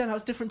 still don't understand how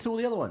it's different to all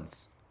the other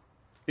ones.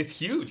 It's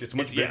huge. It's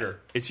much Yeah, bigger.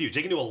 it's huge.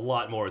 They can do a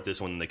lot more with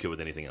this one than they could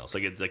with anything else.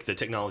 Like the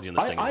technology in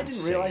this thing. I is didn't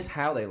insane. realize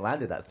how they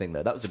landed that thing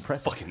though. That was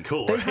impressive. fucking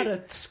cool, They right? had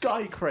a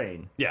sky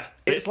crane. Yeah,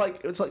 It's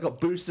like got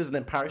boosters and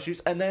then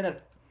parachutes, and then a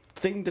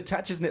thing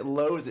detaches and it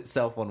lowers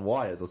itself on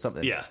wires or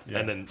something. yeah,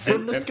 and then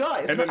From the sky.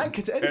 It's not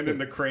anchored to anything. And then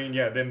the crane,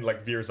 then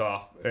veers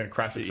off and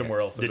crashes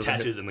somewhere else. So it doesn't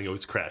detaches hit- and then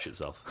goes crash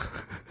itself.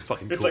 It's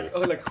fucking It's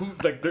cool.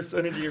 like there's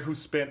an engineer who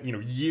spent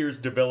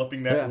years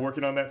developing that, Yeah.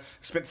 working on that,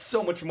 spent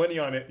so much money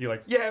on it. You're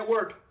like, yeah, it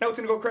worked. Now it's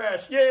gonna go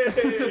crash.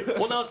 Yay!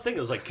 Well, now the thing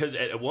was because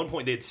at one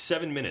point they had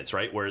 7 minutes,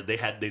 right, where they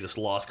just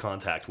lost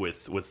contact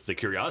with the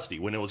Curiosity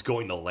when it was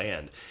going to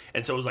land,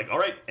 and so it was like, all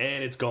right,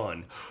 and it's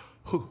gone.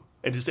 Whew.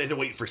 And just had to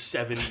wait for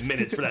 7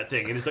 minutes for that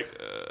thing, and it's like,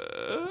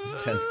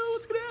 It's tense.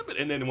 what's gonna happen?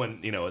 And then when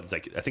it's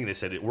like, I think they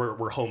said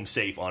we're home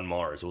safe on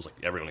Mars. It was like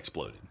everyone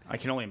exploded. I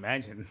can only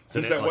imagine.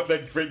 There's then,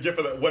 that great gif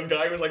of that one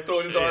guy who was like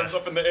throwing his arms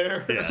up in the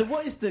air. Yeah. So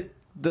what is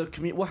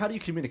well, how do you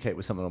communicate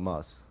with someone on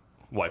Mars?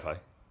 Wi-Fi.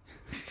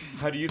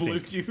 How do you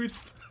think? Bluetooth.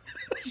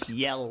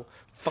 Yell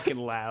fucking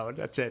loud.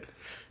 That's it.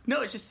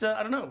 No, it's just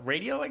I don't know,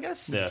 radio, I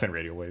guess. Yeah. Send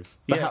radio waves.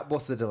 But Yeah.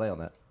 what's the delay on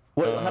that?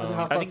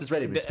 How I fast is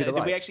radio? Speed of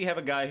light? we actually have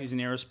a guy who's an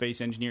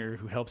aerospace engineer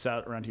who helps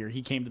out around here.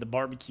 He came to the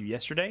barbecue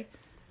yesterday.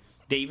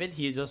 David,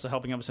 he is also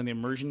helping out with some of the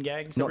immersion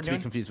gags that Not we're to be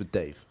doing. confused with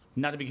Dave.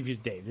 Not to be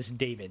confused with Dave. This is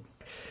David.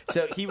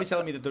 So he was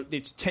telling me that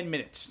it's 10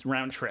 minutes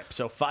round trip.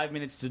 So 5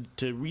 minutes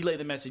to relay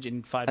the message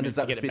and 5 And minutes is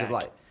that to the get speed it of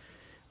back. light?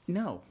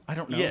 No, I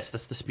don't know. Yes,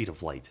 that's the speed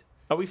of light.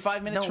 Are we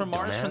 5 minutes No, from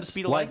Mars from the dumbass.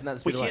 speed of Why light? isn't that the We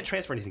speed of can't light?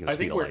 transfer anything at the I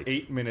speed think of we're light.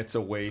 8 minutes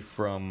away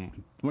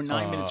from We're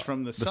 9 minutes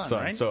from the sun,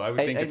 right? So I would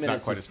think it's not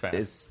minutes quite as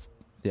fast.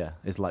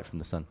 is light from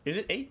the sun. Is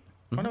it 8?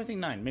 Why do I think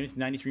 9? Maybe it's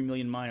 93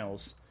 million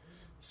miles.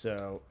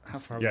 So how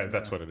far? Yeah,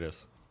 that's what it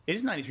is. It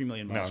is 93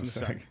 million No, miles I'm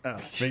from the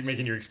saying. sun.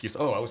 Making your excuse.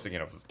 Oh, I was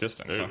thinking of the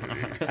distance.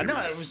 I know.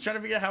 I was trying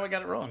to figure out how I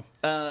got it wrong.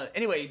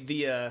 Anyway,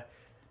 there's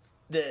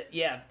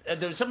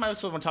something I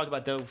also want to talk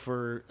about though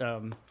for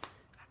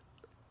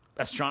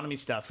astronomy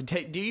stuff.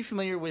 Do you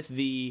familiar with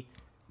the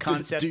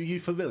concept? Do you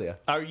familiar?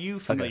 Are you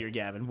familiar,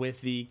 Gavin,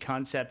 with the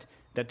concept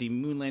that the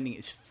moon landing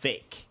is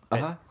fake?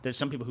 That there's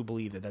some people who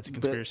believe that that's a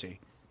conspiracy.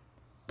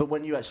 But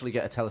when you actually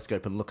get a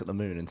telescope and look at the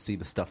moon and see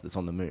the stuff that's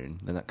on the moon,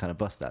 then that kind of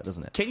busts that,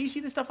 doesn't it? Can you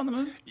see the stuff on the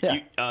moon? Yeah.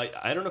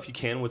 I don't know if you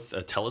can with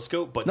a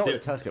telescope, but Not with a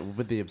telescope,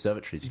 with the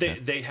observatories. You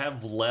can. they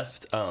have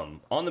left on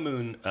the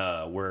moon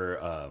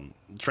where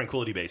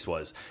Tranquility Base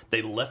was.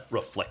 They left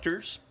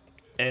reflectors,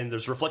 and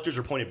those reflectors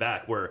are pointed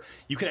back where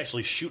you can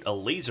actually shoot a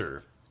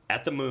laser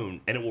at the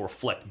moon and it will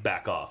reflect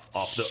back off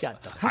the.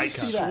 Shut the fuck I up.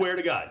 swear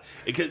to God,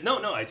 because no,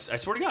 I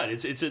swear to God,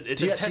 it's Do you a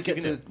actually test get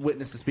you to can.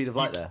 witness the speed of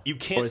light there? You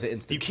can't. Or is it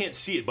instant? You can't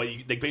see it, but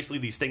they basically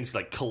these things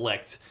like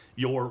collect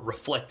your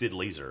reflected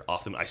laser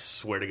off them. I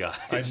swear to God,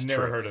 I've it's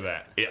never true. heard of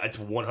that. It's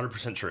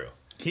 100% true.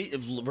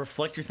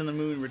 Reflectors on the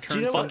moon return.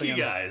 you know Fuck something you on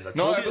the- guys. No,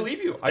 told I you.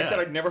 believe you. I Yeah. said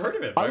I'd never heard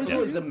of it. I was Yeah.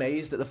 always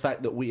amazed at the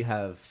fact that we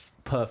have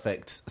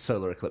perfect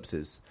solar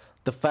eclipses.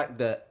 The fact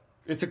that,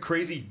 It's a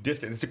crazy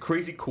distance. It's a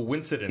crazy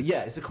coincidence.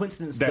 yeah, it's a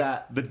coincidence that,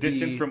 that the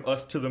distance from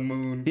us to the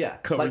moon yeah,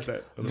 covers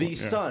like, that. the Yeah.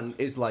 sun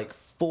is like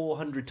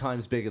 400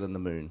 times bigger than the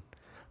moon.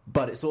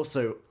 But it's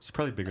also, It's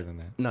probably bigger than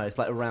that. no, it's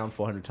like around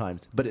 400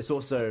 times. But it's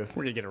also,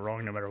 We're gonna get it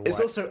wrong no matter what. it's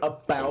also A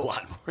about,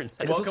 lot more than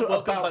that. it's also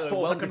welcome, about by the way,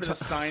 400 welcome to the times.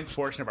 science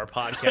portion of our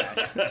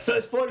podcast. So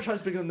it's 400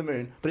 times bigger than the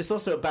moon, but it's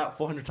also about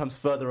 400 times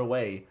further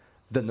away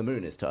than the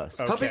moon is to us.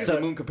 How big is So-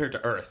 the moon compared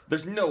to Earth?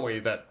 There's no way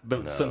that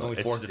the sun's only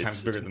It's- 400 it's-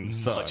 times bigger it's than the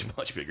sun.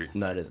 Much bigger.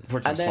 No, it isn't.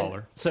 Unfortunately, And then,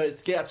 smaller. so it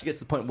actually gets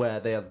to the point where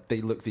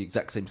they look the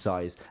exact same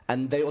size,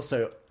 and they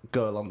also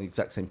go along the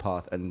exact same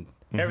path. And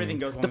Everything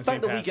goes along the the fact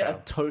same that we path, get though.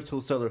 a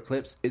total solar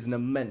eclipse is an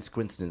immense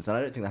coincidence, and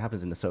I don't think that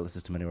happens in the solar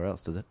system anywhere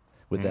else, does it?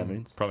 With their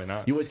moons, probably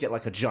not. You always get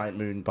like a giant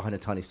moon behind a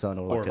tiny sun,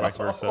 or Or like vice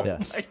versa. Yeah.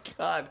 My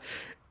God.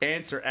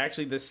 Answer.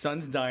 Actually, the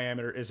sun's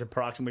diameter is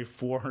approximately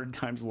 400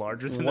 times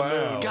larger than the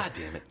Wow. moon. God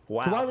damn it.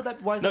 Wow. Why would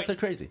that? Why is No, that so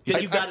crazy?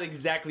 You got it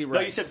exactly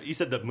right. No, you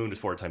said the moon is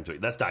 4 times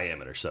big. That's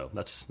diameter, so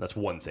that's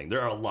one thing.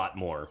 There are a lot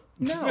more.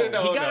 No, No, he got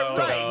no, it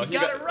right. no. He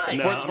got it right.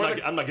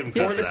 No, I'm not giving For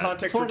credit the for that.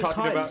 context we're 400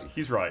 talking times. about,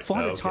 he's right.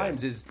 400 Okay.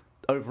 times is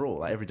overall,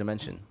 like every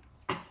dimension,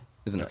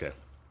 isn't it? Okay.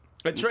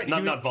 That's right.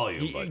 Not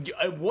volume,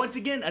 Once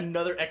again,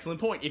 another excellent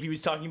point. If he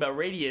was talking about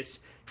radius,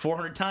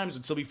 400 times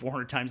would still be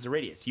 400 times the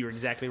radius. You were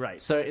exactly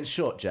right. So in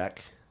short,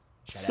 Jack,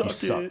 you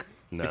suck.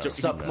 No.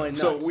 Suck my nuts.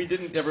 So we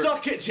didn't ever.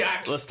 Suck it,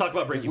 Jack. Let's talk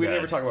about Breaking We Bad.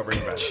 never talk about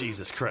Breaking Bad.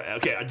 Jesus Christ.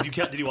 Okay,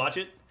 did you watch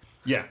it?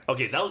 Yeah.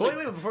 Okay, that was Wait,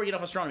 before we get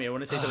off astronomy, I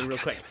want to say something real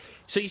quick.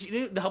 So you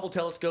see, the Hubble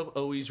telescope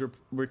always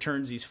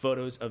returns these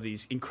photos of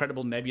these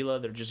incredible nebula.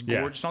 They're just Yeah.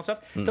 gorgeous and all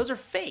stuff. Those are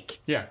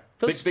fake. Yeah.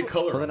 Those They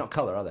color. Well, they're not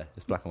color, are they?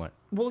 It's black and white.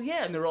 Well,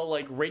 yeah, and they're all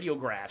like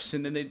radiographs,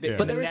 and then they Yeah. but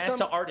But the there is NASA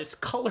some- artists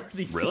color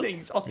these Really?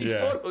 things, all these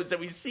Yeah. photos that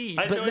we see.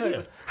 I had no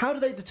idea. How do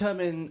they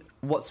determine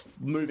what's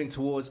moving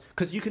towards?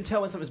 Because you can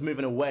tell when something's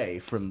moving away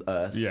from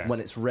Earth Yeah. when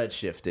it's red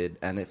shifted,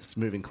 and if it's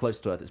moving close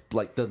to Earth, it's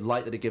like the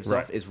light that it gives Right.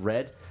 off is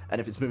red, and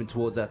if it's moving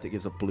towards Earth, it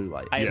gives off blue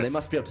light. Yes. So they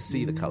must be able to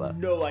see the color.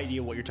 No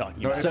idea what you're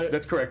talking No, about. So-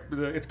 that's correct.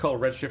 It's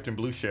called red shift and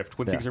blue shift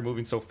when Yeah. things are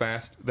moving so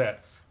fast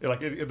that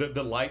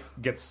the light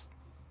gets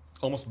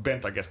almost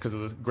bent, I guess, because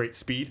of the great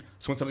speed.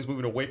 So when something's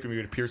moving away from you,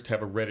 it appears to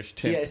have a reddish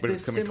tint, Yeah, it's but this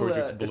it's coming towards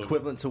you, similar it's blue.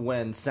 equivalent to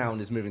when sound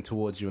is moving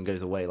towards you and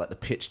goes away, like the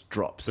pitch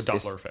drops. The Doppler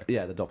It's- effect.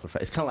 Yeah, the Doppler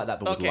effect. It's kind of like that,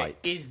 but with Okay, light.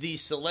 is the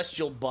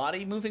celestial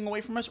body moving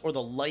away from us, or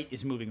the light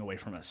is moving away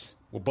from us?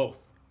 Well, both.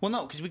 Well,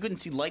 no, because we couldn't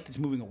see light that's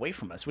moving away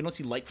from us. We don't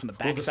see light from the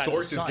Well, the backside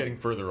source of the is sun. getting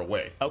further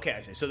away. Okay, I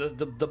see. So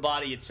the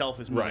body itself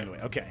is moving Right. away.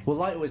 Okay. Well,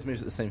 light always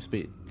moves at the same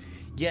speed.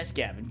 Yes,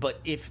 Gavin, but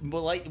if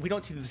light, we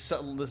don't see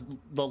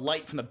the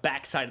light from the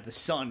backside of the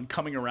sun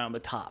coming around the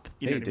top.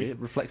 You know Yeah, you what do. I mean? It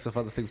reflects off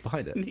other things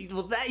behind it.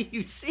 Well, that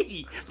you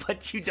see,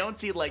 but you don't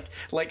see like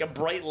a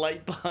bright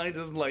light behind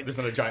us. Like There's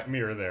not a giant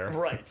mirror there.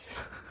 right.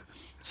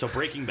 So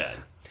Breaking Bad.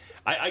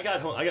 I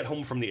got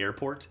home from the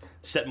airport,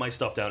 set my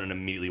stuff down, and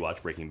immediately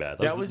watched Breaking Bad.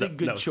 That was a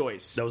good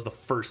choice. That was the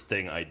first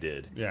thing I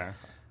did. Yeah.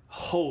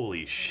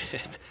 Holy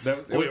shit!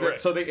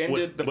 So they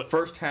ended the with-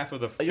 first half of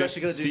the Are you fifth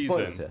actually going to do season.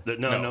 spoilers here?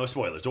 No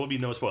spoilers. There will be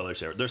no spoilers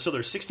there. There's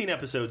 16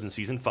 episodes in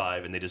season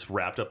 5, and they just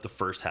wrapped up the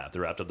first half. They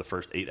wrapped up the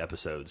first 8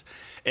 episodes,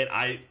 and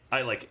I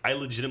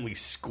legitimately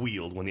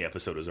squealed when the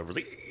episode was over. I was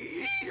like,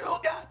 oh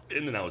god,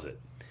 and then that was it.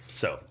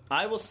 So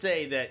I will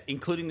say that,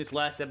 including this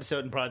last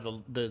episode and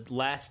probably the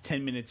last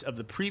 10 minutes of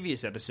the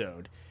previous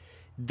episode,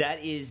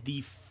 that is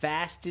the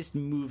fastest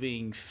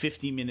moving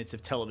 50 minutes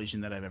of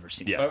television that I've ever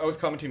seen. Yeah. I was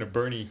commenting to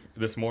Bernie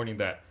this morning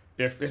that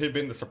if it had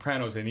been The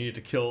Sopranos, they needed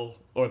to kill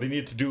or they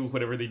needed to do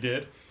whatever they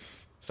did.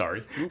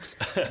 Sorry, oops.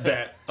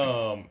 that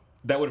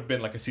would have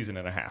been like a season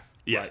and a half.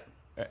 yeah.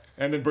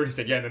 And then Bernie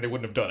said, yeah, and then they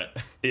wouldn't have done it.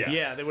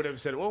 Yeah, they would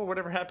have said, well,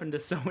 whatever happened to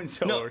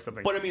so-and-so No, or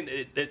something. but I mean,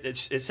 it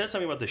says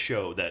something about the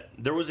show that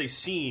there was a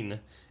scene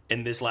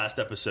in this last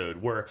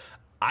episode where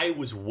I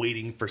was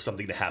waiting for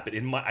something to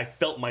happen. I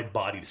felt my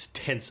body just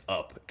tense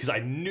up because I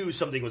knew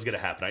something was going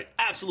to happen. I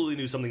absolutely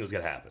knew something was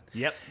going to happen.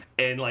 Yep.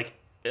 And like,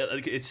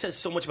 it says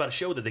so much about a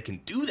show that they can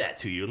do that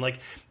to you, and like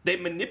they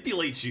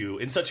manipulate you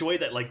in such a way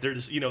that like they're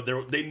just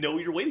they know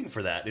you're waiting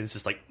for that, and it's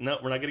just like, no,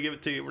 we're not gonna give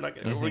it to you. We're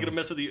gonna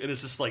mess with you, and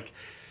it's just like,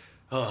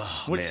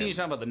 oh, What man. scene are you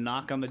talking about? The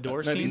knock on the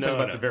door No, scene? he's talking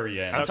about the very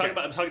end. I'm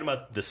talking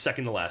about the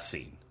second to last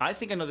scene. I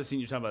think I know the scene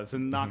you're talking about. It's the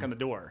knock on the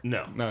door.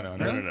 No, No.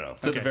 no.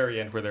 To the very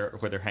end where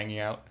they're hanging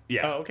out.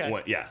 Yeah. Oh, okay.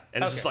 Yeah,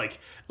 and it's just Okay.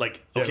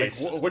 like Yeah, okay,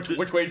 like,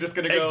 which way is this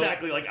going to go?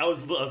 exactly. Like I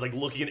was like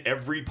looking at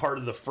every part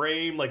of the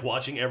frame, like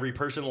watching every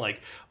person.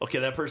 Like, okay,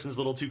 that person's a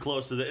little too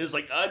close to the. It's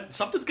like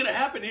something's gonna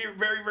happen here,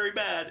 very very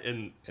bad,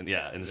 and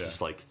it's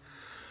just like.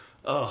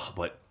 Oh,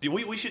 but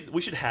we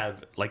should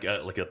have like a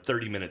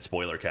 30-minute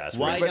spoiler cast.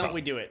 Why where- don't we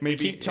do it? Maybe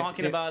We keep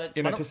talking about it.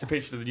 in Why don't-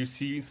 anticipation of the new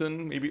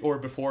season, maybe, or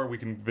before we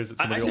can visit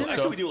some I of the old actually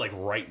stuff. we do it like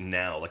right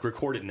now, like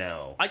record it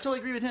now, I totally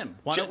agree with him.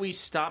 Why Ju- don't we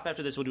stop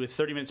after this? We'll do a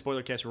 30-minute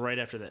spoiler cast right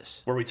after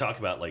this. where we talk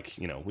about like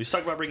we just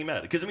talk about Breaking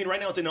Bad, because I mean right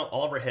now it's in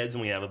all of our heads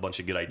and we have a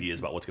bunch of good ideas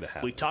about what's going to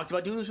happen. We talked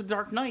about doing this with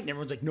Dark Knight, and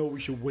everyone's like, no, we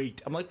should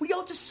wait. I'm like, we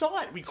all just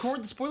saw it. We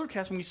recorded the spoiler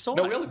cast when we saw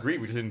No, it. we all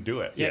agreed. We just didn't do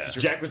it. Yeah, 'cause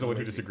you're Jack was the one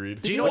who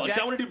disagreed. Do you know Well, what, because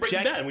Jack? I wanna do Breaking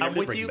Jack, Bad, and we never I'm did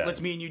with Breaking you. Bad. Let's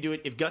me and you do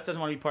it. If Gus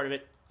doesn't want to be part of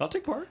it, I'll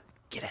take part.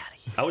 get out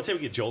of here. I would say we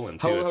get Joel in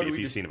too How if do we you've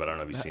just- seen it, but I don't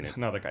know if you've seen it.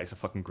 No, that guy's a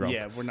fucking grump.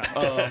 Yeah, we're not.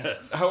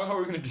 How are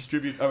we going to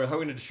distribute? How are we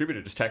going to distribute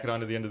it? Just tack it on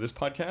to the end of this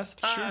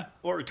podcast? Sure.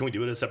 Or can we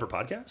do it as a separate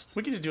podcast?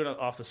 We can just do it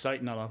off the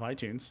site, not off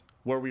iTunes,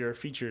 where we are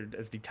featured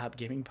as the top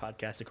gaming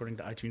podcast according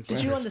to iTunes. Did you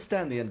rankers.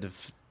 understand the end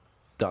of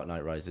Dark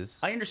Knight Rises?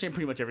 I understand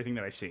pretty much everything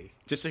that I see.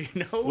 Just so you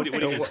know. What do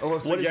you-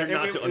 what is there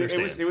not to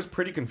understand? It was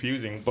pretty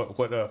confusing, but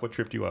what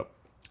tripped you up?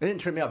 It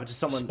didn't trip me up. It's just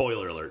someone.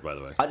 Spoiler alert, by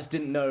the way. I just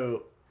didn't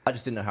know.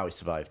 how he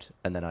survived,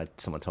 and then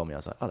someone told me. I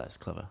was like, "Oh, that's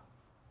clever."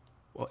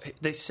 Well,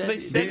 they said They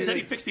said-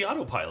 he fixed the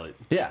autopilot.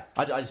 Yeah,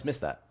 I just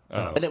missed that,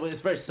 and it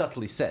was very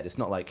subtly said. It's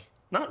not like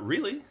Not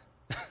really.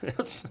 it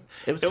was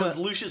kinda-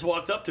 Lucius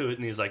walked up to it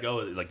and he's like, "Oh,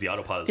 like the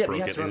autopilot's yeah, but broken."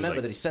 you have to and he's remember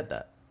like, that he said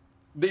that.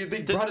 They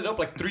brought it up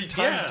like 3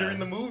 times Yeah. during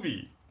the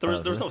movie. there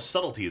was no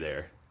subtlety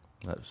there.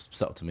 That was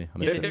subtle to me. I You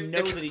missed have it. to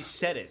know that he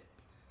said it.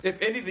 If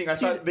anything, I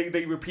thought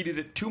they repeated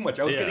it too much.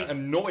 I was Yeah. getting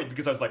annoyed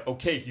because I was like,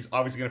 okay, he's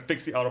obviously going to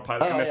fix the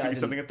autopilot, and Oh, that's yeah, going I to be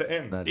something didn't- at the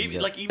end. No, I didn't Even- get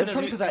it. like, even it's as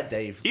funny we- because I had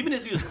Dave. Even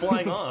as he was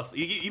flying off,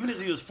 even as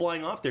he was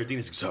flying off there, Dean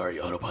is like, "Sorry,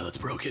 autopilot's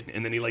broken,"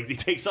 and then he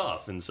takes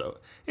off, and so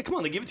yeah, come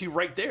on, they give it to you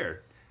right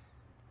there.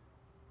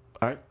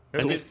 All right.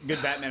 That was a good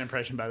Batman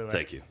impression, by the way.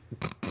 Thank you.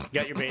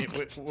 Got your bait.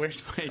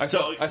 Where's my? I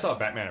saw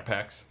Batman at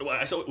PAX.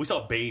 Well, we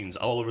saw Banes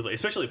all over,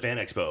 especially at Fan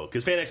Expo,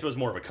 because Fan Expo is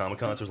more of a Comic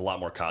Con, so there's a lot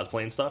more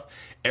cosplay and stuff.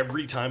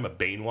 Every time a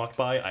Bane walked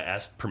by, I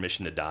asked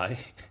permission to die,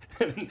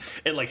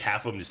 and like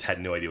half of them just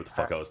had no idea what the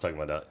fuck I was talking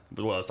about.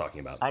 But what I was talking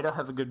about. I don't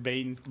have a good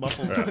Bane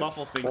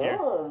muffle thing here.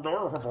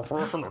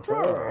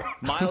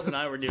 Miles and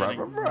I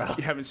were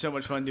having so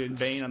much fun doing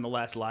Bane on the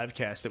last live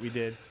cast that we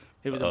did.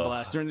 It was a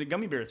blast. During the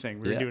gummy bear thing,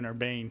 we were Yeah. doing our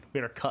Bane. We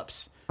had our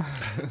cups.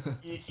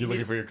 You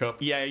looking for your cup?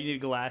 Yeah, you need a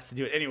glass to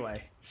do it anyway.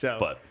 So,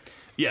 But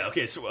yeah,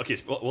 okay, so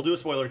we'll do a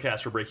spoiler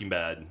cast for Breaking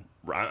Bad.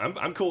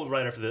 I'm cool with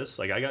right after this.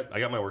 Like I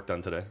got my work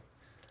done today.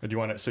 Do you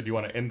want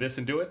to end this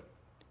and do it?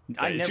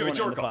 I It's never your want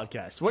to end the call.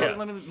 podcast. Yeah.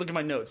 Let me look at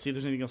my notes. See if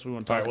there's anything else we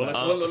want to All talk right. Well,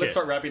 about. let's okay.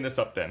 start wrapping this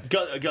up then.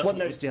 Gus, What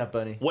notes do you have,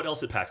 Bernie? What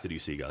else at PAX did you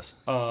see, Gus?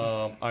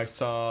 I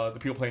saw the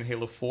people playing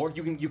Halo 4.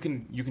 You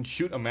can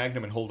shoot a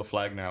Magnum and hold a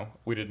flag now.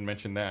 We didn't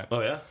mention that.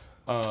 Oh yeah.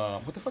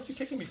 What the fuck are you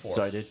kicking me for?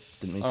 Sorry, dude.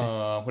 Didn't mean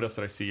to. What else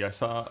did I see? I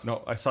saw the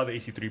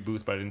AC3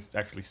 booth, but I didn't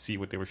actually see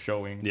what they were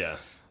showing. Yeah.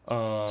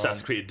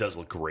 Assassin's Creed, it does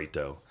look great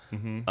though.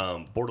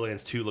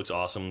 Borderlands 2 looks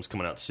awesome. It's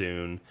coming out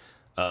soon.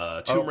 Tomb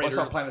I Raider.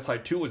 saw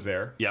PlanetSide 2 was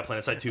there. Yeah,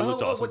 PlanetSide 2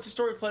 looks awesome. What's the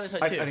story of Planet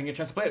Side I 2? didn't get a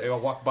chance to play it. I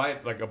walked by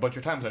it like a bunch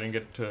of times. I didn't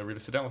get to really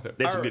sit down with it.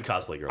 They had some good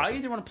cosplay girls. I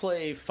either want to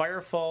play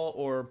Firefall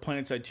or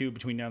Planet Side 2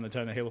 between now and the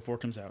time that Halo 4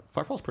 comes out.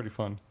 Firefall's pretty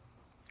fun.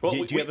 well, do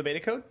you have the beta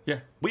code? Yeah.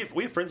 we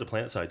have friends at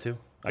PlanetSide too.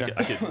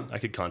 I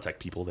could contact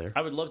people there.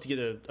 I would love to get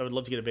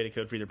a beta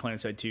code for either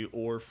Planet Side 2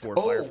 or for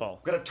Oh,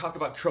 Firefall. got to talk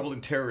about Trouble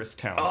in Terrorist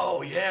Town.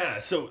 Oh yeah,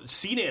 so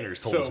Sea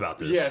Nanners told us about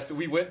this. Yes,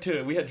 we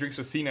had drinks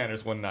with Sea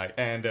Nanners one night,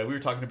 and we were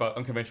talking about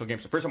unconventional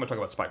games. First, I'm going to talk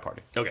about Spy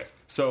Party. Okay.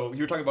 So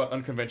you were talking about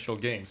unconventional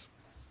games,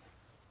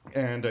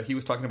 and he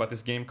was talking about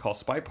this game called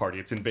Spy Party.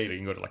 It's in beta. You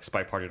can go to like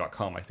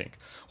spyparty.com, I think,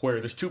 where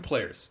there's 2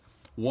 players.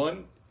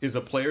 One is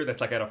a player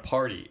that's like at a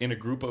party in a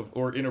group of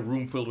or in a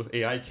room filled with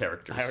AI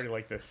characters. I already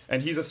like this.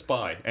 And he's a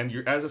spy, and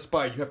as a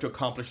spy, you have to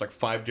accomplish like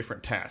 5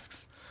 different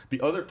tasks.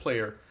 The other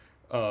player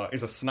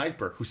is a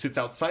sniper who sits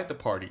outside the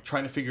party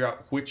trying to figure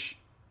out which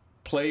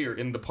player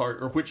in the party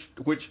or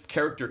which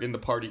character in the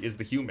party is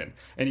the human,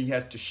 and he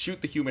has to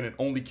shoot the human and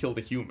only kill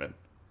the human.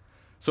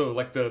 So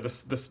like the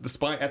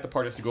spy at the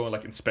party has to go and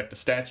like inspect a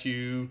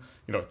statue,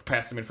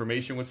 pass some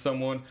information with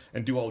someone,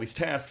 and do all these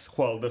tasks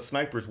while the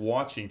sniper's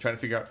watching, trying to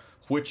figure out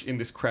which in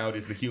this crowd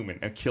is the human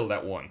and kill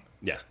that one.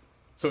 Yeah.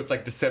 So it's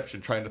like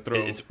deception, trying to throw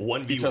It's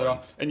 1v1. each other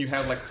off, and you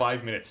have like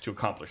 5 minutes to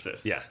accomplish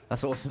this. Yeah.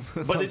 That's awesome.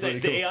 That But sounds the really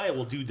cool. AI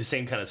will do the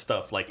same kind of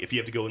stuff. Like, if you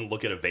have to go and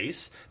look at a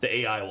vase, the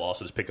AI will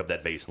also just pick up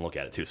that vase and look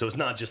at it, too. So it's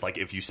not just like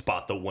if you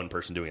spot the one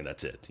person doing it,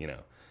 that's it, you know.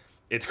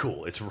 It's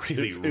cool. It's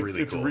really,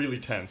 It's cool. really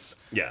tense.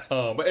 Yeah.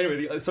 But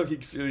anyway, so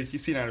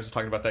C9 was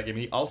talking about that game.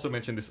 He also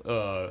mentioned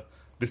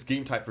this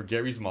game type for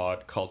Gary's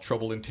mod called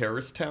Trouble in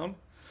Terrorist Town,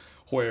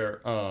 where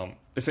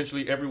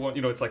essentially everyone,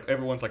 you know, it's like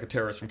everyone's like a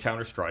terrorist from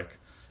Counter-Strike,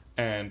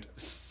 and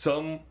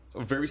a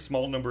very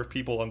small number of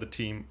people on the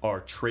team are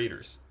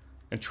traitors.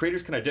 And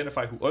traitors can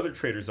identify who other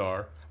traitors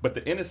are, but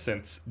the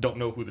innocents don't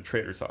know who the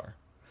traitors are.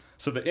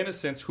 So the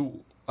innocents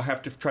who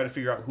have to try to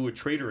figure out who a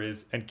traitor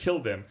is and kill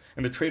them,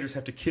 and the traitors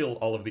have to kill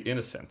all of the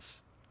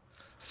innocents.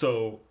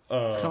 So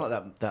It's kind of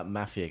like that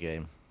Mafia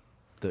game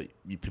that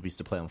people used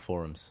to play on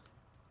forums.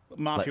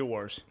 Mafia Like-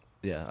 Wars.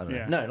 Yeah, I don't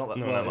Yeah. know. No, not that.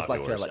 No, well, not it's like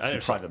Mafia Wars. I some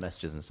understand. private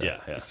messages and stuff. Yeah,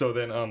 yeah. So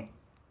then,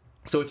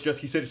 so it's just,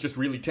 he said it's just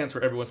really tense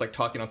where everyone's like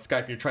talking on Skype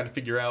and you're trying to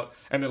figure out,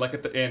 and then like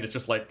at the end it's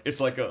just like it's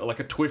like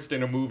a twist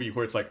in a movie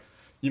where it's like,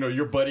 you know,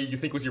 your buddy you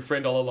think was your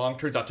friend all along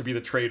turns out to be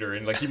the traitor,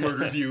 and like he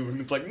murders you, and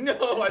it's like, no,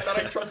 I thought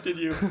I trusted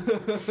you.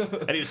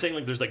 And he was saying,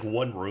 like, there's like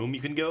one room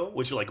you can go,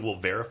 which like will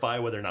verify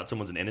whether or not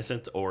someone's an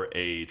innocent or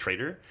a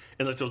traitor.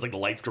 And like, so it's like the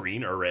light's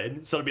green or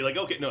red. So it'll be like,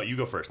 okay, no, you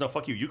go first. No,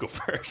 fuck you, you go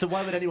first. So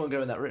why would anyone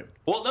go in that room?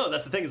 Well, no,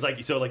 that's the thing. Is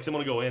like, so like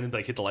someone will go in and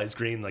like hit the light's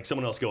green, like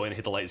someone else go in and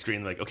hit the light's green,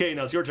 and like, okay,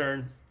 now it's your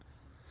turn.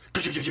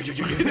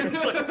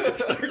 It's like,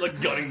 start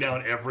like gunning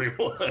down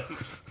everyone.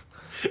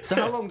 So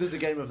how long does a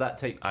game of that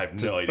take? I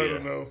have no I idea.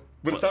 don't know,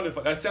 but it sounded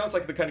fun. It sounds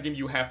like the kind of game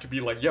you have to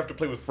be like, you have to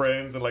play with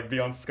friends and like be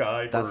on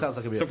Skype. That or sounds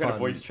like it'd be some a kind fun, of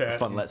voice chat.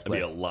 fun let's It'd play.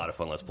 be a lot of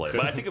fun. Let's play.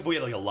 But I think if we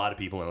had like a lot of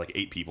people and like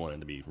 8 people in it,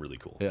 it'd be really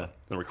cool. Yeah.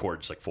 And record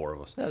just like 4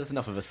 of us. Yeah, there's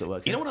enough of us that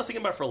work. You know what I was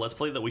thinking about for a let's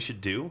play that we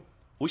should do?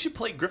 We should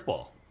play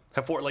Griffball.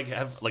 Have 4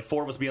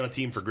 of us be on a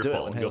team for Let's do it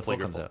Griffball when and go Halo play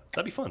 4 comes Griffball. out.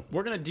 That'd be fun.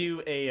 We're gonna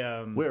do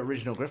a We're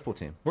original Griffball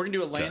team. we're gonna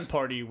do a LAN Okay.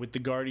 party with the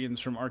Guardians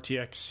from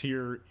RTX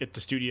here at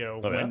the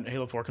studio Oh, yeah? when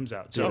Halo 4 comes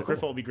out. So Yeah, cool.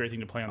 Griffball will be a great thing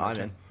to play on. I'm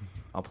that in. team.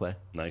 I'll play.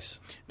 Nice.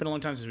 Been a long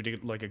time since we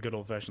did like a good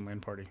old fashioned LAN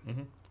party.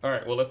 All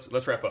right, well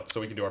let's wrap up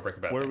so we can do our Breaking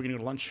Bad. Where are thing. we gonna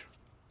go to lunch?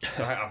 What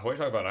are you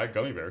talking about? I had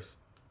gummy bears.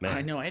 Man.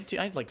 I know I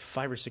had like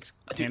 5 or 6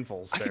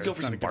 handfuls. I could there, go for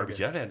trying some to get a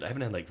barbecue. I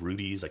haven't had like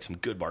Rudy's, like some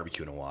good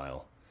barbecue in a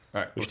while.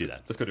 All right, We should do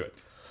that. Let's go do it.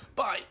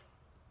 Bye.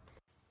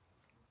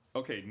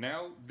 Okay,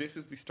 now this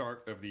is the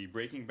start of the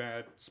Breaking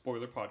Bad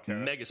spoiler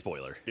podcast. Mega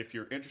spoiler. If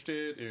you're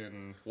interested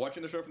in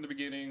watching the show from the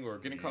beginning or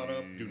getting caught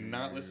up, do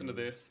not listen to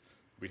this.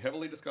 We're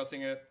heavily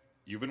discussing it.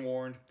 You've been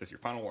warned. This is your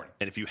final warning.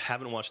 And if you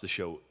haven't watched the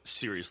show,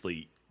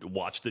 seriously,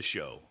 watch the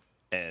show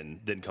and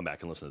then come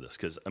back and listen to this.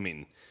 Because, I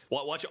mean,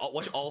 watch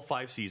all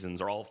 5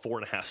 seasons or all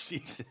 4.5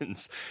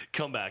 seasons.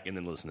 Come back and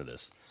then listen to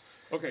this.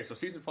 Okay, so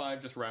season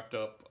 5 just wrapped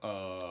up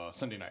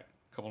Sunday night,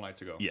 a couple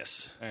nights ago.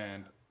 Yes.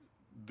 And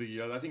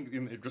the I think the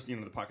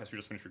podcast we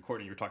just finished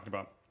recording, you were talking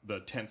about the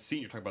tenth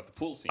scene. You're talking about the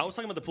pool scene. I was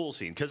talking about the pool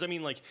scene because I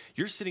mean, like,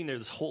 you're sitting there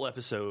this whole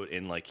episode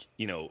and, like,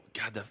 you know,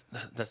 God,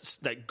 that's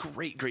that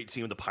great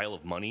scene with the pile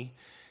of money,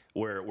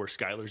 where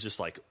Skyler's just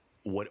like,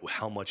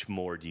 how much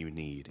more do you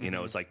need? You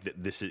know, it's like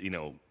this is, you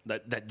know,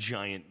 that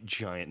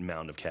giant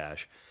mound of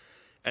cash.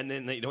 And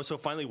then, you know, so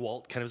finally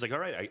Walt kind of was like, all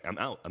right, I'm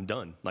out. I'm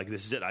done. Like,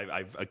 this is it.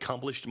 I've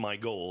accomplished my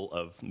goal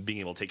of being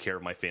able to take care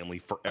of my family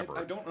forever.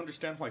 I don't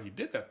understand why he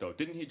did that, though.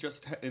 Didn't he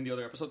just, in the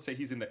other episode, say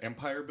he's in the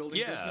empire building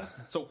Yeah.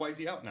 business? So why is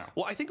he out now?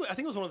 Well, I think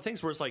it was one of the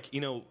things where it's like,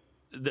 you know,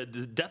 the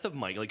death of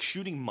Mike, like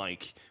shooting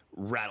Mike,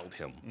 rattled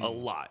him a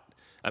lot.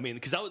 I mean,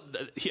 because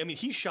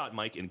he shot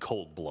Mike in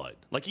cold blood.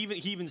 Like he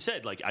even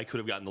said, like, I could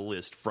have gotten the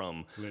list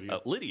from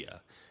Lydia,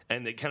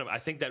 and it kind of, I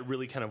think that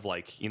really kind of,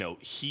 like, you know,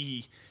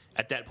 he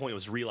at that point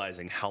was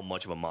realizing how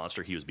much of a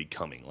monster he was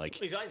becoming. Like,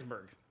 He's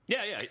Eisenberg.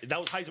 yeah, that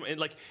was Heisenberg.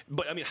 And, like,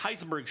 but I mean,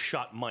 Heisenberg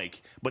shot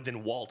Mike, but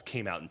then Walt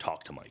came out and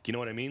talked to Mike. You know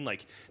what I mean?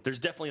 Like, there's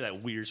definitely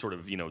that weird sort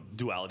of, you know,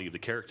 duality of the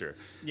character.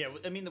 Yeah,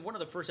 I mean, one of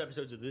the first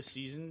episodes of this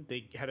season,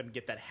 they had him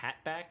get that hat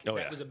back. Oh,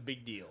 that yeah. was a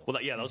big deal. Well,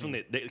 that was when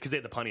they because they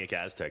had the Pontiac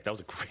Aztec. That was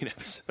a great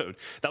episode.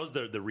 That was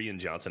the Rian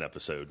Johnson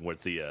episode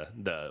with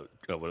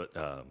what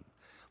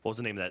was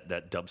the name of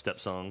that dubstep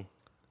song,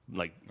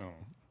 like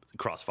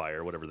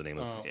Crossfire, whatever the name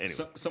of.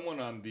 Anyway, Someone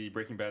on the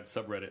Breaking Bad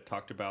subreddit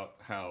talked about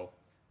how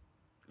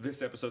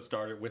this episode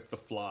started with the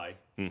fly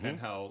and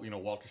how, you know,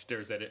 Walter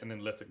stares at it and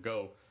then lets it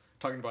go.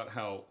 Talking about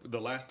how the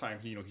last time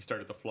he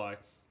started the fly,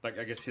 like,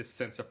 I guess his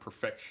sense of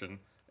perfection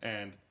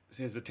and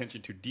his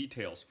attention to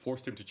details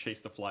forced him to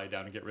chase the fly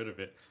down and get rid of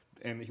it.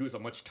 And he was a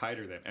much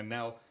tighter then. And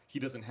now he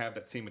doesn't have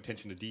that same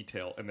attention to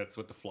detail, and that's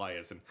what the fly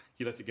is. And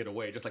he lets it get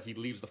away, just like he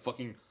leaves the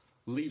fucking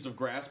Leaves of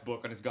Grass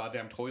book on his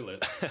goddamn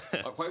toilet. If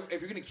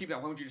you're going to keep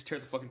that, why would you just tear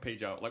the fucking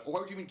page out? Like, why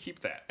would you even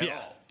keep that at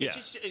all? Yeah.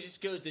 It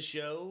just goes to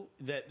show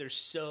that there's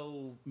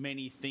so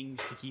many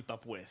things to keep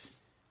up with.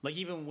 Like,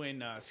 even when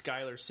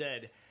Skyler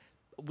said,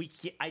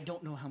 I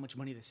don't know how much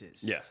money this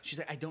is. Yeah. She's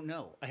like, I don't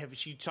know.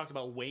 She talked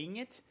about weighing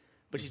it,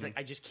 but she's like,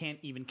 I just can't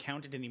even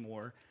count it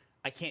anymore.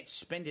 I can't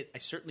spend it. I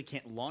certainly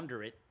can't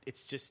launder it.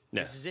 It's just,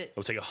 this is it. It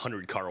would take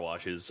 100 car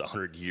washes,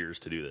 100 years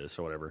to do this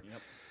or whatever.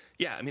 Yep.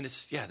 Yeah, I mean,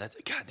 that's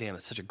goddamn,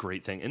 that's such a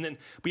great thing. And then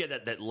we had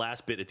that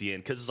last bit at the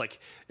end because it's like,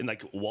 and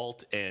like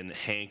Walt and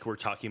Hank were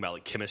talking about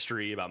like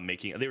chemistry, about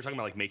they were talking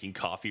about like making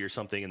coffee or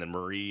something, and then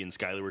Marie and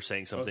Skyler were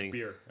saying something.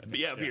 beer. I think.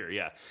 Yeah, beer.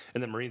 Yeah,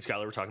 and then Marie and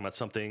Skyler were talking about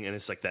something, and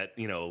it's like that.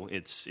 You know,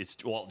 it's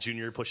Walt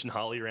Jr. pushing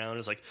Holly around.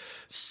 It's like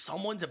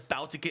someone's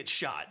about to get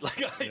shot.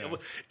 Like,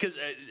 because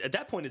at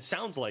that point it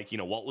sounds like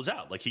Walt was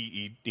out. Like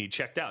he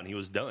checked out and he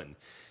was done.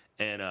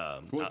 And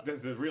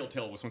the real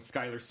tale was when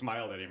Skyler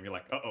smiled at him. You're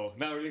like, uh-oh,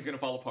 now everything's going to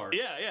fall apart.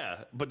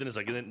 Yeah. But then it's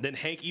like, then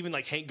Hank, even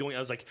like Hank going, I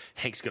was like,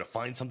 Hank's going to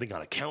find something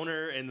on a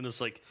counter. And then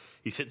it's like,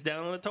 he sits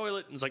down on the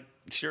toilet. And it's like,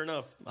 sure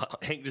enough,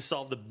 Hank just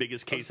solved the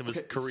biggest case of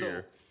his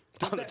career.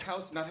 So, does that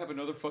house not have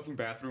another fucking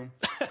bathroom?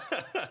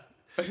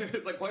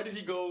 It's like, why did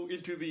he go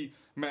into the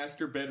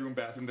master bedroom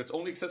bathroom that's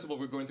only accessible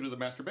if we're going through the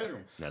master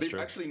bedroom? That's They've true.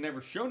 actually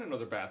never shown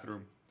another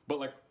bathroom. But,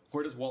 like,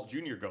 where does Walt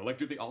Jr. go? Like,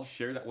 do they all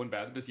share that one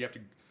bathroom? Does he have to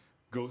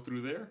go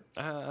through there?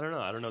 I don't know.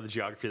 I don't know the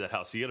geography of that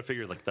house. So you got to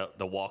figure like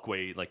the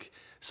walkway. Like,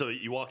 so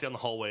you walk down the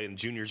hallway, and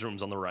Junior's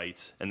room's on the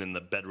right, and then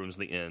the bedroom's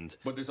the end.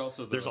 But there's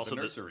also the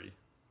nursery.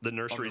 The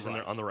nursery's on the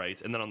right. on the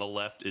right, and then on the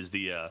left is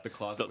the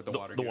closet with the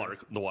water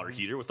heater. The water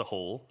heater with the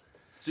hole.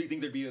 So you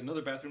think there'd be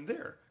another bathroom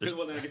there? Because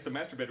then I guess the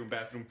master bedroom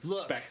bathroom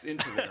backs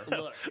into there.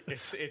 Look,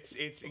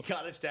 it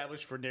got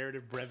established for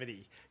narrative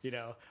brevity.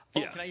 Oh,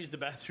 Yeah. can I use the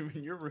bathroom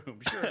in your room?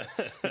 Sure.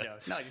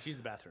 No, just use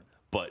the bathroom.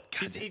 But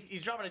God,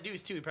 He's dropping a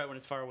deuce too. He probably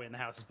went as far away in the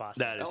house as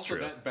possible. that is Also,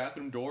 true. that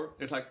bathroom door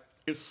is like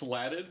is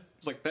slatted.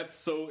 It's like that's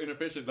so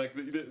inefficient. Like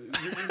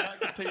you're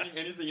not containing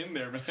anything in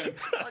there, man.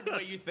 I like the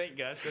way you think,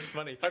 Gus. That's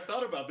funny. I've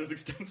thought about this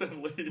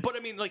extensively. But I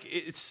mean, like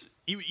it's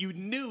you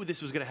knew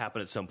this was going to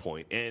happen at some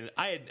point, and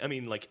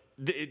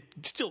it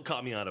still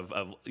caught me out of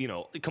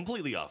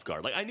completely off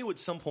guard. Like I knew at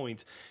some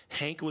point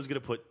Hank was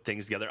going to put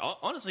things together.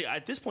 Honestly,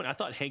 at this point, I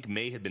thought Hank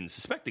may have been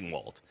suspecting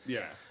Walt.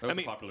 Yeah, that was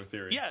a popular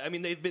theory. Yeah, I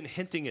mean they've been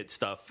hinting at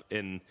stuff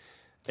and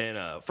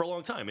for a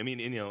long time. I mean,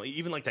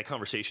 even like that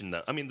conversation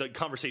the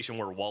conversation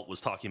where Walt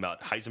was talking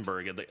about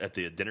Heisenberg at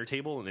the dinner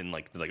table, and then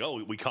like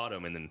oh, we caught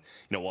him, and then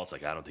Walt's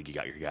like, I don't think you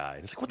got your guy,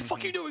 and it's like, what the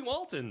fuck are you doing,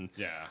 Walt? And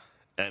yeah.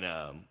 And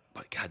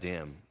but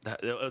goddamn,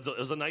 it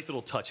was a nice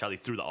little touch how they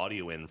threw the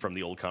audio in from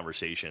the old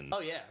conversation. Oh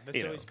yeah,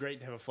 that's always great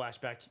to have a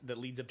flashback that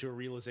leads up to a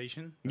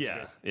realization.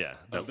 Yeah.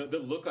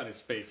 The look on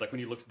his face, like when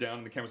he looks down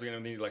and the camera's looking at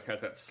him, and then he like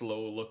has that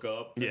slow look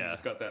up. And Yeah.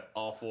 he's got that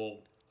awful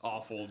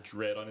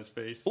dread on his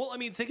face. Well, I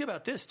mean, think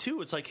about this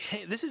too. It's like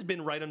this has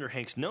been right under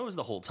Hank's nose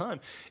the whole time,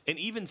 and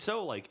even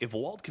so, like if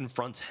Walt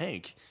confronts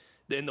Hank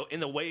in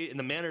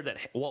the manner that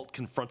Walt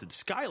confronted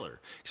Skyler,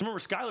 because remember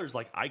Skyler's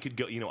like, I could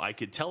go, I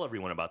could tell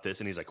everyone about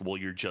this, and he's like, well,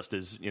 you're just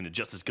as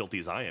guilty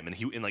as I am,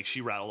 and she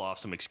rattled off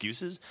some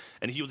excuses,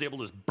 and he was able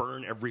to just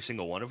burn every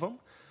single one of them.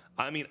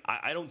 I mean,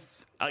 I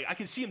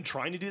can see him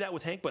trying to do that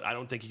with Hank, but I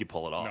don't think he could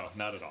pull it off.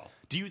 No, not at all.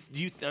 Do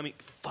you? I mean,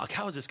 fuck.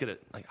 How is this gonna?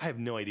 Like, I have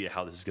no idea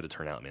how this is gonna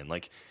turn out, man.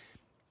 Like,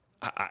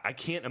 I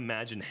can't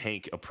imagine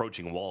Hank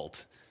approaching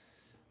Walt.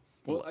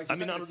 Well, I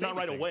mean, not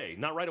right away.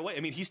 Not right away. I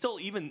mean, he still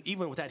even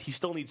with that, he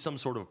still needs some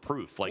sort of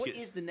proof. Like, What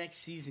is the next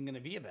season going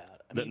to be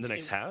about? The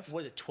next half?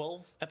 Was it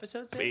 12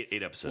 episodes? 8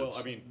 episodes. Well,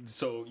 I mean,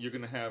 so you're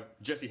gonna have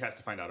Jesse has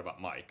to find out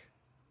about Mike.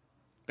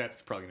 That's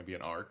probably going to be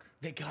an arc.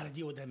 They got to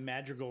deal with that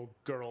Madrigal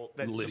girl.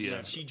 That's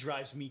Lydia. She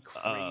drives me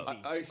crazy.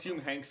 I assume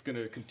Hank's going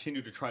to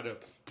continue to try to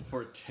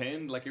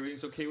pretend like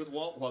everything's okay with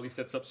Walt while he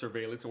sets up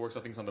surveillance and works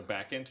on things on the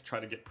back end to try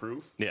to get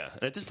proof. Yeah,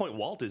 and at this point,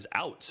 Walt is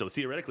out, so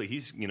theoretically,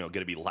 he's going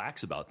to be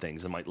lax about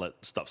things and might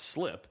let stuff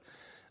slip.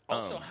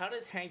 Also, how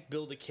does Hank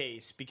build a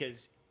case?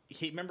 Because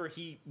he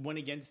went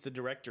against the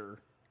director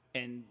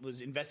and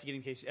was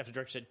investigating the case after the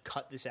director said,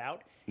 cut this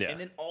out. Yeah. And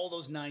then all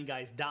those 9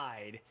 guys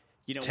died.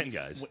 10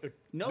 guys.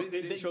 No,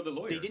 They didn't show the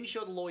lawyer. They didn't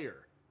show the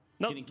lawyer.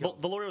 No, getting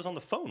killed. the lawyer was on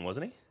the phone,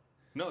 wasn't he?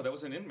 No, that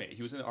was an inmate.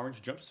 He was in an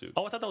orange jumpsuit.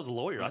 Oh, I thought that was the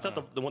lawyer. I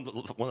thought one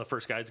of the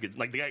first guys the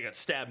guy got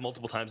stabbed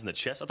multiple times in the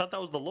chest. I thought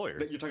that was the lawyer.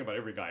 You're talking about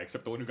every guy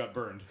except the one who got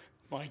burned.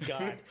 My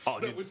God. Oh,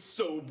 That dude. was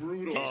so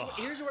brutal.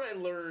 Here's what I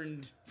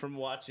learned from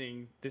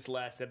watching this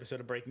last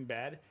episode of Breaking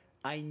Bad.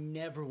 I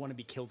never want to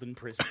be killed in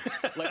prison.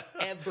 Like,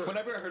 ever.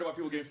 Whenever I heard about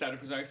people getting stabbed in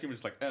prison, I assumed it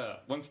was like,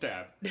 one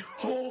stab.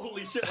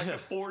 Holy shit, like the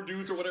 4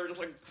 dudes or whatever just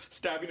like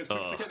stabbing his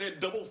face. They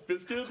had double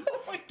fisted. Oh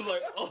my God.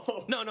 Like,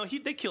 oh. No,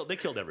 they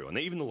killed everyone.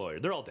 Even the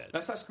lawyer. They're all dead.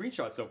 I saw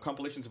screenshots of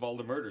compilations of all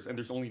the murders, and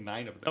there's only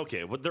 9 of them.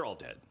 Okay, but they're all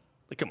dead.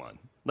 Like, come on.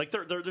 Like,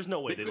 there's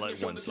no way They they'd couldn't let have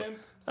shown one the slip.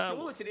 10?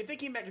 Well, listen, if they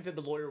came back and said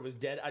the lawyer was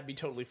dead, I'd be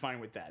totally fine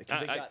with that.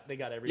 Because they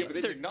got Yeah, everyone. but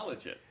they didn't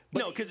acknowledge it.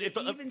 No, because he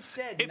even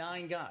said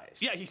 9 guys.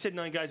 Yeah, he said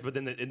 9 guys, but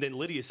then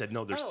Lydia said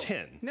no. There's Oh.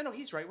 10. No,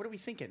 he's right. What are we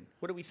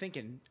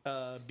thinking?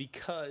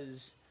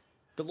 Because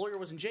the lawyer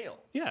was in jail.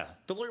 Yeah.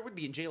 The lawyer would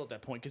be in jail at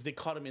that point because they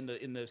caught him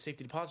in the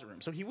safety deposit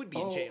room. So he would be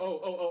in Oh,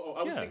 jail.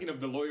 I was Yeah. thinking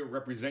of the lawyer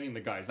representing the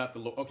guys, not the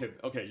lawyer.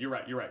 Okay, you're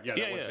right. Yeah,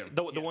 that was him.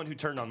 The one who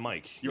turned on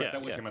Mike. You're right,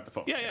 that was him at the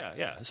phone.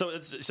 Yeah.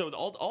 So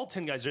all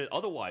 10 guys are.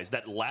 Otherwise,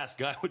 that last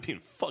guy would be in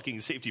fucking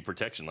safety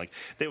protection. Like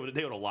they would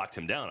have locked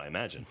him down. I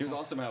imagine. It was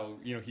awesome how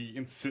he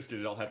insisted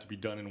it all had to be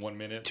done in 1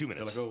 minute. 2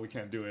 minutes. They're like, oh, we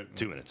can't do it.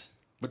 2 minutes.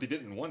 But they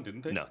did it in one,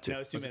 didn't they? No, 2. No,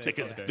 it's 2 minutes.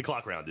 Because Okay. the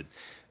clock rounded.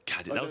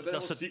 God, dude, That, that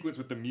whole was sequence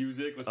with the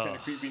music was kind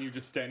of creepy, and you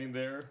just standing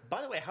there.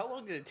 By the way, how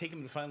long did it take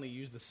him to finally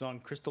use the song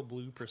 "Crystal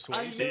Blue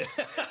Persuasion"?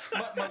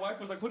 My wife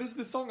was like, "What is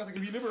this song?" I was like,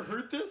 "Have you never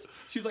heard this?"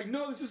 She was like,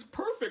 "No, this is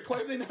perfect. Why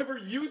have they never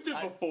used it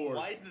before?"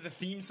 Why isn't it the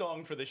theme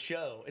song for the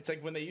show? It's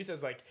like when they use it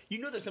as like,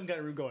 there's some guy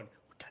in the room going,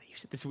 "We gotta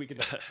use it this week." And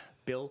like,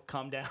 Bill,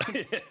 calm down.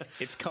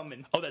 It's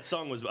coming. Oh, that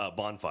song was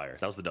Bonfire.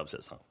 That was the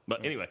Dubstep song.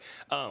 But anyway,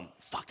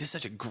 fuck, this is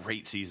such a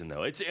great season,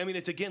 though. It's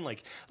again,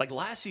 like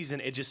last season,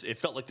 it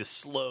felt like this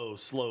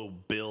slow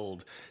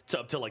build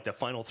up to like the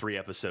final 3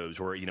 episodes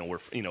where,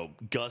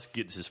 Gus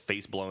gets his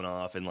face blown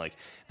off, and like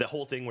the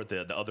whole thing with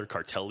the other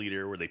cartel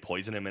leader where they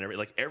poison him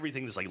and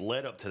everything just like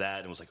led up to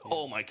that and was like,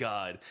 oh my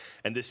God.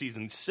 And this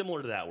season,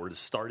 similar to that, where it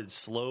started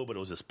slow, but it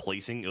was just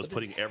putting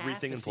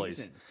everything in place.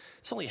 Season.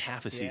 It's only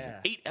half a season,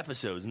 Yeah. 8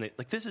 episodes, and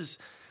this is.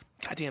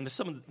 Goddamn!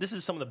 This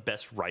is some of the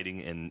best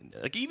writing, and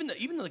like even the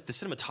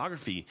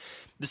cinematography.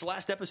 This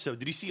last episode,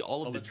 did you see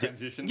all of the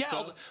transition Yeah,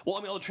 stuff?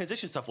 all the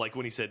transition stuff, like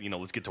when he said,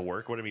 let's get to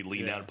work. Whatever, he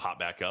leaned Yeah. down and popped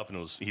back up, and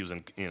he was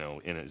in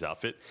in his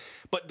outfit.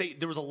 But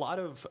there was a lot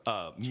of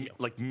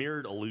like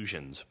mirrored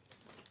illusions,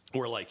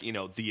 where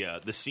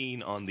the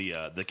scene on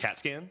the CAT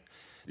scan.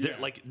 Yeah.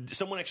 Like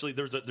someone actually,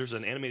 there's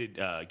an animated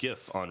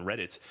GIF on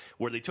Reddit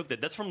where they took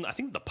that. That's from I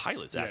think the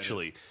pilots Yeah, it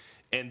actually. is.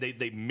 And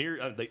they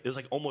mirrored. It was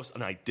like almost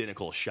an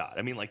identical shot.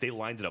 I mean, like they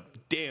lined it up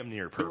damn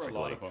near There were perfectly.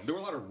 a lot of them. There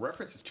were a lot of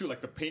references too,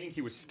 like the painting he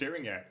was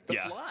staring at. The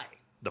Yeah. Fly.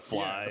 The Fly.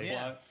 Yeah, the Fly.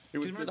 Yeah. It Do you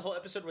was remember the whole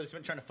episode where they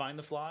spent trying to find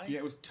the fly? Yeah,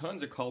 it was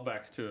tons of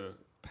callbacks to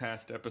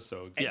past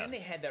episodes. And Yeah. then they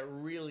had that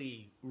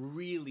really,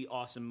 really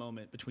awesome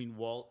moment between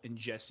Walt and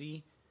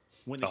Jesse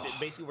when they said,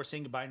 basically were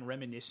saying goodbye and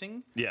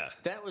reminiscing. Yeah.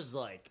 That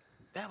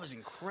was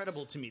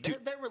incredible to me.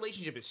 That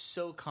relationship is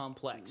so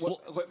complex. Well,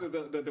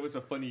 there was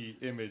a funny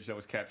image that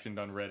was captioned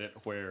on Reddit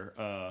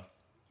where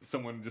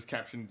someone just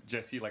captioned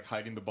Jesse like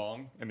hiding the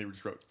bong, and they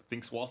just wrote,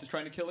 "Thinks Walt is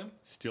trying to kill him,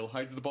 still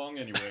hides the bong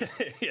anyway."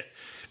 Yeah.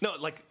 No,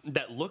 like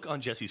that look on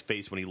Jesse's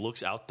face when he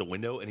looks out the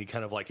window and he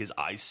kind of like his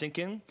eyes sink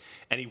in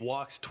and he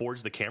walks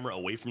towards the camera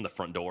away from the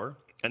front door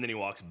and then he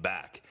walks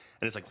back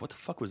and it's like, what the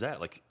fuck was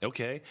that? Like,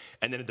 okay.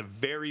 And then at the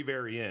very,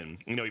 very end,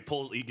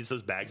 he gets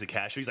those bags of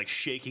cash. So he's like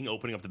shaking,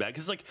 opening up the bag.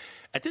 Cause like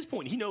at this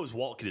point, he knows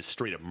Walt could just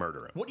straight up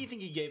murder him. What do you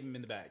think he gave him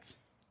in the bags?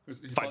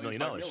 $5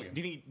 million.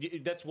 Do you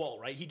think that's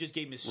Walt, right? He just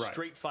gave him his Right.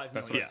 straight $5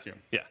 That's million. what I assume.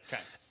 Yeah.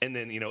 Okay. And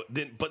then,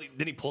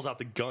 then he pulls out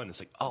the gun. It's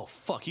like, oh,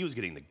 fuck, he was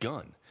getting the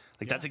gun.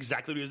 Like, that's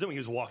exactly what he was doing. He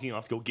was walking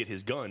off to go get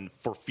his gun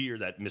for fear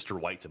that Mr.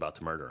 White's about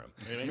to murder him.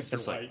 Mr.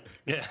 It's like- White.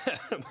 Yeah.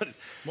 But,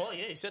 Well,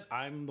 yeah, he said,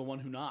 "I'm the one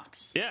who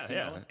knocks." Yeah, You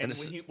yeah. know? And And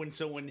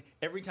it's- when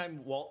every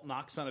time Walt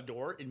knocks on a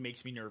door, it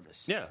makes me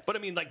nervous. yeah. But I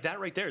mean, like, that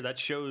right there, that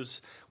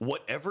shows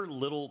whatever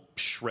little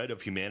shred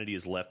of humanity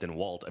is left in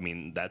Walt. I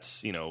mean,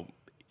 that's,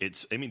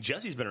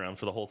 Jesse's been around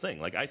for the whole thing.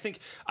 Like, I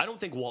don't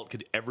think Walt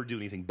could ever do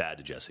anything bad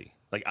to Jesse.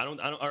 Like, I don't,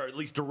 or at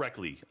least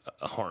directly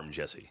harm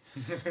Jesse.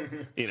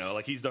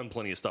 Like he's done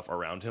plenty of stuff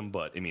around him,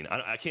 but I mean,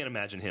 I can't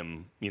imagine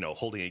him,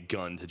 holding a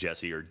gun to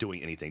Jesse or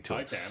doing anything to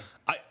him.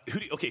 I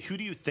can. Who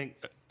do you think,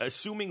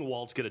 assuming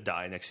Walt's going to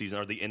die next season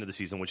or the end of the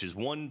season, which is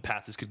one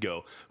path this could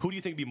go, who do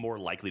you think would be more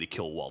likely to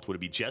kill Walt? Would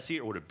it be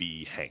Jesse or would it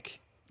be Hank?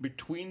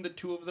 Between the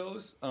two of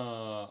those,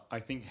 I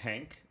think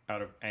Hank,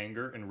 out of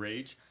anger and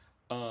rage.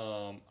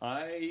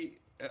 I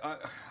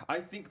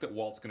think that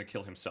Walt's going to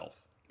kill himself.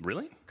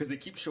 Really? Because they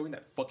keep showing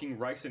that fucking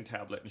ricin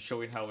tablet and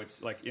showing how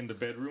it's like in the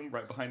bedroom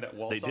right behind that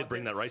wall. They did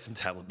bring that ricin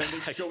tablet back.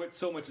 And they show it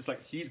so much, it's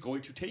like he's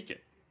going to take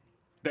it.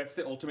 That's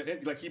the ultimate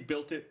end. Like he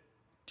built it,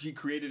 he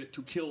created it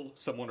to kill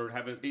someone or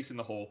have an ace in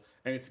the hole,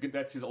 and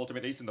that's his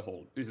ultimate ace in the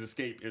hole. His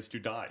escape is to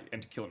die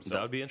and to kill himself.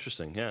 That would be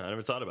interesting. Yeah, I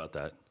never thought about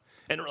that.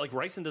 And like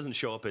ricin doesn't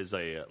show up as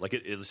a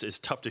it's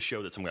tough to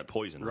show that someone got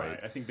poisoned, right?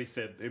 I think they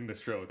said in the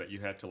show that you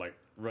had to like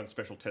run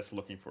special tests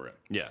looking for it.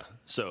 Yeah.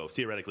 So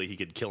theoretically, he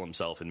could kill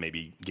himself and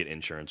maybe get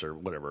insurance or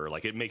whatever.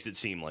 Like it makes it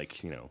seem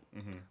like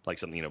like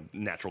something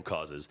natural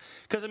causes.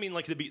 Because I mean,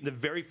 like the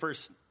very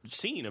first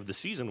scene of the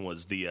season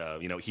was the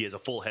he has a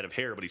full head of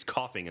hair, but he's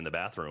coughing in the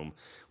bathroom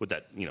with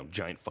that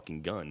giant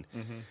fucking gun,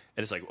 and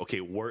it's like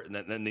okay,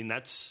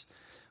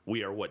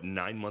 we are what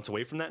 9 months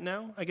away from that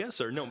now, I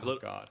guess, or no? Oh,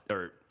 God.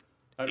 Or.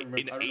 I don't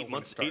remember. I don't know 8 when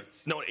months. it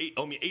starts.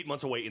 8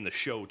 months away in the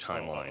show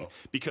timeline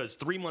because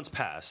 3 months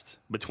passed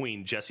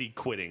between Jesse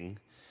quitting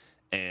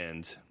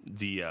and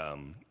the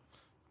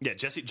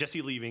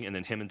Jesse leaving and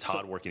then him and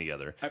Todd working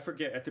together. I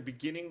forget at the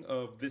beginning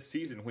of this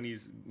season when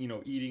he's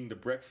eating the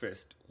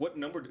breakfast. What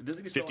number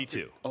doesn't he spell out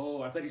 52.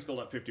 Oh, I thought he spelled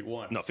out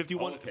 51. No,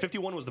 51. Oh, okay.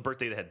 51 was the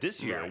birthday they had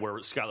this year Right. where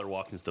Skylar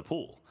walked into the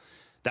pool.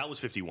 That was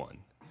 51,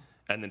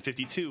 and then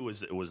 52 was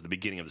the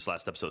beginning of this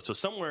last episode. So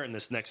somewhere in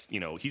this next,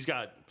 he's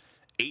got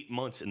 8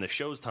 months in the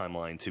show's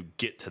timeline to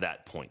get to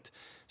that point.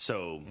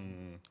 So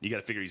you got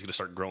to figure he's going to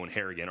start growing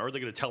hair again, or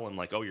they're going to tell him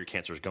like, "Oh, your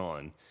cancer's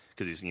gone,"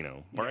 because he's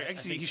or I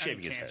guess he's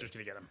shaving his head. Cancer's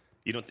going to get him.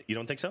 You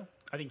don't think so?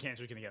 I think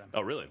cancer's going to get him.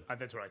 Oh, really?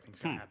 That's what I think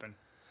is going to happen.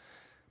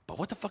 But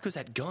what the fuck was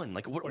that gun?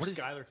 Like, Or what is?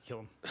 Skylar could kill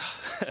him.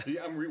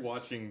 Yeah, I'm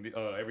rewatching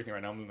everything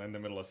right now. I'm in the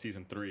middle of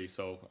season 3,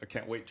 so I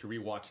can't wait to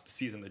rewatch the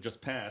season that just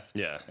passed.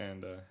 Yeah.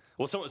 And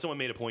Well, someone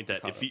made a point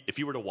that if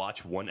you were to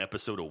watch one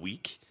episode a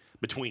week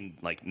between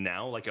like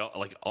now, like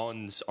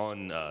on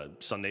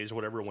Sundays or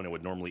whatever when it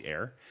would normally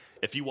air,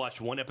 if you watched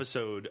one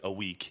episode a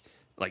week,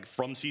 like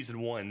from season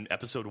 1,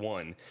 episode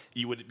 1,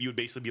 you would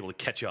basically be able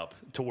to catch up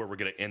to where we're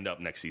going to end up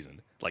next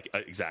season. Like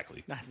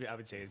exactly. I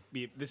would say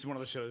this is one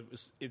of the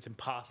shows. It's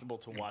impossible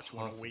to watch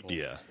one a week.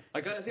 Yeah.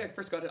 I think I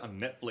first got it on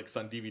Netflix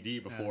on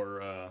DVD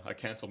before I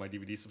canceled my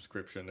DVD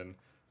subscription, and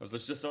I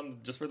was just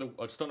on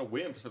a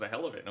whim, just for the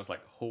hell of it. And I was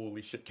like,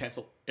 holy shit,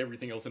 cancel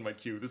everything else in my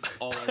queue. This is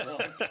all I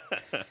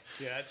want.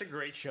 Yeah, it's a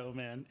great show,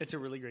 man. It's a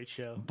really great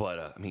show. But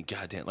I mean,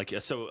 goddamn, like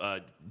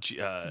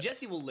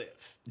Jesse will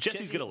live.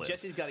 Jesse's gonna live.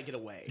 Jesse's got to get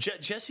away.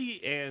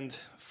 Jesse and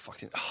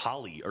fucking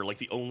Holly are like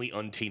the only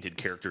untainted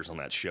characters on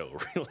that show,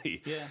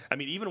 really. Yeah. I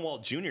mean, even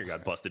Walt Jr.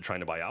 got busted trying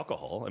to buy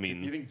alcohol. I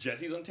mean, You think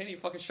Jesse's untainted? He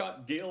fucking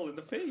shot Gale in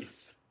the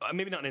face.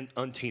 maybe not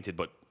untainted,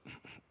 but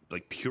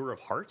like pure of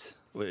heart.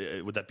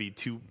 Would that be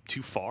too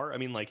far? I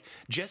mean, like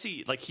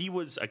Jesse, like he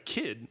was a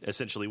kid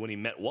essentially when he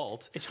met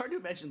Walt. It's hard to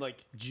imagine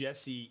like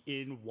Jesse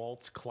in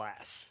Walt's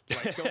class.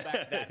 Like go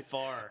back that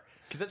far.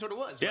 Because that's what it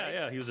was, right?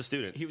 Yeah, he was a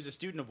student. He was a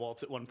student of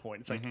Walt's at one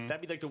point. It's like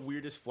that'd be like the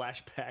weirdest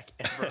flashback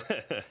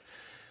ever.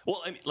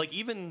 Well,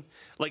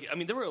 I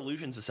mean, there were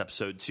allusions this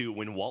episode too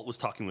when Walt was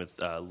talking with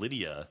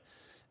Lydia,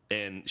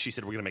 and she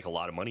said we're going to make a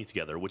lot of money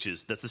together,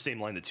 that's the same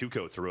line that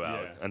Tuco threw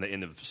out at the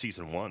end of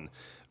season 1.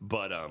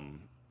 But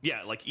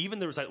yeah, like even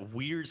there was that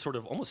weird sort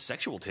of almost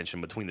sexual tension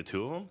between the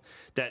two of them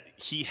that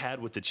he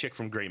had with the chick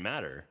from Grey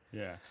Matter.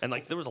 Yeah, and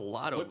like there was a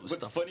lot of what's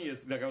stuff. funny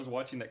is like I was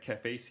watching that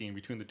cafe scene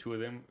between the two of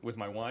them with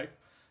my wife,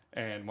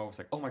 and my wife was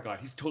like, "Oh my god,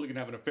 he's totally gonna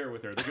have an affair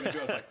with her." They're gonna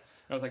do.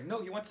 I was like,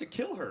 "No, he wants to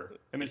kill her."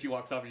 And then she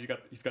walks off, and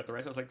he's got the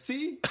rights. I was like,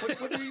 "See,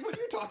 what are you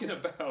talking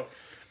about?"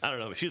 I don't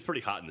know. She was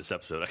pretty hot in this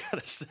episode. I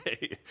gotta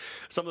say,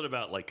 something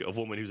about like a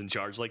woman who's in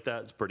charge like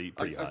that. It's pretty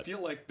hot. I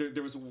feel like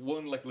there was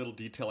one like little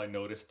detail I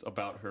noticed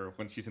about her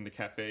when she's in the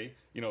cafe.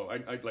 You know,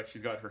 I like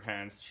she's got her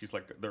hands. She's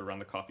like they're around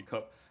the coffee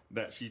cup.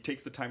 That she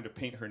takes the time to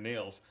paint her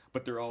nails,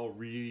 but they're all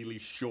really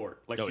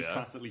short. Like she's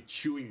constantly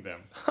chewing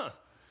them. Huh.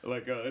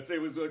 Like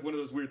it was like one of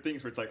those weird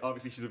things where it's like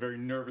obviously she's a very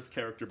nervous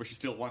character, but she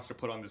still wants to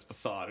put on this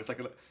facade. It's like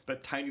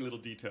that tiny little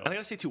detail. And I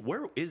gotta say too,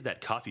 where is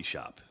that coffee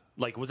shop?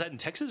 Like, was that in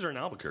Texas or in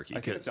Albuquerque?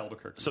 I think it's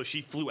Albuquerque. So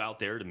she flew out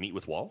there to meet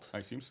with Walt? I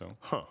assume so.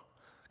 Huh.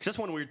 Because that's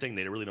one weird thing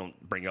they really don't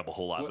bring up a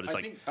whole lot. Well, but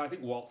it's I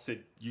think Walt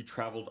said you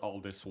traveled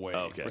all this way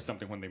or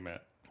something when they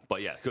met.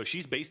 But yeah, because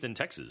she's based in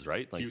Texas,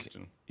 right? Like,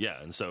 Houston.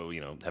 Yeah, and so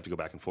have to go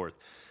back and forth.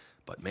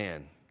 But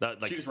man,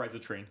 she just rides a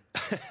train.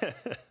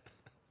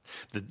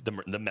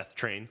 the meth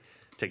train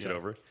takes it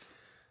over.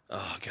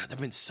 Oh god, there've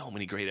been so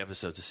many great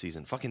episodes this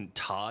season. Fucking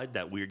Todd,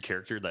 that weird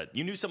character that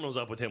you knew something was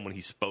up with him when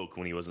he spoke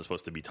when he wasn't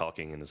supposed to be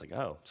talking, and it's like,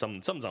 oh,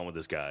 something's on with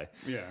this guy.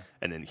 Yeah,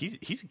 and then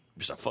he's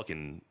just a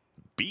fucking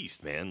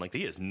beast, man. Like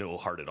he has no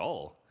heart at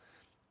all.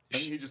 I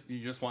mean,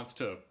 he just wants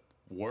to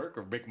work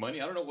or make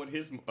money. I don't know what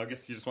I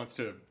guess he just wants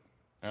to.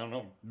 I don't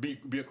know, be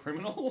a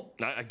criminal.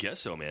 I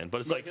guess so, man.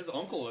 But it's like his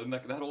uncle and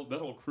that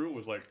whole crew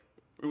was like.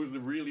 It was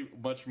really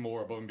much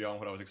more above and beyond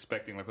what I was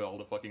expecting, like with all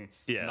the fucking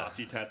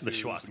Nazi tattoos. The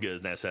swastikas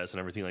and SS and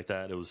everything like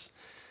that. It was,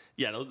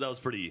 that was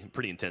pretty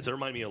intense. It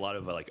reminded me a lot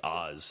of like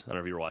Oz. I don't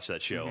know if you ever watched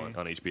that show on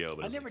HBO.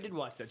 But I never did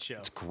watch that show.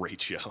 It's a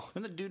great show.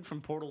 And the dude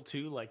from Portal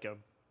 2, like a...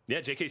 Yeah,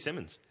 J.K.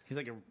 Simmons. He's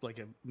like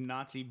a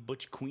Nazi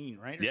butch queen,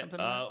 right? Or something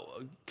I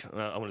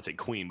want to say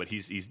queen, but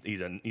he's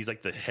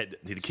like the head,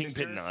 the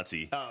kingpin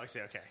Nazi. Oh, I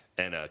see, okay.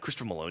 And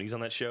Christopher Maloney's on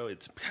that show.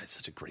 It's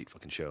such a great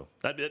fucking show.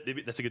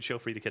 That's a good show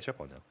for you to catch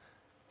up on now.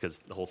 Because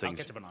the whole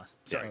thing's... I'll catch up on us.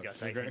 Sorry,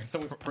 Gus.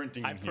 Someone's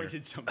printing I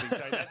printed something.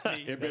 Sorry, that's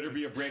me. It better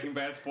be a Breaking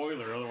Bad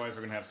spoiler, otherwise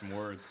we're going to have some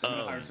words. I'm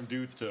going to hire some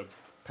dudes to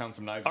pound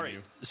some knives on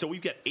you. So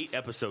we've got 8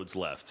 episodes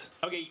left.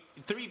 Okay,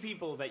 3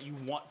 people that you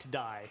want to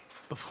die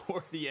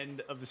before the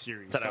end of the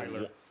series.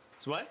 Skyler.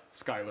 What?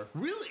 Skyler.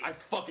 Really? I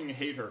fucking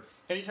hate her.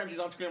 Anytime she's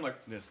on screen, I'm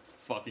like, this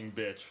fucking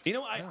bitch. You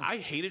know, I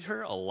hated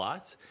her a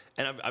lot,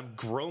 and I've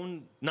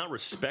grown not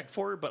respect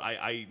for her, but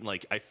I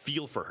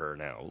feel for her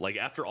now. Like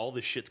after all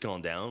this shit's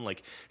gone down,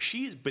 like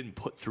she's been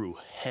put through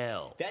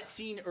hell. That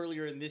scene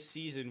earlier in this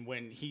season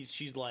when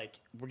she's like,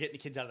 we're getting the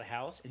kids out of the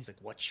house, and he's like,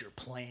 "What's your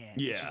plan?"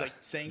 Yeah. And she's like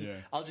saying,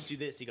 "I'll just do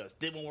this." He goes,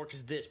 "They won't work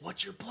as this.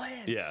 What's your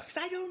plan?" Yeah.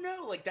 Because I don't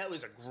know. Like that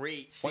was a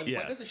great scene.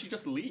 Why doesn't she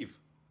just leave?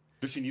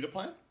 Does she need a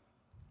plan?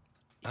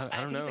 I don't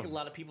think know. it's like a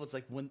lot of people. It's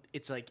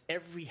like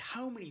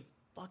how many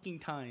fucking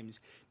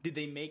times did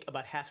they make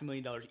about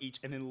 $500,000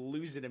 each and then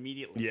lose it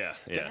immediately? Yeah.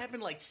 That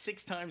happened like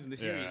 6 times in the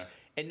series,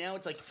 and now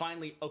it's like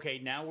finally okay.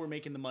 Now we're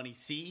making the money.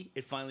 See,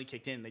 it finally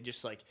kicked in. They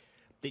just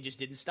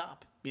didn't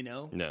stop. You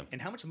know. No.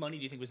 And how much money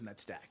do you think was in that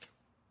stack?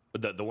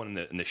 The one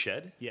in the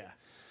shed? Yeah.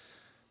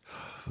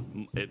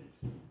 What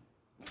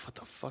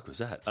the fuck was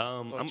that?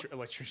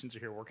 Electricians are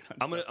here working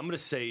on. I'm gonna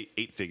say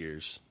 8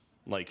 figures.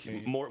 Like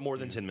more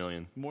than 10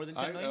 million. More than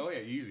 10 million? Oh yeah,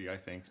 easy. I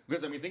think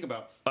because I mean, think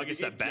about. I guess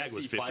if that bag Jesse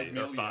was 50 5 or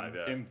million 5,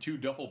 yeah. in 2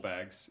 duffel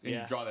bags, and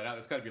Yeah. you draw that out.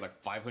 It's got to be like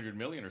 500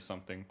 million or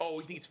something. Oh,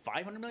 you think it's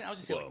 500 million? I was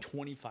just saying Whoa. like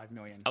 25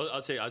 million.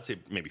 I'd say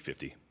maybe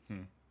 50.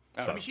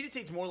 I I don't mean, she did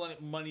say it's more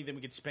money than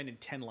we could spend in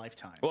 10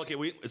 lifetimes. Well, okay,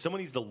 someone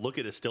needs to look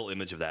at a still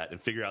image of that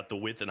and figure out the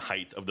width and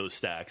height of those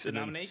stacks. And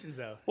then, Nominations,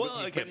 though. well,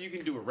 know. okay. But you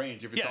can do a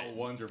range if it's Yeah. all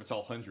ones or if it's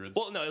all hundreds.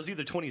 Well, no, it was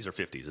either 20s or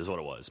 50s is what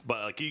it was.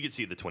 But like you could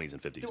see the 20s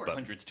and 50s. there were but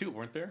hundreds too,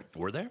 weren't there?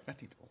 were there? I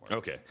think there were.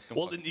 Okay. Don't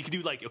Well, fuck- then you could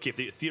do like, okay,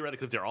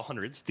 theoretically if they're all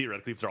hundreds,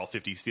 theoretically if they're all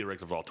 50s,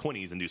 theoretically if they're all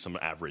 20s, and do some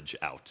average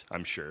out,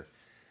 I'm sure.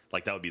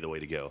 Like that would be the way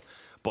to go.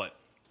 But,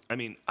 I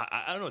mean,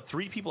 I don't know,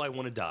 3 people I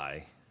want to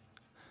die.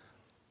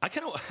 I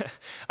kind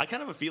of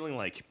have a feeling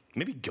like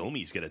maybe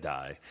Gomi's gonna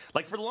die.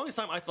 Like for the longest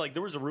time, I felt like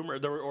there was a rumor,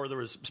 there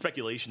was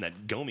speculation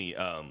that Gomi.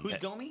 Who's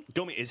Gomi?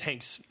 Gomi is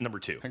Hank's number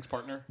 2. Hank's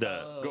partner,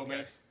 The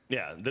Gomez.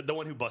 yeah, the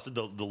one who busted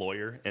the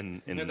lawyer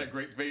and He had that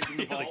great face in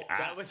the Like, vault.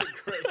 That was a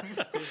great.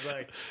 It was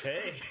like,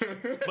 hey.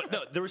 But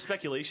no, there was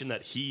speculation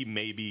that he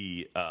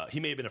may have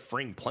been a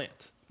Fring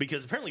plant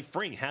because apparently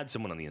Fring had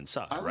someone on the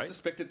inside, I always right?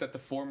 suspected that the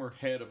former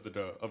head of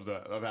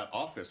that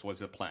office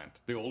was a plant.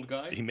 The old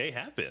guy, He may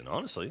have been,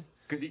 honestly.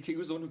 because he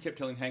was the one who kept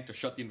telling Hank to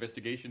shut the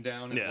investigation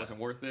down, and Yeah. it wasn't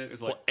worth it.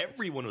 It's like Well,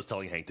 everyone was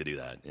telling Hank to do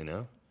that, you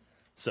know.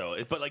 So,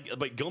 but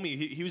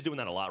Gomi, he was doing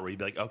that a lot, where he'd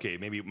be like, okay,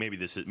 maybe we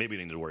don't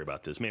need to worry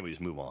about this. Maybe we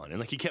just move on. And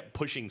like he kept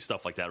pushing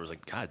stuff like that. It was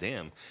like, God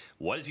damn,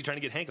 why is he trying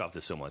to get Hank off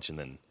this so much? And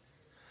then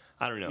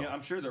I don't know. yeah,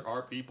 I'm sure there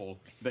are people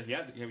that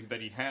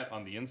he had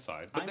on the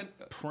inside, but I'm then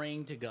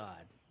praying to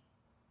God,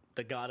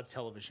 the God of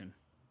television,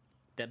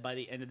 that by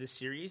the end of this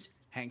series,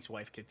 Hank's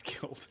wife gets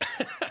killed.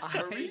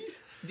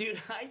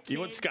 Dude, I can't. You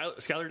want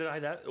Skylar to die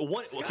that?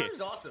 What? Okay.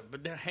 Skylar's awesome,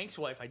 but Hank's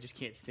wife, I just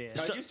can't stand.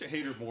 I used to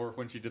hate her more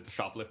when she did the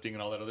shoplifting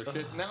and all that other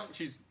shit. Now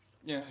she's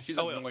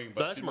Oh, annoying, but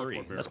but that's she's much Marie.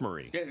 more bearable. That's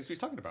Marie. Yeah, that's who he's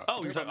talking about.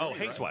 Oh, you're talking. Oh, Marie,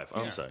 Hank's right? wife. Oh,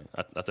 Yeah. I'm sorry.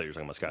 I thought you were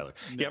talking about Skylar.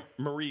 Yeah,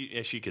 Marie.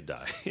 Yeah, she could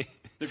die.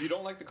 If you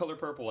don't like the color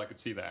purple, I could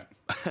see that.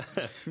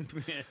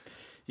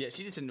 Yeah,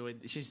 she just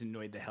annoyed. She's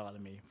annoyed the hell out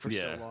of me for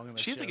yeah, so long. In that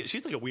she's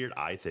show. like a weird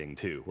eye thing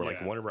too, where like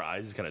Yeah. one of her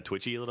eyes is kind of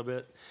twitchy a little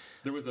bit.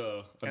 There was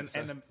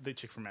and the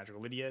chick from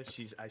Magical Lydia,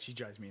 she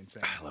drives me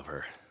insane. I love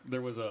her.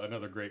 There was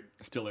another great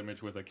still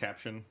image with a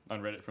caption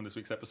on Reddit from this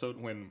week's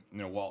episode when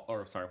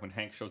when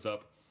Hank shows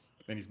up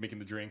and he's making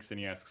the drinks and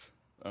he asks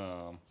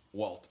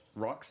Walt,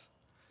 rocks?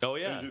 Oh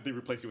yeah. And they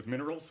replace it with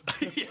minerals.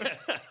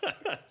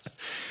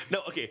 No,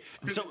 okay.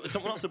 So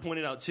someone also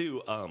pointed out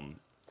too.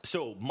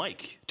 So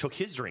Mike took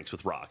his drinks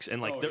with rocks,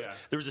 and like Oh, there, yeah.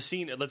 there was a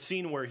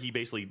scene where he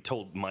basically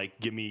told Mike,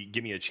 "Give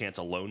me a chance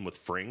alone with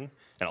Fring,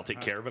 and I'll take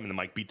care of him." And then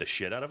Mike beat the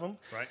shit out of him.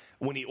 Right.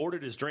 When he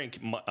ordered his drink,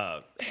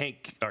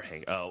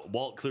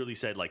 Walt clearly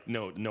said like,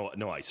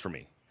 "No ice for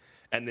me,"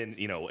 and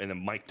then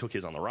Mike took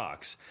his on the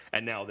rocks,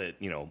 and now that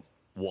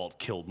Walt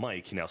killed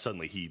Mike, now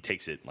suddenly he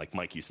takes it like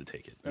Mike used to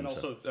take it. And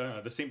so-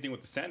 also the same thing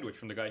with the sandwich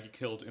from the guy he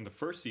killed in the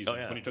first season. Oh,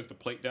 yeah. When he took the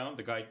plate down,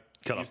 the guy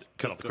Cut off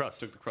the crust.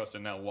 Took the crust,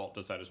 and now Walt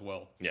does that as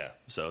well. yeah,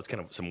 so it's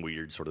kind of some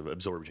weird sort of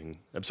absorbing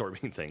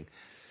thing.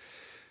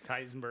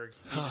 Heisenberg,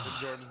 he just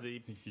absorbs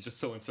the He's just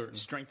so uncertain.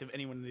 strength of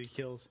anyone that he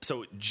kills.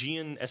 So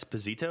Gian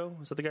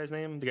Esposito, is that the guy's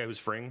name? The guy who's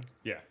Fring?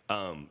 Yeah.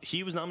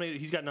 He was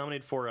nominated. He's got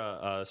nominated for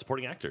a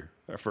supporting actor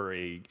for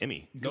a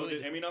Emmy. No,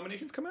 did Emmy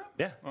nominations come out?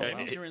 Yeah. Oh, Yeah,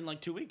 wow. These are in like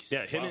 2 weeks.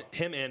 Yeah, him, Wow.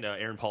 him and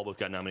Aaron Paul both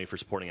got nominated for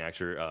supporting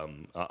actor.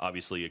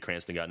 Obviously,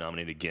 Cranston got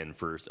nominated again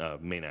for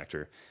main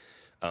actor.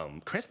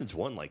 Cranston's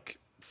won like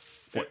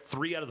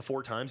 3 out of the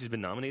 4 times he's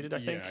been nominated. I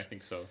think. Yeah, I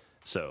think so.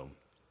 So.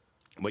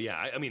 But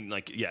yeah, I mean,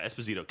 like, yeah,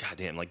 Esposito.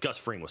 Goddamn, like Gus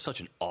Fring was such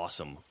an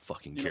awesome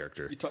fucking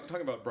character. You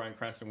talking about Bryan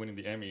Cranston winning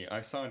the Emmy.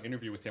 I saw an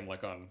interview with him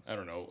like on, I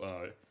don't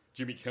know,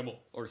 Jimmy Kimmel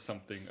or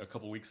something a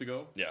couple weeks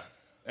ago. Yeah.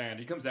 And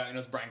he comes out and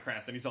it's Bryan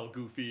Cranston. He's all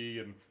goofy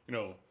and,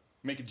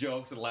 making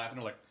jokes and laughing.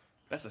 I'm like,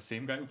 that's the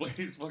same guy who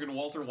plays fucking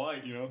Walter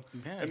White, Yeah.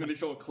 And then they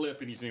show a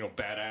clip and he's,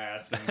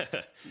 badass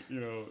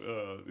and,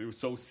 it was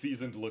so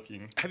seasoned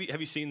looking. Have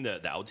you seen the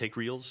outtake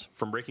reels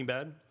from Breaking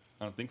Bad?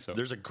 I don't think so.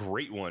 There's a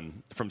great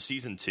one from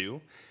season 2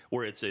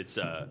 where it's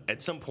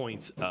at some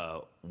point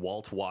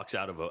Walt walks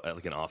out of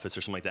like an office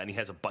or something like that, and he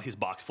has his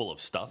box full of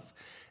stuff,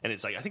 and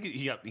it's like I think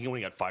he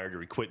only got fired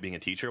or he quit being a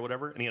teacher or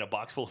whatever, and he had a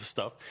box full of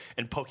stuff,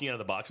 and poking out of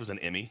the box was an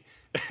Emmy.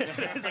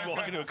 It's like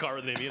walking to a car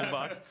with an Emmy in the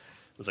box.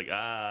 It's like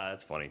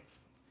that's funny.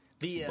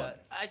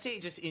 I'd say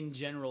just in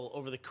general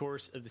over the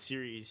course of the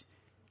series,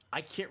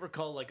 I can't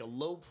recall like a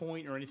low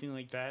point or anything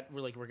like that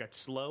where it got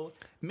slow.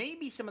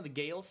 Maybe some of the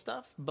Gale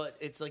stuff, but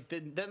it's like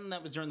then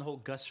that was during the whole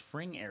Gus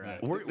Fring era.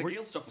 Where- the where-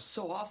 Gale stuff was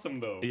so awesome,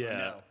 though.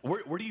 Yeah.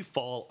 Where do you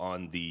fall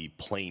on the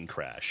plane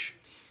crash?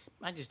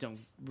 I just don't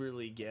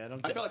really get.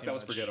 I felt like that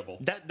was forgettable.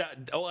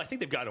 I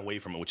think they've gotten away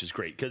from it, which is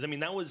great because I mean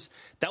that was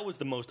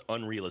the most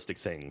unrealistic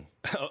thing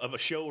of a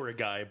show where a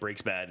guy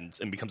breaks bad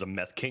and becomes a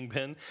meth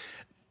kingpin.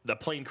 The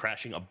plane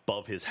crashing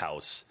above his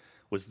house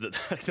was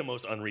the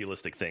most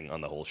unrealistic thing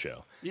on the whole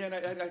show. Yeah,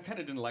 and I kind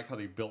of didn't like how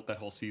they built that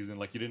whole season.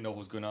 Like, you didn't know what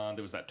was going on.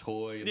 There was that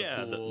toy in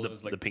Yeah, the pool. the- It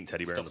was, like, the pink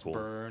teddy bear in the stuff's pool.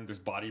 burned. There's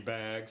body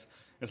bags.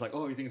 It's like,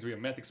 oh, you think it's going to be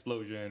a meth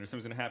explosion or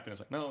something's going to happen.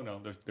 It's like,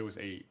 no. There was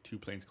two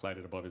planes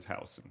collided above his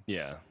house. And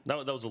Yeah,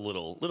 that was a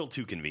little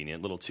too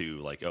convenient, little too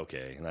like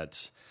okay,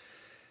 that's.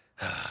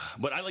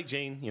 But I like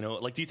Jane. You know,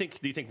 like do you think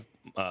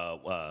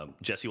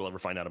Jesse will ever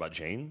find out about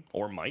Jane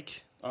or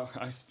Mike?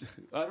 I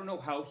don't know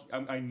how.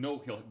 I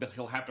know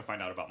he'll have to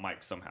find out about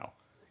Mike somehow.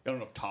 I don't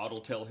know if Todd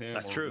will tell him.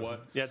 That's or true.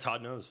 What. Yeah,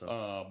 Todd knows.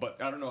 So.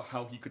 But I don't know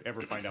how he could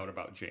ever find out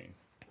about Jane.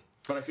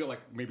 But I feel like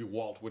maybe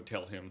Walt would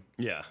tell him.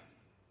 Yeah,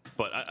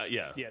 but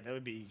yeah. Yeah, that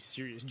would be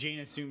serious. Jane,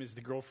 I assume, is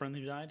the girlfriend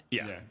who died?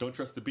 Yeah. Don't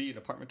trust the bee in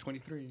apartment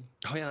 23.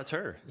 Oh yeah, that's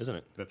her, isn't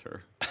it? That's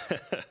her.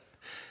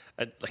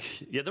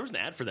 Yeah, there was an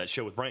ad for that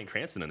show with Bryan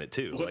Cranston in it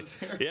too. Was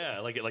there? Yeah,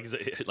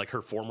 like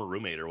her former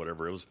roommate or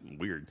whatever. It was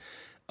weird.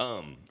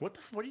 What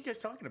are you guys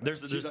talking about? There's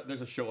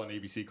There's a show on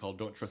ABC called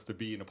Don't Trust the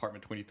Bee in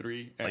Apartment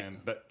 23, and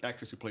that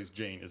actress who plays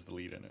Jane is the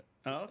lead in it.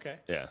 Oh, okay.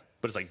 yeah,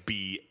 but it's like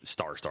B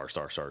star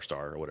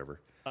or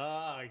whatever.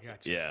 I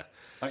got you. Yeah,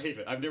 I hate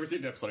it. I've never seen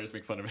an episode. I just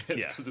make fun of it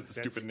Yeah. because it's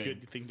a That's stupid a name.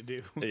 good thing to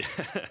do.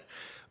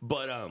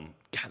 but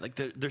God, like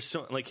there's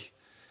so like.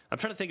 I'm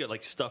trying to think of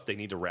like stuff they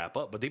need to wrap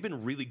up, but they've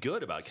been really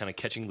good about kind of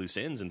catching loose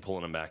ends and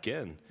pulling them back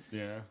in.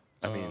 Yeah.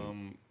 I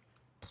mean-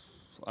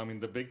 I mean,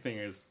 the big thing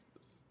is,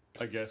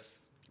 I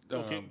guess.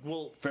 Okay,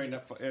 well- fair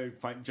enough.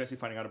 Jesse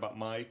finding out about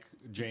Mike,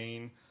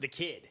 Jane, The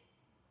kid.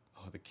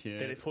 the That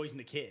kid. had poisoned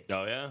the kid.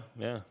 Oh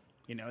yeah.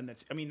 You know, and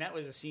that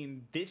was a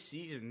scene this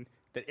season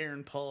that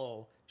Aaron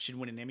Paul should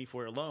win an Emmy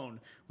for alone,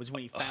 was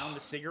when he found the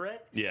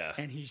cigarette. Yeah.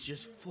 And he's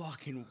just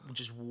fucking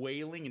just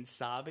wailing and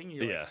sobbing.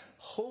 You're Yeah. like,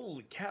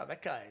 holy cow,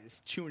 that guy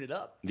is chewing it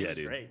up. It Yeah, was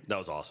dude, great. that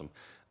was awesome.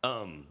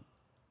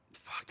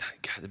 Fuck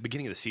that guy. The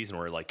beginning of the season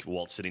where like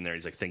Walt's sitting there,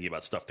 he's like thinking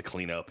about stuff to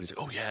clean up, and he's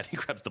like, "Oh yeah," and he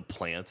grabs the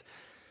plant.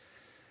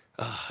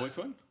 Which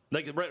one?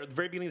 Like right at the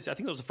very beginning, I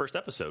think that was the first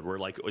episode where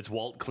like it's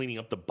Walt cleaning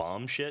up the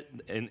bomb shit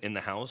in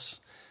the house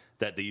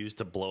that they used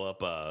to blow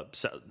up.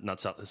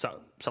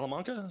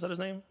 Salamanca, is that his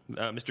name?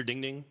 Mr.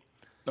 Ding Ding.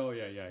 Oh,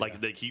 yeah.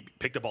 Like he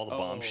picked up all the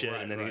bomb shit,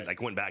 right, and then he right.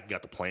 like went back and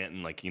got the plant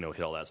and like hit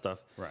all that stuff.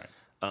 Right.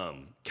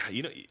 God,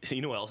 you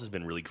know what else has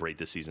been really great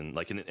this season?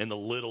 Like in the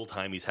little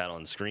time he's had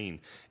on screen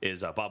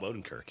is Bob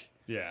Odenkirk.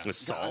 Yeah. With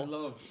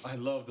Saul. I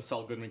love the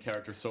Saul Goodman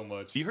character so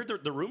much. You heard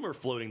the rumor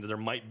floating that there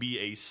might be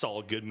a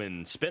Saul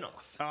Goodman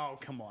spinoff. Oh,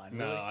 come on.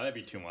 No, Really? that'd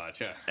be too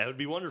much. Yeah. That would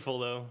be wonderful,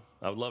 though.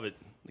 I would love it.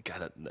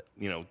 God,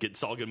 get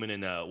Saul Goodman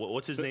and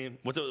what's his name?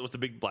 What's the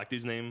big black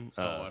dude's name?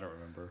 I don't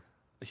remember.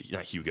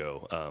 Not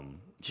Hugo. That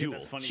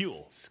Huel. funny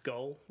Huel.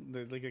 skull,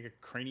 like a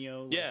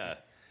cranial. Yeah.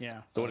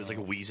 Yeah. The one that's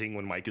like wheezing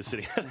when Mike is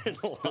sitting in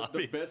the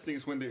lobby. The best thing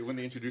is when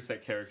they introduce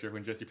that character,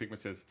 when Jesse Pinkman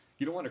says,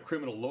 "You don't want a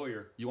criminal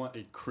lawyer, you want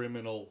a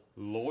criminal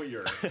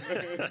lawyer."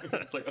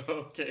 It's like,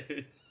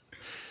 okay.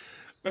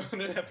 And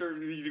then after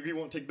he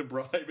won't take the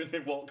bribe, and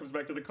then Walt comes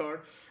back to the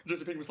car,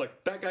 Jesse Pinkman's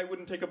like, "That guy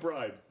wouldn't take a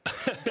bribe.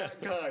 That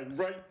guy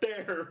right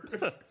there."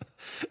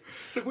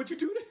 So what'd you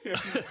do to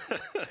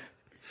him?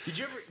 Did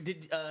you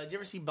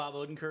ever see Bob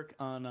Odenkirk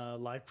on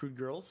Live Prude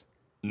Girls?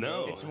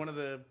 No. It's one of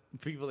the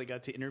people they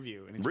got to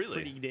interview, and it's Really?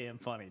 pretty damn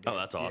funny. Dude. Oh,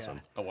 that's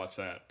awesome. I'll watch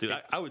that. Dude,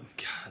 I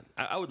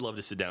would love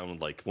to sit down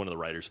with like one of the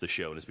writers of the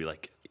show and just be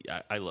like,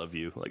 I love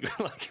you, like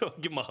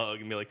give him a hug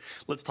and be like,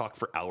 let's talk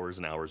for hours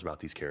and hours about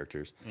these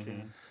characters.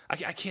 Mm-hmm. I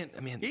can't. I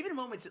mean, Even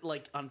moments that,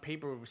 like on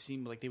paper, would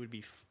seem like they would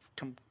be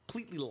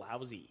completely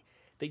lousy.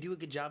 They do a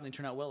good job and they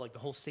turn out well. Like the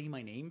whole "Say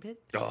My Name"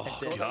 bit. oh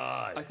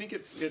God, I think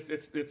it's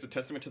a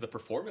testament to the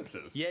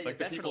performances. Yeah, like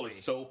the people are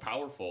definitely. so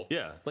powerful.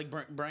 yeah, Like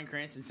Bryan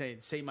Cranston saying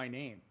 "Say my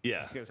name."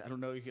 Yeah. He goes, "I don't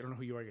know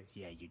who you are." He goes,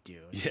 "Yeah, you do."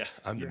 And yeah.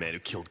 I'm the man who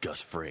killed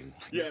Gus Fring.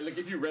 Yeah, like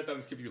if you read that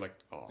on script, you're like,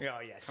 oh, yeah.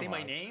 Say come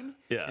my on. name.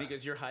 Yeah. And he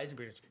goes, "You're Heisenberg."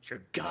 He goes,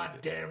 "You're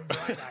goddamn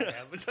right I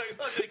am." It's like,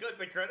 he goes to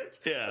the credits.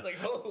 Yeah. It's like,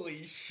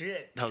 holy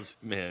shit. That was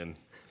man.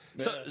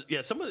 So,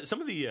 yeah, some of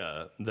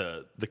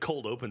the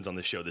cold opens on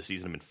this show this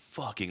season have been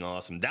fucking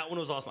awesome. That one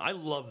was awesome. I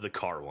love the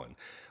car one.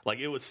 Like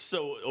it was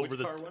so over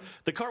car one?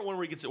 the car one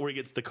where he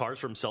gets the cars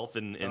for himself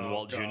and Oh,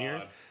 Walt Jr.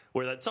 God.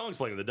 Where that song's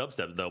playing, the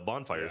dubstep, the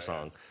bonfire Yeah,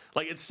 song.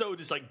 Like it's so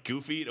just like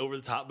goofy and over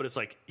the top, but it's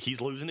like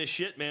he's losing his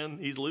shit, man.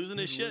 He's losing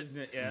his shit, Losing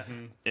it, yeah.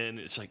 and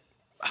it's like,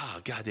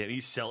 goddamn, he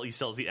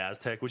sells the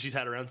Aztec, which he's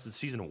had around since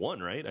season 1,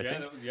 right? I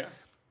think. Yeah.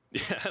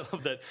 Yeah, I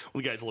love that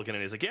when the guy's looking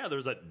at it, he's like, yeah,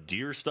 there's that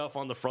deer stuff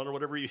on the front or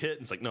whatever you hit.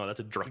 And it's like, no, that's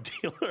a drug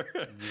dealer.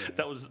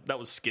 That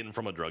was skin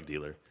from a drug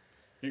dealer.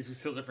 He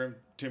sells it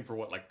to him for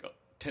what, like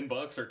 $10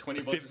 or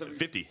 $20 or something?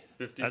 50.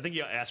 50. I think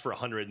he asked for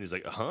 100 and he's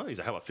like, He's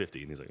like, how about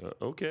 50? And he's like,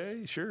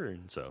 okay, sure.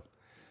 And so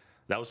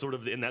that was sort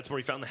of, and that's where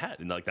he found the hat.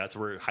 And like, that's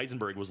where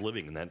Heisenberg was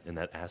living in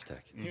that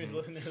Aztec. He was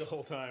living there the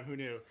whole time. Who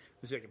knew?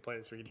 Let's see if I can play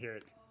this so we can hear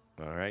it.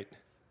 All right.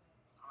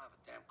 I don't have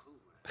a damn clue.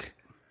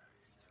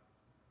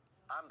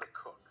 I'm the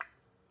cook.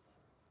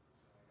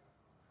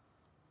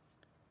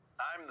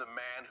 I'm the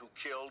man who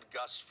killed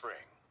Gus Fring.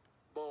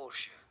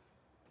 Bullshit.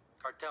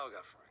 Cartel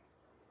got Frank.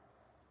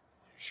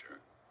 You sure?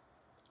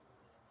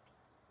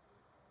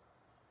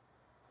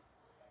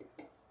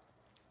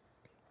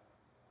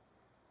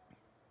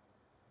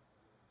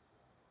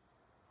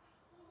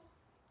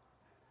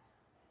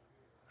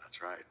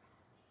 That's right.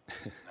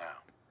 Now,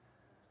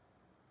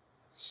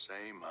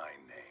 say my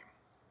name.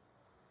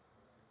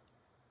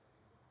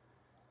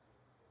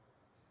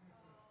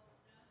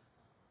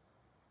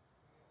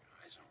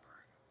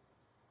 Heisenberg.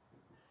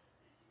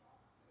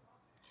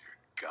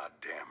 You're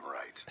goddamn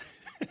right.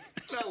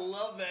 I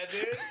love that,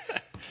 dude.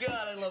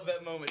 God, I love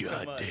that moment so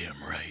much.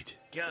 Goddamn right.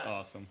 God.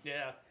 Awesome.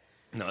 Yeah.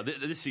 No,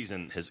 this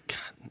season has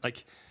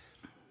like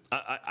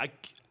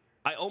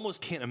I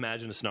almost can't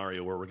imagine a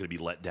scenario where we're going to be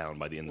let down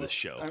by the end of this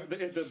show. I mean,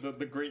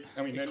 the great.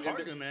 I mean, It's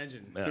hard to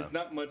imagine. Yeah. There's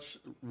not much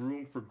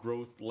room for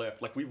growth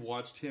left. Like we've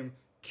watched him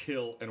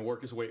kill and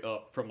work his way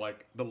up from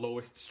like the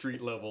lowest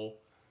street level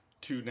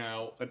to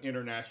now an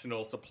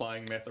international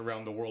supplying meth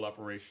around the world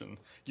operation.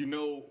 You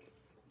know,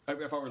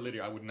 if I were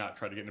Lydia, I would not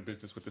try to get into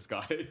business with this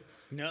guy.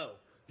 No.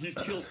 He's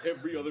killed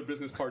every other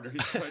business partner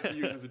he's tried to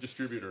use as a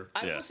distributor.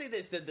 I Yeah. will say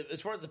this, that as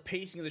far as the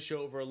pacing of the show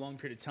over a long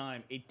period of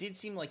time, it did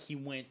seem like he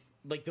went,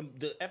 like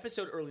the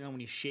episode early on when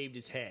he shaved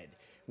his head,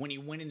 when he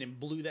went in and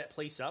blew that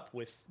place up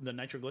with the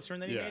nitroglycerin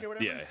that he Yeah. made or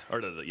whatever. Yeah,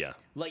 or yeah.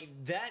 Like,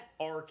 that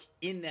arc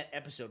in that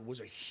episode was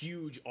a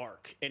huge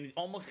arc, and it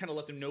almost kind of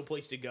left him no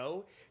place to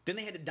go. Then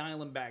they had to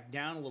dial him back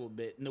down a little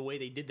bit, and the way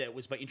they did that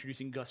was by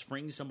introducing Gus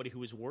Fring, somebody who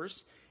was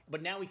worse.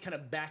 But now he's kind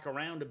of back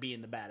around to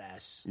being the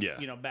badass. Yeah.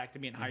 You know, back to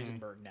being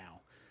Heisenberg now.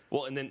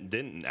 Well, and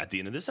then at the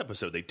end of this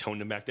episode, they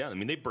toned him back down. I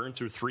mean, they burned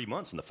through 3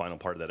 months in the final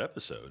part of that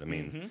episode. I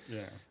mean,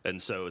 Yeah.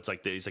 and so it's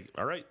like he's like,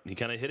 all right, he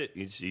kind of hit it.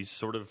 He's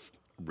sort of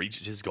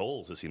reached his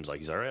goals. It seems like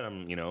he's all right.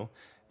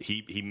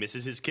 He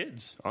misses his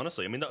kids.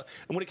 Honestly, I mean, and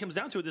when it comes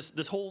down to it,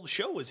 this whole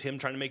show is him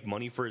trying to make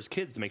money for his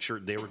kids to make sure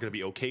they were going to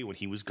be okay when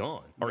he was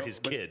gone, or No, his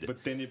but- kid.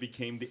 But then it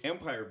became the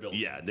empire building.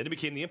 Yeah, then it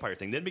became the Empire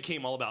thing. Then it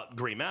became all about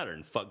gray matter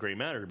and fuck gray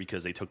matter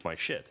because they took my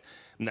shit.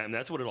 And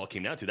that's what it all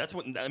came down to. That's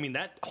what I mean.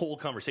 That whole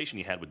conversation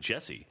he had with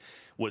Jesse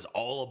was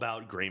all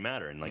about gray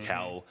matter and like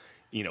how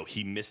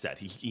he missed that.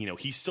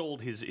 He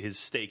sold his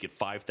stake at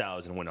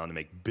 5,000 and went on to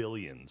make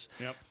billions.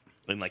 Yep.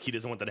 And like he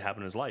doesn't want that to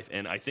happen in his life.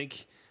 And I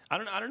think I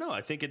don't know.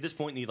 I think at this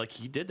point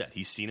he did that.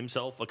 He's seen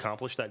himself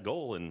accomplish that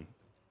goal and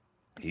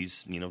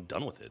he's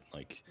done with it.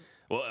 Like.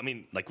 Well, I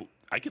mean, like,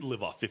 I could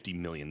live off $50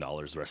 million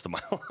the rest of my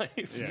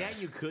life. Yeah,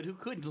 you could. Who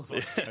couldn't live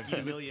off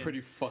 $50 million?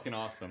 Pretty fucking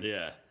awesome.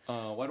 Yeah.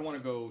 Well, I don't want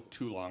to go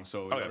too long,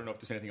 so Okay. I don't know if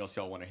there's anything else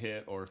y'all want to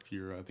hit, or if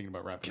you're thinking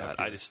about wrapping God,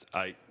 up.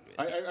 Here.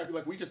 I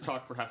like we just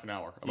talked for half an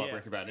hour about Yeah.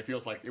 Breaking Bad. It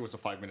feels like it was a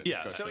 5-minute Yeah.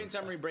 discussion. So, in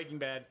summary, Breaking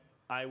Bad,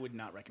 I would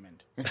not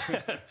recommend.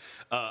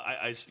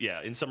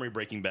 In summary,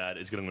 Breaking Bad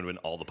is going to win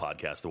all the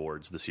podcast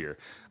awards this year.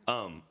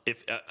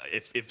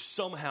 If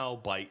somehow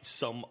by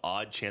some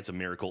odd chance of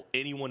miracle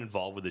anyone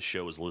involved with this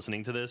show is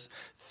listening to this,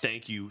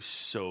 thank you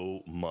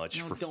so much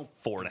No, for don't.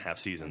 4.5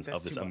 seasons That's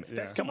of this. too much.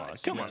 That's Come too on,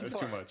 much. come Yeah, on, that's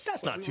too much.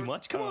 That's not too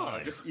much. Come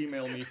on. Just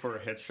email me for a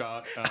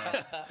headshot,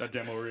 a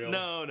demo reel.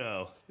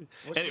 No.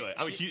 Anyway,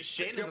 I'm a huge.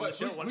 Shannon's on the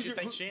show. Why don't you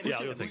thank Shannon?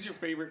 Who's your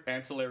favorite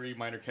ancillary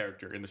minor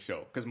character in the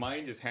show? Because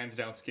mine is hands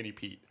down Skinny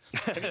Pete.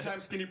 Anytime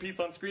Skinny Pete's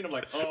on screen, I'm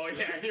like, oh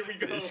yeah, here we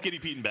go. Skinny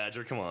Pete and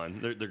Badger, come on,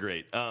 they're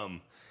great.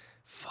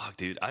 Fuck,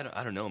 dude, I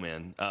don't know,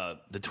 man.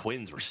 The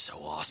twins were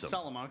so awesome.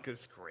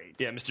 Salamanca's great.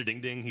 Yeah, Mr. Ding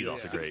Ding, he's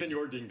also great.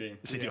 Senor Ding Ding.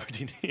 Senor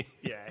Ding Ding.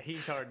 Yeah,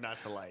 he's hard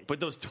not to like. But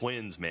those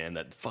twins, man,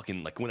 that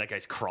fucking like when that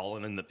guy's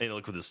crawling and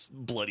like with this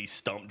bloody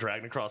stump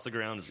dragging across the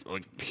ground is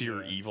like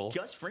pure evil.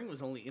 Gus Fring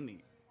was only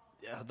in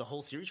the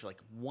whole series for like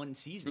one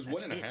season. It was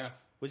one and a half.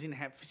 Was he in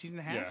season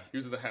and a half? Yeah, he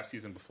was in the half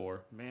season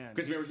before. Man,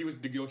 because remember he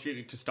was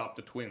negotiating to stop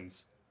the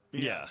twins.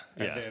 Yeah.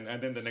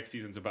 And then the next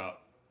season's about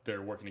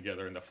they're working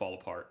together and they fall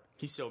apart.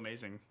 He's so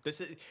amazing. This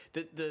is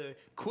the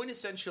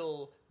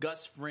quintessential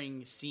Gus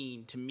Fring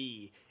scene to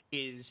me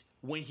is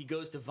when he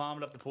goes to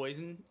vomit up the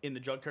poison in the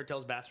drug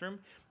cartel's bathroom,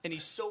 and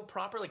he's so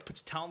proper, like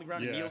puts a towel on the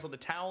ground and Yeah. kneels on the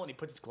towel, and he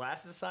puts his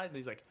glasses aside, and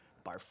he's like,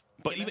 barf.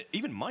 But You know?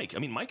 even Mike, I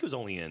mean, Mike was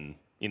only in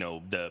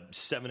the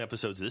 7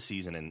 episodes this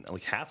season and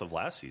like half of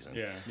last season.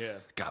 Yeah.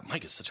 God,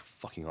 Mike is such a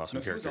fucking awesome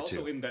No, he was character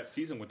also too. in that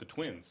season with the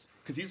twins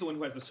because he's the one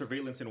who has the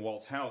surveillance in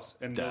Walt's house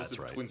and knows That's that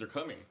right. the twins are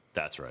coming.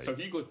 That's right. So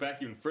he goes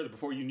back even further.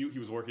 Before you knew he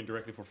was working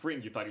directly for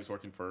Fring, you thought he was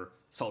working for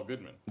Saul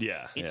Goodman.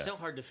 yeah, It's yeah. so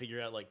hard to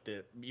figure out, like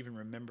even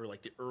remember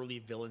like the early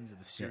villains of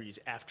the series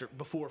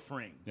before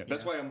Fring. Yeah,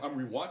 that's why I'm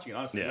rewatching it,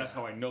 honestly. Yeah. That's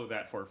how I know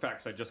that for a fact,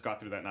 'cause I just got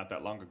through that not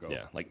that long ago.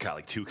 Yeah, like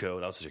Tuco,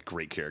 that was such a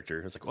great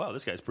character. It's like, wow,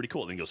 this guy's pretty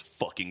cool. Then he goes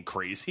fucking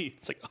crazy.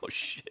 It's like, oh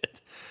shit.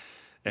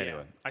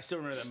 Anyway, I still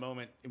remember that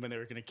moment when they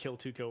were going to kill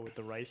Tuco with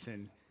the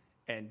ricin,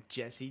 and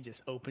Jesse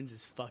just opens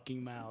his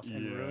fucking mouth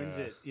and Yeah. ruins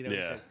it. You know, Yeah.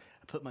 he says,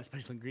 I put my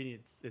special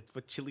ingredient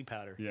with chili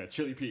powder. Yeah,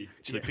 Chili P.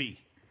 Chili P.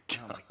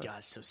 Oh my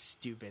God, so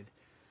stupid.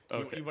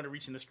 Okay. You want to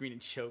reach in the screen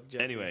and choke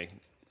Jesse. Anyway,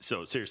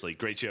 so seriously,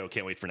 great show.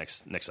 Can't wait for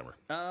next summer.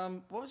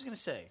 What was I going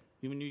to say?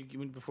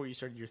 Before you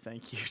started your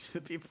thank you to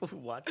the people who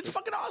watched It's it.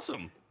 fucking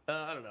awesome.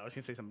 I don't know. I was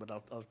gonna say something,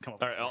 but I'll come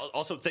up. All right.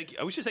 Also, thank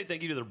you. We should say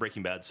thank you to the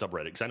Breaking Bad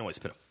subreddit because I know I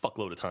spent a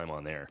fuckload of time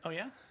on there. Oh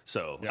yeah.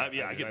 So Yeah,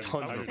 I get I-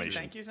 tons I of was Say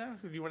information. thank you, Sam.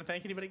 Do you want to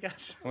thank anybody,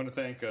 guys? I want to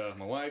thank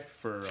my wife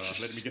for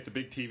letting me get the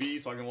big TV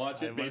so I can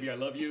watch it. Baby, I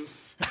love you.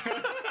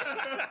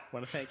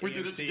 Want to thank We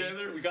did it AMC.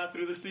 together. We got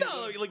through the season.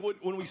 No, like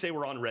when we say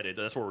we're on Reddit,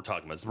 that's what we're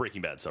talking about. It's the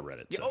Breaking Bad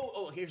subreddit. Yeah,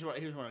 So. here's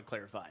what I want to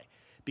clarify,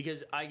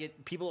 because I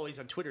get people always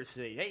on Twitter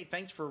say, "Hey,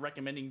 thanks for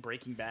recommending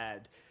Breaking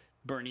Bad,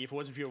 Bernie. If it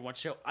wasn't for you to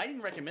watch the show, I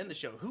didn't recommend the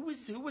show. Who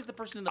was the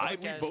person in the We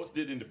podcast? both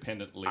did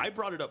independently. I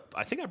brought it up.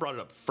 I think I brought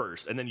it up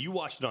first, and then you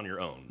watched it on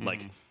your own.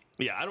 Like,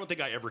 yeah, I don't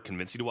think I ever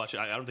convinced you to watch it.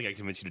 I don't think I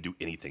convinced you to do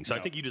anything. So I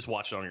No. think you just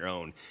watched it on your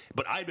own.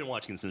 But I've been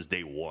watching it since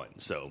day one.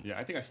 So Yeah,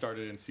 I think I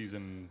started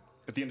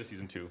at the end of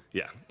season 2.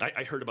 yeah,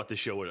 I heard about this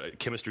show where a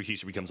chemistry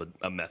teacher becomes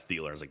a meth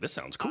dealer. I was like, this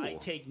sounds cool. I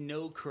take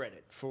no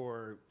credit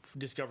for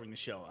discovering the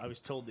show. I was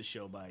told the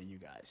show by you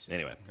guys.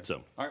 Anyway,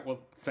 so All right, well,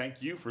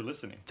 thank you for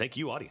listening. thank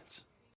you, audience.